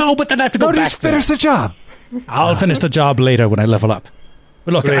 No, but then I have to go back just finish the job. I'll finish the job later when I level up.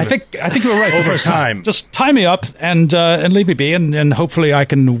 But look, Raven. I think you were right the Over first time. Just tie me up and leave me be, and hopefully I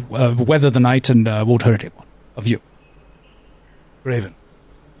can weather the night and won't hurt anyone of you. Raven,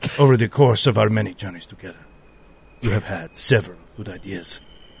 over the course of our many journeys together, you have had several good ideas,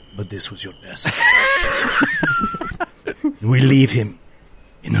 but this was your best. We leave him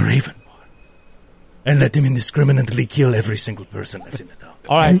in a Ravenmoor and let him indiscriminately kill every single person left in the town.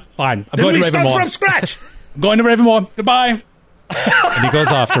 All right, fine. I'm Then going we to start Ravenmoor. from scratch. I'm going to Ravenmoor. Goodbye. And he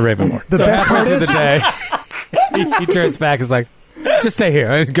goes off to Ravenmoor. The best part of is the day, he turns back and is like, just stay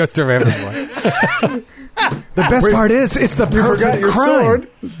here. And goes to Ravenmoor. the best part is it's the perfect Forgot your crime. sword.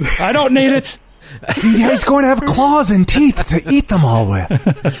 I don't need it. He's going to have claws and teeth to eat them all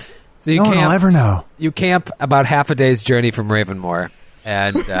with. So no one will ever know. You camp about half a day's journey from Ravenmoor,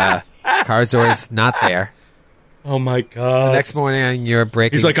 and Karazor's not there. Oh my god! The next morning, you're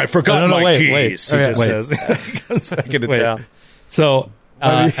breaking. He's like, I forgot my keys. He just wait. says, he comes back into town. So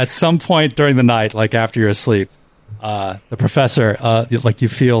at some point during the night, like after you're asleep, the professor, like you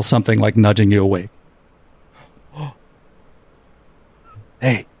feel something like nudging you awake.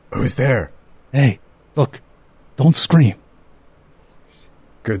 Hey, who's there? Hey, look! Don't scream.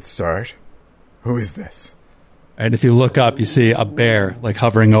 Good start. Who is this? And if you look up, you see a bear like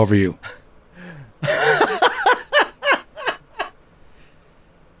hovering over you.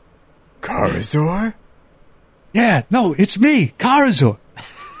 Karazor? Yeah, no, it's me, Karazor.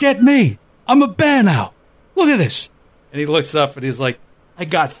 Get me. I'm a bear now. Look at this. And he looks up and he's like, I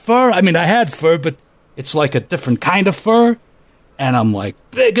got fur. I mean, I had fur, but it's like a different kind of fur. And I'm like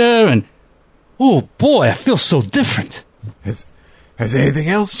bigger and, oh boy, I feel so different. Has anything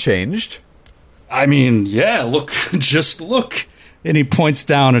else changed? I mean, yeah, look, just look. And he points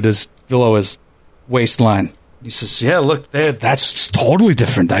down at below his waistline. He says, yeah, look there, that's totally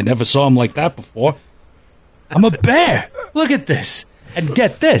different. I never saw him like that before. I'm a bear. Look at this. And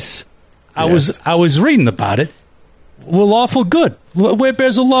get this. I was reading about it. We're lawful good.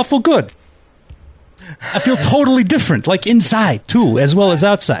 Bears are lawful good. I feel totally different, like inside, too, as well as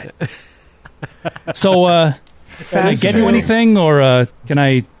outside. So, can I get you anything, or can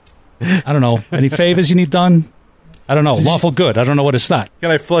I don't know, any favors you need done? I don't know, lawful good. I don't know what it's not. Can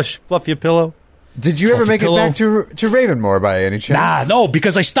I fluff your pillow? Did you ever make it back to Ravenmoor by any chance? Nah, no,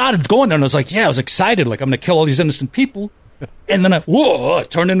 because I started going there and I was like, I was excited, like I'm going to kill all these innocent people. And then I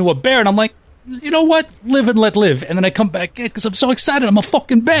turned into a bear and I'm like, you know what? Live and let live. And then I come back because I'm so excited. I'm a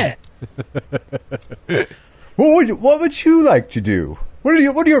fucking bear. What would you like to do? What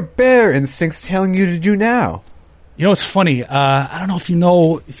are your bear instincts telling you to do now? You know, it's funny. I don't know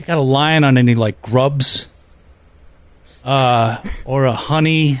if you got a line on any like grubs, or a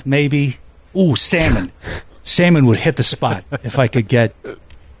honey, maybe. Ooh, salmon. Salmon would hit the spot if I could get.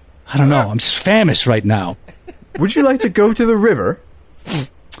 I don't know. I'm just famished right now. Would you like to go to the river?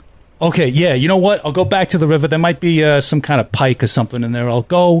 Okay, yeah. You know what? I'll go back to the river. There might be some kind of pike or something in there. I'll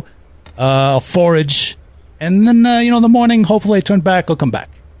go. I'll forage, and then in the morning, hopefully, I turn back. I'll come back.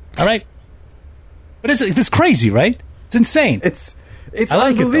 All right. But it's crazy, right? It's insane. It's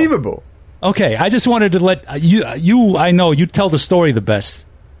unbelievable. Okay, I just wanted to let you. I know you tell the story the best,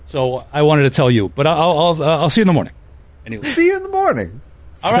 so I wanted to tell you. But I'll see you in the morning. Anyway. See you in the morning.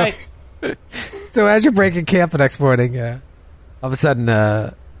 All right. So as you're breaking camp the next morning, all of a sudden,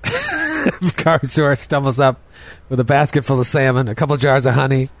 Karazor stumbles up with a basket full of salmon, a couple jars of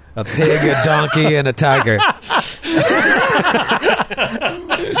honey, a pig, a donkey, and a tiger.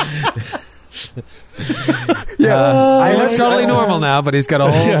 It's totally normal now, but he's got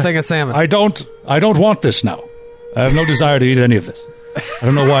a whole thing of salmon. I don't want this now. I have no desire to eat any of this. I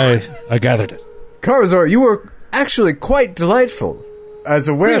don't know why I gathered it. Karazor, you were actually quite delightful as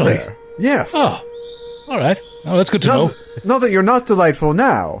a werebear. Really? Yes. Oh, all right. Oh, that's good to know. Not that you're not delightful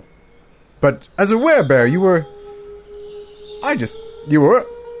now, but as a werebear, you were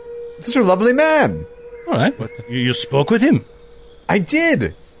such a lovely man. All right. What, you spoke with him? I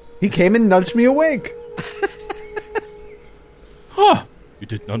did. He came and nudged me awake. Huh. You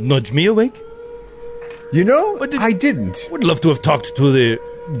did not nudge me awake? You know, I didn't. Would love to have talked to the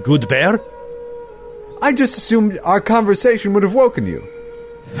good bear. I just assumed our conversation would have woken you.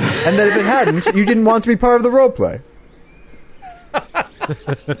 And that if it hadn't, you didn't want to be part of the roleplay.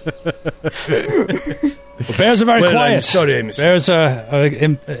 Well, bears are very quiet. I'm sorry, Mr. Bears are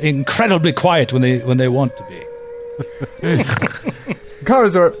incredibly quiet when they want to be.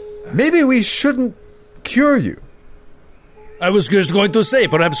 Karazor, maybe we shouldn't cure you. I was just going to say,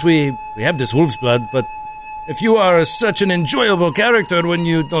 perhaps we have this wolf's blood, but if you are such an enjoyable character when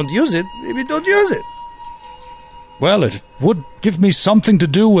you don't use it, maybe don't use it. Well, it would give me something to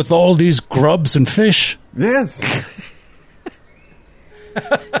do with all these grubs and fish. Yes.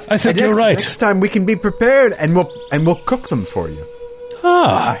 I think you're right. Next time we can be prepared, and we'll cook them for you.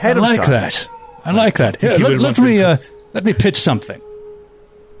 Ahead of time. That. I like that. Here, let me pitch something.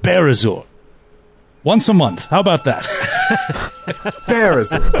 Bearazor. Once a month. How about that?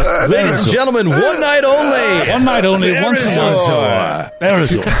 Bearazor. Ladies and gentlemen, one night only. One night only, once a month.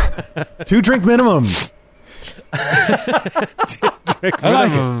 Bearazor. 2 drink minimum. I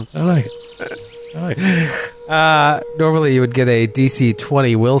like it. Normally you would get a DC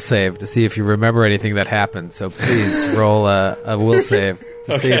 20 will save to see if you remember anything that happened. So please roll a will save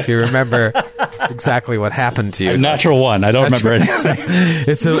to see if you remember exactly what happened to you. A natural one. I don't remember anything.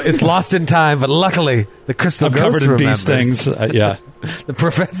 It's lost in time, but luckily the crystal I'm ghost covered in bee remembers. stings. Yeah. The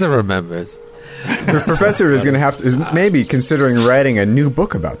professor remembers. The professor is going to is maybe considering writing a new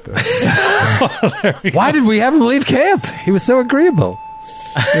book about this. Why did we have him leave camp? He was so agreeable.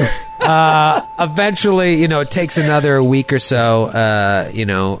 Eventually, it takes another week or so.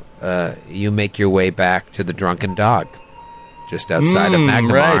 You make your way back to the Drunken Dog, just outside of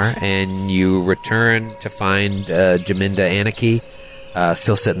Magnamar, right. and you return to find Jaminda Anarchy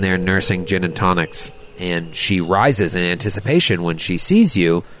still sitting there nursing gin and tonics, and she rises in anticipation when she sees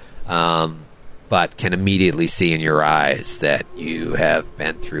you, but can immediately see in your eyes that you have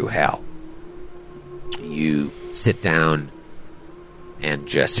been through hell. You sit down and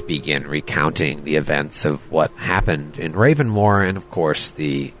just begin recounting the events of what happened in Ravenmoor and, of course,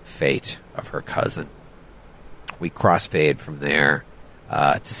 the fate of her cousin. We crossfade from there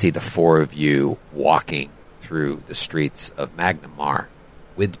to see the four of you walking through the streets of Magnamar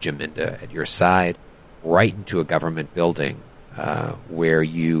with Jaminda at your side, right into a government building where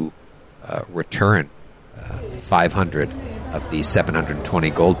you return 500 of the 720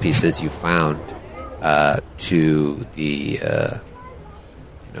 gold pieces you found to the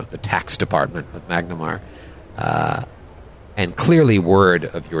tax department of Magnamar. And clearly word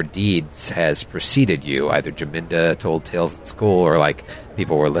of your deeds has preceded you. Either Jaminda told tales at school, or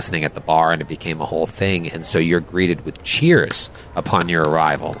people were listening at the bar and it became a whole thing. And so you're greeted with cheers upon your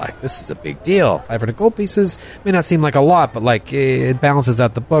arrival. This is a big deal. 500 gold pieces may not seem like a lot, but it balances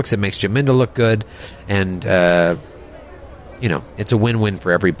out the books. It makes Jaminda look good. And, it's a win-win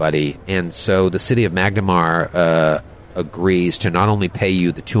for everybody. And so the city of Magnamar agrees to not only pay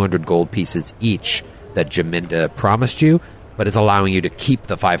you the 200 gold pieces each that Jaminda promised you, but is allowing you to keep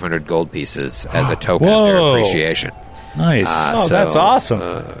the 500 gold pieces as a token of their appreciation. Nice. That's awesome.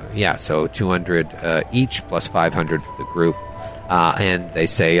 So 200 each plus 500 for the group. And they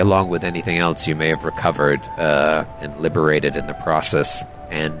say, along with anything else you may have recovered and liberated in the process.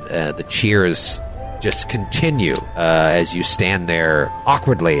 And the cheers just continue as you stand there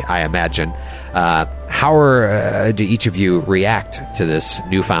awkwardly, I imagine. How do each of you react to this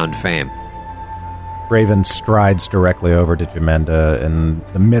newfound fame? Raven strides directly over to Jaminda in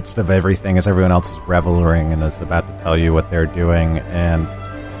the midst of everything as everyone else is reveling and is about to tell you what they're doing, and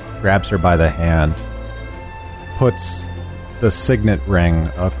grabs her by the hand, puts the signet ring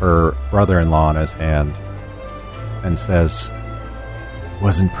of her brother-in-law in his hand, and says,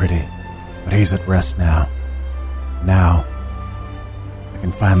 "Wasn't pretty, but he's at rest now. Now, I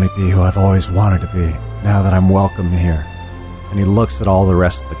can finally be who I've always wanted to be, now that I'm welcome here." And he looks at all the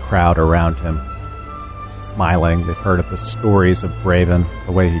rest of the crowd around him, smiling. They've heard of the stories of Braven,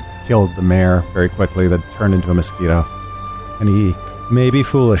 the way he killed the mayor very quickly that turned into a mosquito. And he, maybe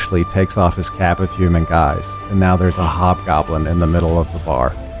foolishly, takes off his cap of human guise. And now there's a hobgoblin in the middle of the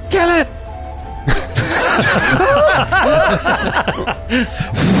bar. Kill it!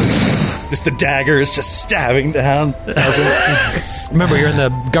 Just the daggers just stabbing down. Remember, you're in the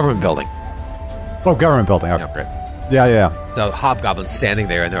government building. Oh, government building. Okay, Yep. great. Yeah. So hobgoblins standing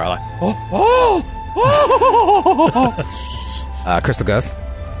there, and they're all like, Crystal Ghost.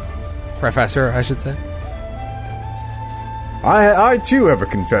 Professor, I should say. I too have a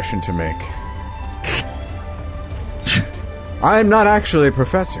confession to make. I am not actually a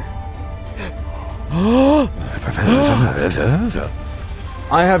professor.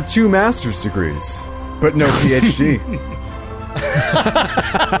 I have 2 master's degrees, but no PhD.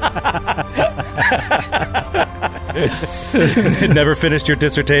 Never finished your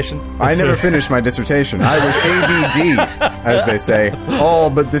dissertation? I never finished my dissertation. I was ABD, as they say, all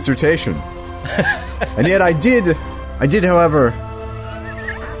but dissertation. And yet I did, however,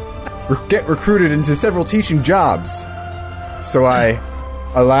 get recruited into several teaching jobs. So I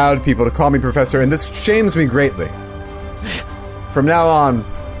allowed people to call me professor, and this shames me greatly. From now on,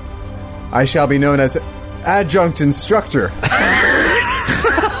 I shall be known as adjunct instructor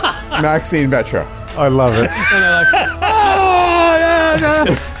Maxine Betra. I love it.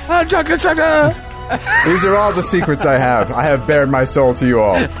 Adjunct instructor! These are all the secrets I have. I have bared my soul to you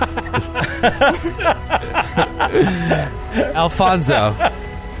all. Alfonso.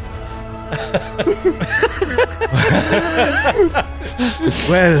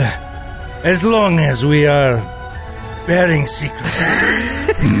 Well, as long as we are bearing secrets.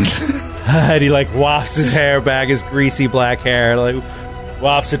 And he wafts his hair back, his greasy black hair,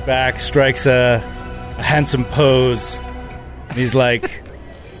 wafts it back, strikes a handsome pose. And he's like,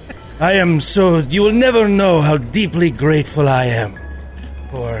 I am so... You will never know how deeply grateful I am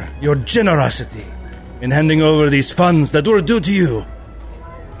for your generosity in handing over these funds that were due to you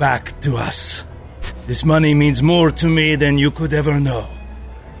back to us. This money means more to me than you could ever know.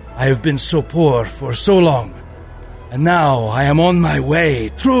 I have been so poor for so long, and now I am on my way,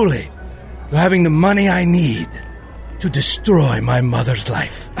 truly, to having the money I need to destroy my mother's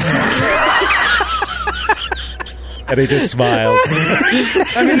life. And he just smiles.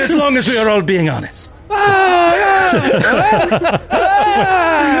 I mean, as long as we are all being honest.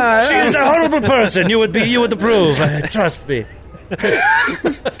 She is a horrible person. You would approve. Trust me.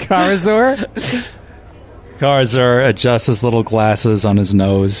 Karazor adjusts his little glasses on his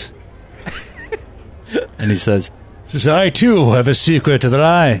nose. And he says, I too have a secret that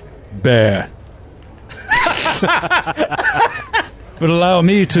I bear. But allow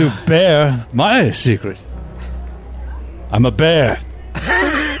me to bear my secret. I'm a bear.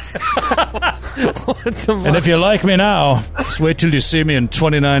 And if you like me now, just wait till you see me in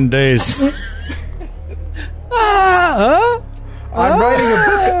 29 days.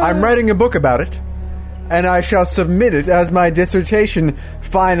 I'm writing a book about it, and I shall submit it as my dissertation,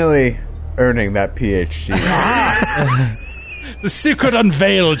 finally earning that PhD. The secret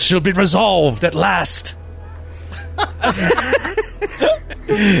unveiled shall be resolved at last.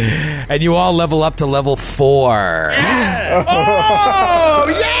 And you all level up to level 4. Yeah. Oh,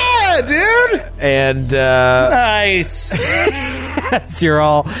 yeah, dude! And, Nice. as you're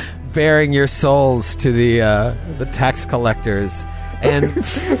all bearing your souls to the tax collectors. And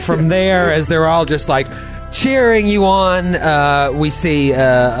from there, as they're all just like cheering you on, we see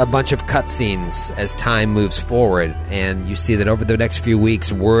a bunch of cutscenes as time moves forward. And you see that over the next few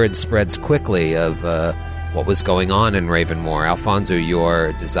weeks, word spreads quickly of what was going on in Ravenmoor. Alfonso,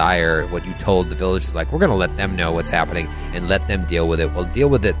 your desire, what you told the village is like, we're going to let them know what's happening and let them deal with it. Well, deal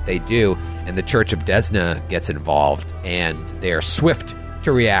with it they do, and the Church of Desna gets involved, and they are swift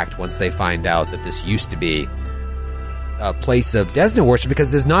to react once they find out that this used to be a place of Desna worship,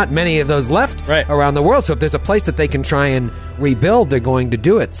 because there's not many of those left around the world. So if there's a place that they can try and rebuild, they're going to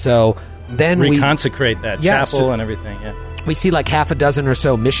do it. So then reconsecrate that chapel and everything, we see like half a dozen or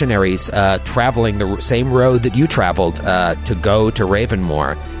so missionaries traveling the same road that you traveled to go to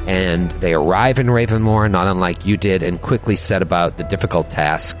Ravenmoor. And they arrive in Ravenmoor, not unlike you did, and quickly set about the difficult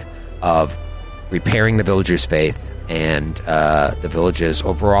task of repairing the villagers' faith and the village's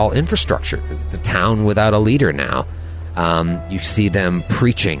overall infrastructure, because it's a town without a leader now. You see them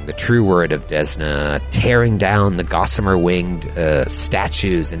preaching the true word of Desna, tearing down the gossamer-winged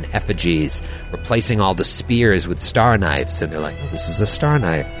statues and effigies, replacing all the spears with star knives. And they're like, oh, this is a star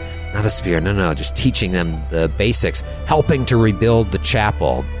knife, not a spear. No, just teaching them the basics, helping to rebuild the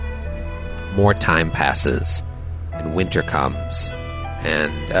chapel. More time passes, and winter comes,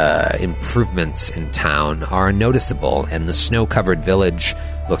 and improvements in town are noticeable, and the snow-covered village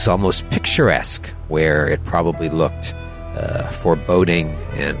looks almost picturesque, where it probably looked foreboding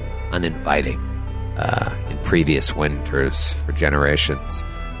and uninviting in previous winters for generations.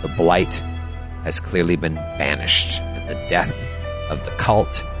 The blight has clearly been banished, and the death of the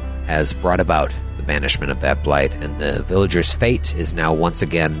cult has brought about the banishment of that blight, and the villagers' fate is now once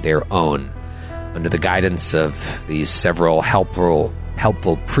again their own. Under the guidance of these several helpful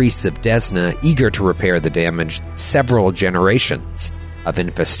priests of Desna, eager to repair the damage that several generations of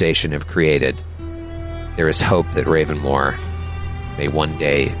infestation have created, there is hope that Ravenmoor may one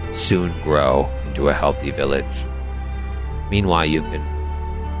day soon grow into a healthy village. Meanwhile, you've been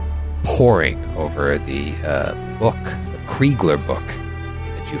poring over the book, the Kriegler book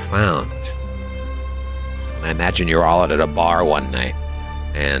that you found. And I imagine you're all out at a bar one night,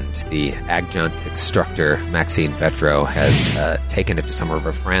 and the adjunct instructor, Maxine Vetro, has taken it to some of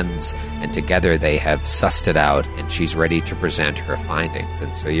her friends, and together they have sussed it out, and she's ready to present her findings.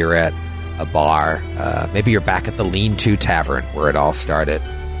 And so you're at a bar. Maybe you're back at the Lean-To Tavern where it all started.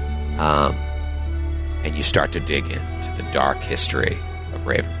 And you start to dig into the dark history of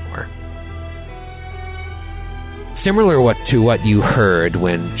Ravenmoor. Similar to what you heard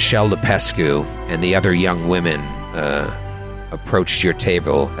when Shell Pescu and the other young women approached your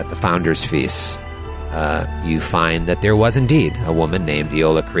table at the Founders' Feast, you find that there was indeed a woman named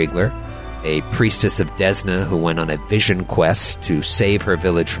Iola Kriegler, a priestess of Desna who went on a vision quest to save her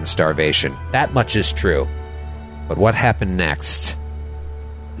village from starvation. That much is true. But what happened next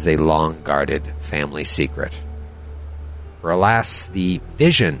is a long-guarded family secret. For alas, the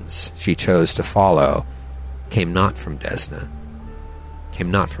visions she chose to follow came not from Desna, came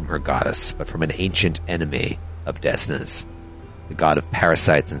not from her goddess, but from an ancient enemy of Desna's, the god of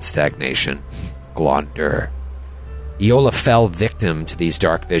parasites and stagnation, Glondur. Iola fell victim to these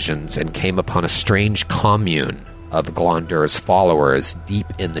dark visions and came upon a strange commune of Glondur's followers deep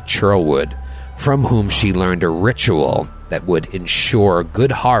in the Churlwood, from whom she learned a ritual that would ensure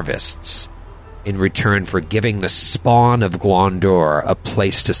good harvests in return for giving the spawn of Glondor a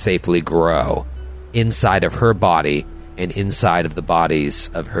place to safely grow inside of her body and inside of the bodies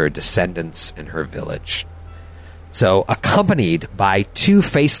of her descendants and her village. So, accompanied by 2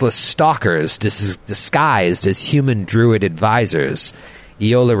 faceless stalkers disguised as human druid advisors,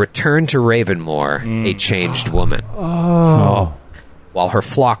 Iola returned to Ravenmoor a changed woman. While her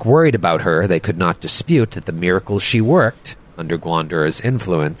flock worried about her, they could not dispute that the miracles she worked under Glondor's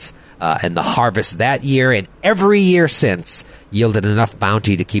influence and the harvest that year and every year since yielded enough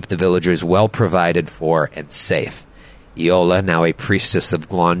bounty to keep the villagers well provided for and safe. Iola, now a priestess of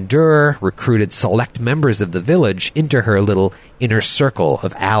Glondor, recruited select members of the village into her little inner circle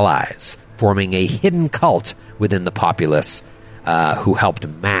of allies, forming a hidden cult within the populace who helped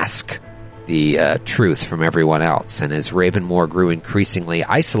mask the truth from everyone else. And as Ravenmoor grew increasingly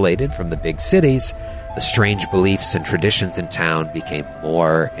isolated from the big cities, the strange beliefs and traditions in town became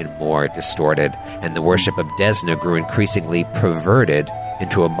more and more distorted, and the worship of Desna grew increasingly perverted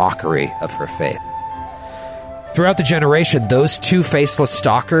into a mockery of her faith. Throughout the generation, those 2 faceless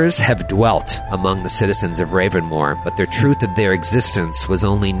stalkers have dwelt among the citizens of Ravenmoor, but the truth of their existence was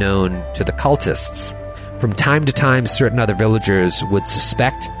only known to the cultists. From time to time, certain other villagers would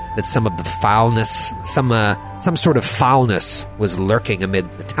suspect that some of the foulness, some sort of foulness was lurking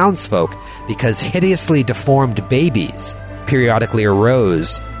amid the townsfolk, because hideously deformed babies periodically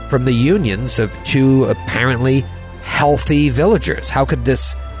arose from the unions of 2 apparently healthy villagers. How could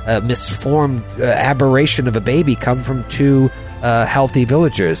this misformed aberration of a baby come from 2 healthy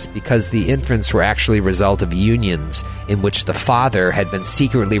villagers? Because the infants were actually a result of unions in which the father had been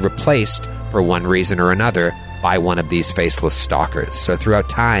secretly replaced for one reason or another by one of these faceless stalkers. So throughout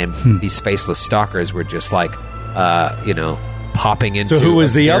time, these faceless stalkers were just like, popping into. So who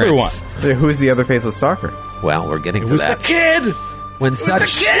was the other one? Who's the other faceless stalker? Well, we're getting to that. It was the kid!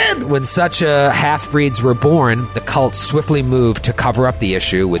 When such half-breeds were born, the cult swiftly moved to cover up the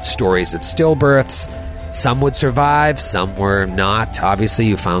issue with stories of stillbirths. Some would survive, some were not. Obviously,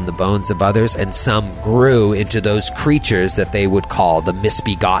 you found the bones of others, and some grew into those creatures that they would call the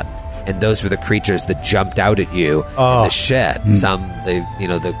misbegotten. And those were the creatures that jumped out at you in the shed.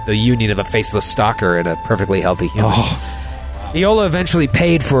 The union of a faceless stalker and a perfectly healthy human. Iola eventually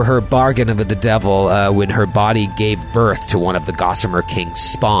paid for her bargain of the devil when her body gave birth to one of the Gossamer King's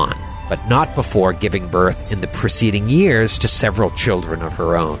spawn, but not before giving birth in the preceding years to several children of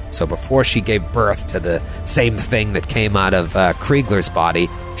her own. So before she gave birth to the same thing that came out of Kriegler's body,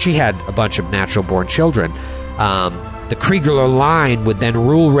 she had a bunch of natural-born children. The Kriegler line would then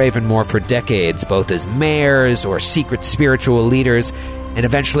rule Ravenmoor for decades, both as mayors or secret spiritual leaders, and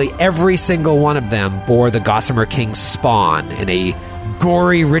eventually every single one of them bore the Gossamer King's spawn in a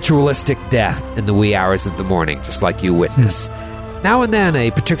gory, ritualistic death in the wee hours of the morning, just like you witness. Now and then,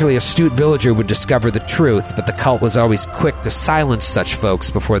 a particularly astute villager would discover the truth, but the cult was always quick to silence such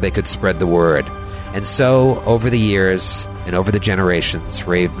folks before they could spread the word. And so, over the years and over the generations,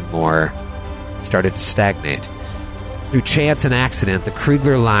 Ravenmoor started to stagnate. Through chance and accident, the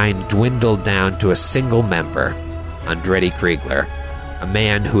Kriegler line dwindled down to a single member, Andretti Kriegler, a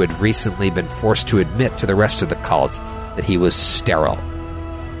man who had recently been forced to admit to the rest of the cult that he was sterile.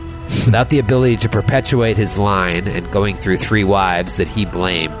 Without the ability to perpetuate his line and going through 3 wives that he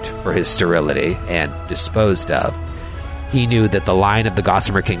blamed for his sterility and disposed of, he knew that the line of the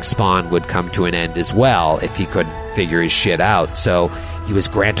Gossamer King spawn would come to an end as well if he couldn't figure his shit out. So he was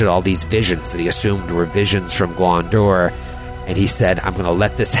granted all these visions that he assumed were visions from Glondor, and he said, I'm going to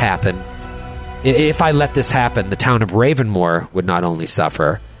let this happen. If I let this happen, the town of Ravenmoor would not only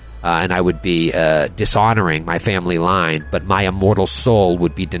suffer, and I would be dishonoring my family line, but my immortal soul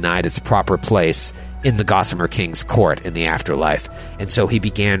would be denied its proper place in the Gossamer King's court in the afterlife. And so he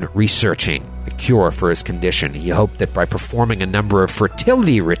began researching a cure for his condition. He hoped that by performing a number of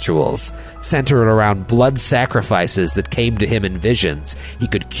fertility rituals centered around blood sacrifices that came to him in visions, he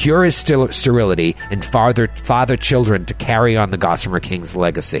could cure his sterility and father children to carry on the Gossamer King's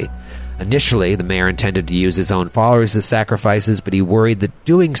legacy. Initially, the mayor intended to use his own followers as sacrifices, but he worried that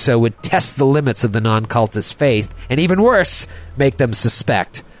doing so would test the limits of the non-cultist faith, and even worse, make them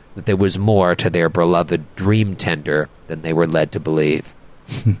suspect that there was more to their beloved dream tender than they were led to believe.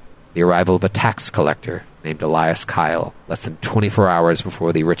 The arrival of a tax collector named Elias Kyle, less than 24 hours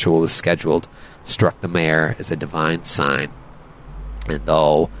before the ritual was scheduled, struck the mayor as a divine sign. And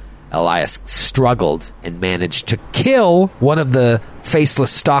though Elias struggled and managed to kill one of the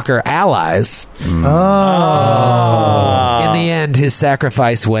faceless stalker allies, in the end, his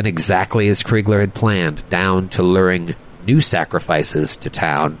sacrifice went exactly as Kriegler had planned, down to luring new sacrifices to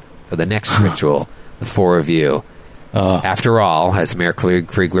town for the next ritual, the 4 of you. After all, as Mayor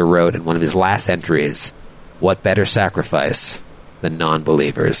Kriegler wrote in one of his last entries, what better sacrifice than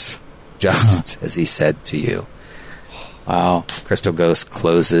non-believers? Just as he said to you. Wow. Crystal Ghost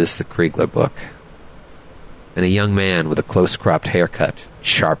closes the Kriegler book. And a young man with a close-cropped haircut,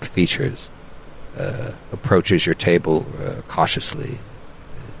 sharp features, approaches your table cautiously.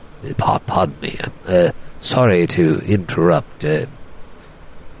 Pardon me. I'm sorry to interrupt.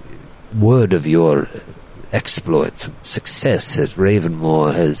 Word of your exploits and success at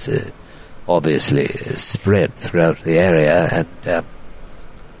Ravenmore has obviously spread throughout the area, and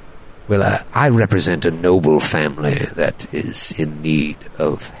I represent a noble family that is in need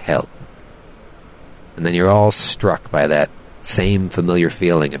of help. And then you're all struck by that same familiar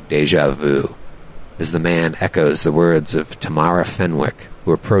feeling of déjà vu as the man echoes the words of Tamara Fenwick,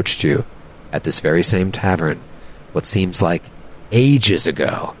 who approached you at this very same tavern what seems like ages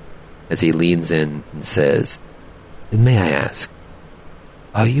ago, as he leans in and says, "May I ask,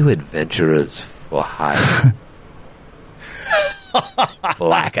 are you adventurers for hire?"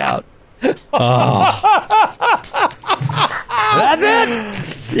 Blackout. That's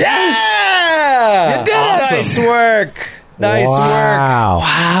it. Yeah! You did it! Nice work. Nice work.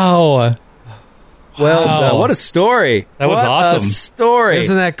 Wow. Well done. What a story. That was awesome. A story.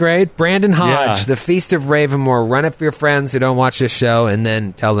 Isn't that great? Brandon Hodge, Yeah. The Feast of Ravenmore. Run it for your friends who don't watch the show, and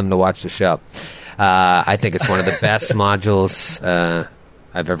then tell them to watch the show. I think it's one of the best modules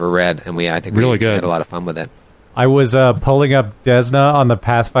I've ever read, and I think really we good. had a lot of fun with it. I was pulling up Desna on the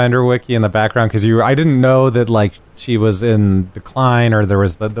Pathfinder wiki in the background because I didn't know that like she was in decline, or there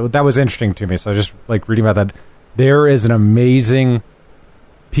was that was interesting to me. So I was just like reading about that. There is an amazing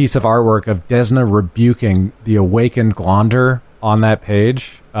piece of artwork of Desna rebuking the awakened Glonder on that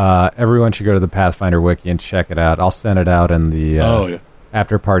page. Everyone should go to the Pathfinder wiki and check it out. I'll send it out in the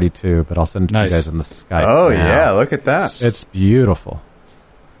after party too, but I'll send it to you guys in the Skype. Oh now. yeah, look at that. It's beautiful.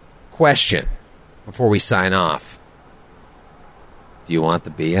 Question before we sign off: do you want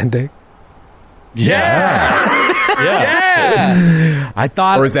the B ending? Yeah. Yeah. I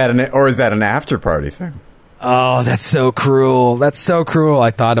thought, Or is that an after party thing? oh, that's so cruel. That's so cruel. I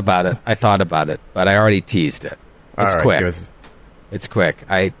thought about it, but I already teased it. It's All right, quick. good. It's quick.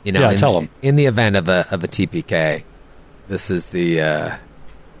 Tell 'em. In the event of a TPK, this is the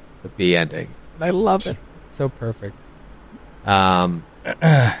B ending. I love it. So perfect.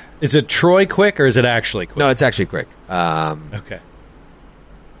 Is it Troy quick or is it actually quick? No, it's actually quick. Okay.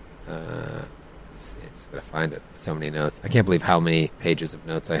 Let's see, I just gotta find it. So many notes. I can't believe how many pages of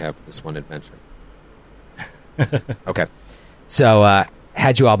notes I have for this one adventure. Okay. So,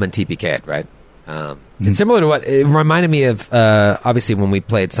 had you all been TPK'd, right? It's similar to what it reminded me of. Obviously, when we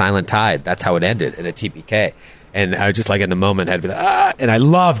played Silent Tide, that's how it ended in a TPK. And I was just like in the moment had to be like, and I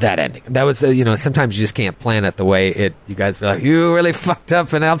love that ending. That was, sometimes you just can't plan it the way you guys be like, you really fucked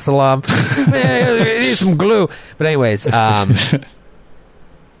up in Absalom. Man, you need some glue. But anyways,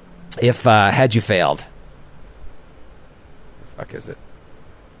 if had you failed, the fuck is it?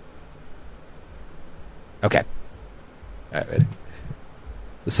 Okay. All right, ready?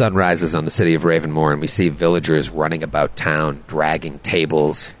 The sun rises on the city of Ravenmore, and we see villagers running about town, dragging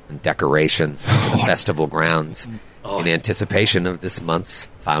tables and decorations to the festival grounds in anticipation of this month's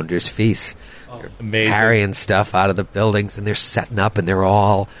Founders Feast. They're amazing. carrying stuff out of the buildings, and they're setting up, and they're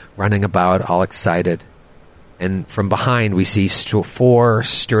all running about, all excited. And from behind, we see 4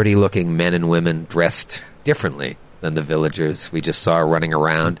 sturdy-looking men and women dressed differently than the villagers we just saw running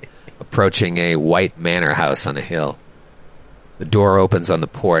around, approaching a white manor house on a hill. The door opens on the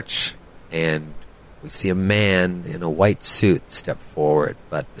porch, and we see a man in a white suit step forward,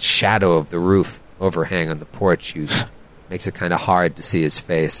 but the shadow of the roof overhang on the porch makes it kind of hard to see his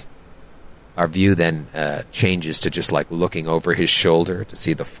face. Our view then changes to just like looking over his shoulder to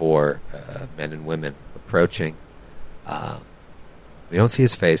see the 4 men and women approaching. We don't see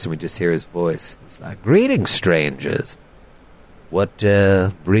his face, and we just hear his voice. It's like, "Greetings, strangers. What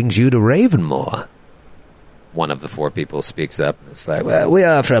brings you to Ravenmore?" One of the 4 people speaks up, and it's like, "Well, we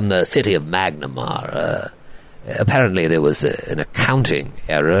are from the city of Magnamar. Apparently there was an accounting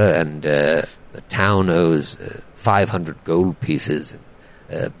error, and the town owes 500 gold pieces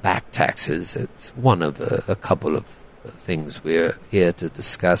and back taxes. It's one of a couple of things we're here to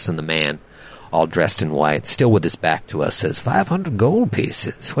discuss." And the man, all dressed in white, still with his back to us, says, 500 gold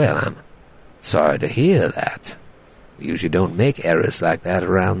pieces? Well, I'm sorry to hear that. We usually don't make errors like that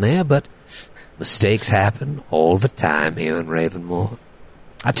around there, but mistakes happen all the time here in Ravenmore.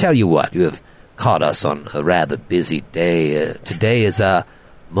 I tell you what, you have caught us on a rather busy day. Today is our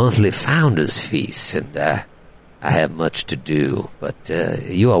monthly Founders Feast, and I have much to do, but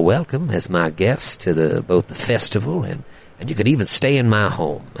you are welcome as my guest to both the festival and you can even stay in my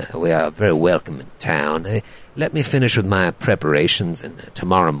home. We are very welcome in town. Let me finish with my preparations, and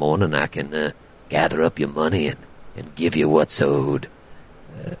tomorrow morning I can gather up your money and give you what's owed.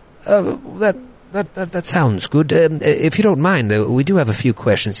 That sounds good. If you don't mind, we do have a few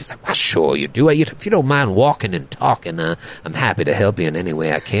questions. He's like, well, sure you do. If you don't mind walking and talking, I'm happy to help you in any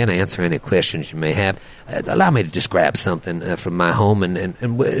way I can, answer any questions you may have. Allow me to just grab something from my home, and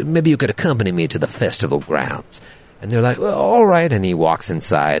maybe you could accompany me to the festival grounds. And they're like, well, all right. And he walks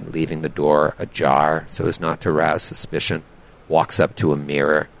inside, leaving the door ajar so as not to arouse suspicion. Walks up to a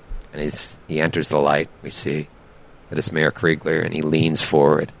mirror, and he enters the light. We see that it's Mayor Kriegler, and he leans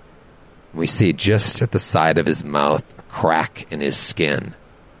forward. We see just at the side of his mouth a crack in his skin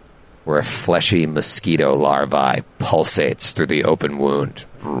where a fleshy mosquito larvae pulsates through the open wound.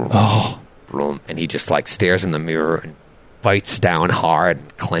 Oh. And he just stares in the mirror and bites down hard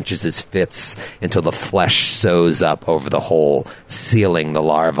and clenches his fists until the flesh sews up over the hole, sealing the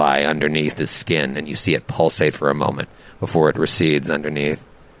larvae underneath his skin. And you see it pulsate for a moment before it recedes underneath.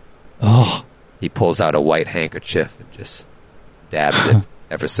 Oh. He pulls out a white handkerchief and just dabs it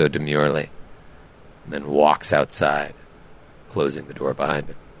ever so demurely, and then walks outside, closing the door behind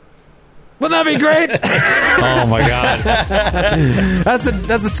him. Wouldn't that be great? Oh my god, that's the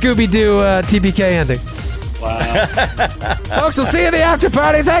Scooby-Doo TPK ending. Wow. Folks, we'll see you in the after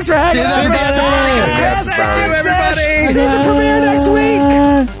party. Thanks for hanging out with us. Thank you, everybody. Season premiere next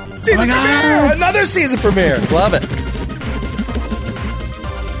week. Season premiere. Another season premiere. Love it.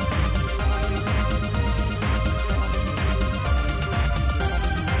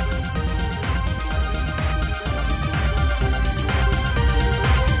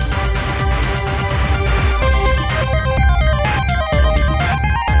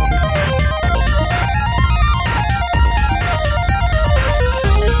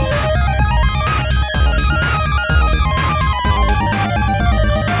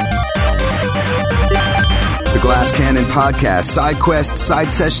 Glass Cannon Podcast Side Quest Side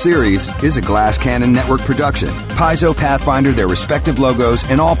Sesh series is a Glass Cannon Network production. Paizo, Pathfinder, their respective logos,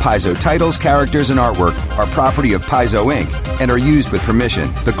 and all Paizo titles, characters, and artwork are property of Paizo Inc. and are used with permission.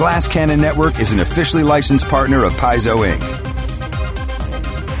 The Glass Cannon Network is an officially licensed partner of Paizo Inc.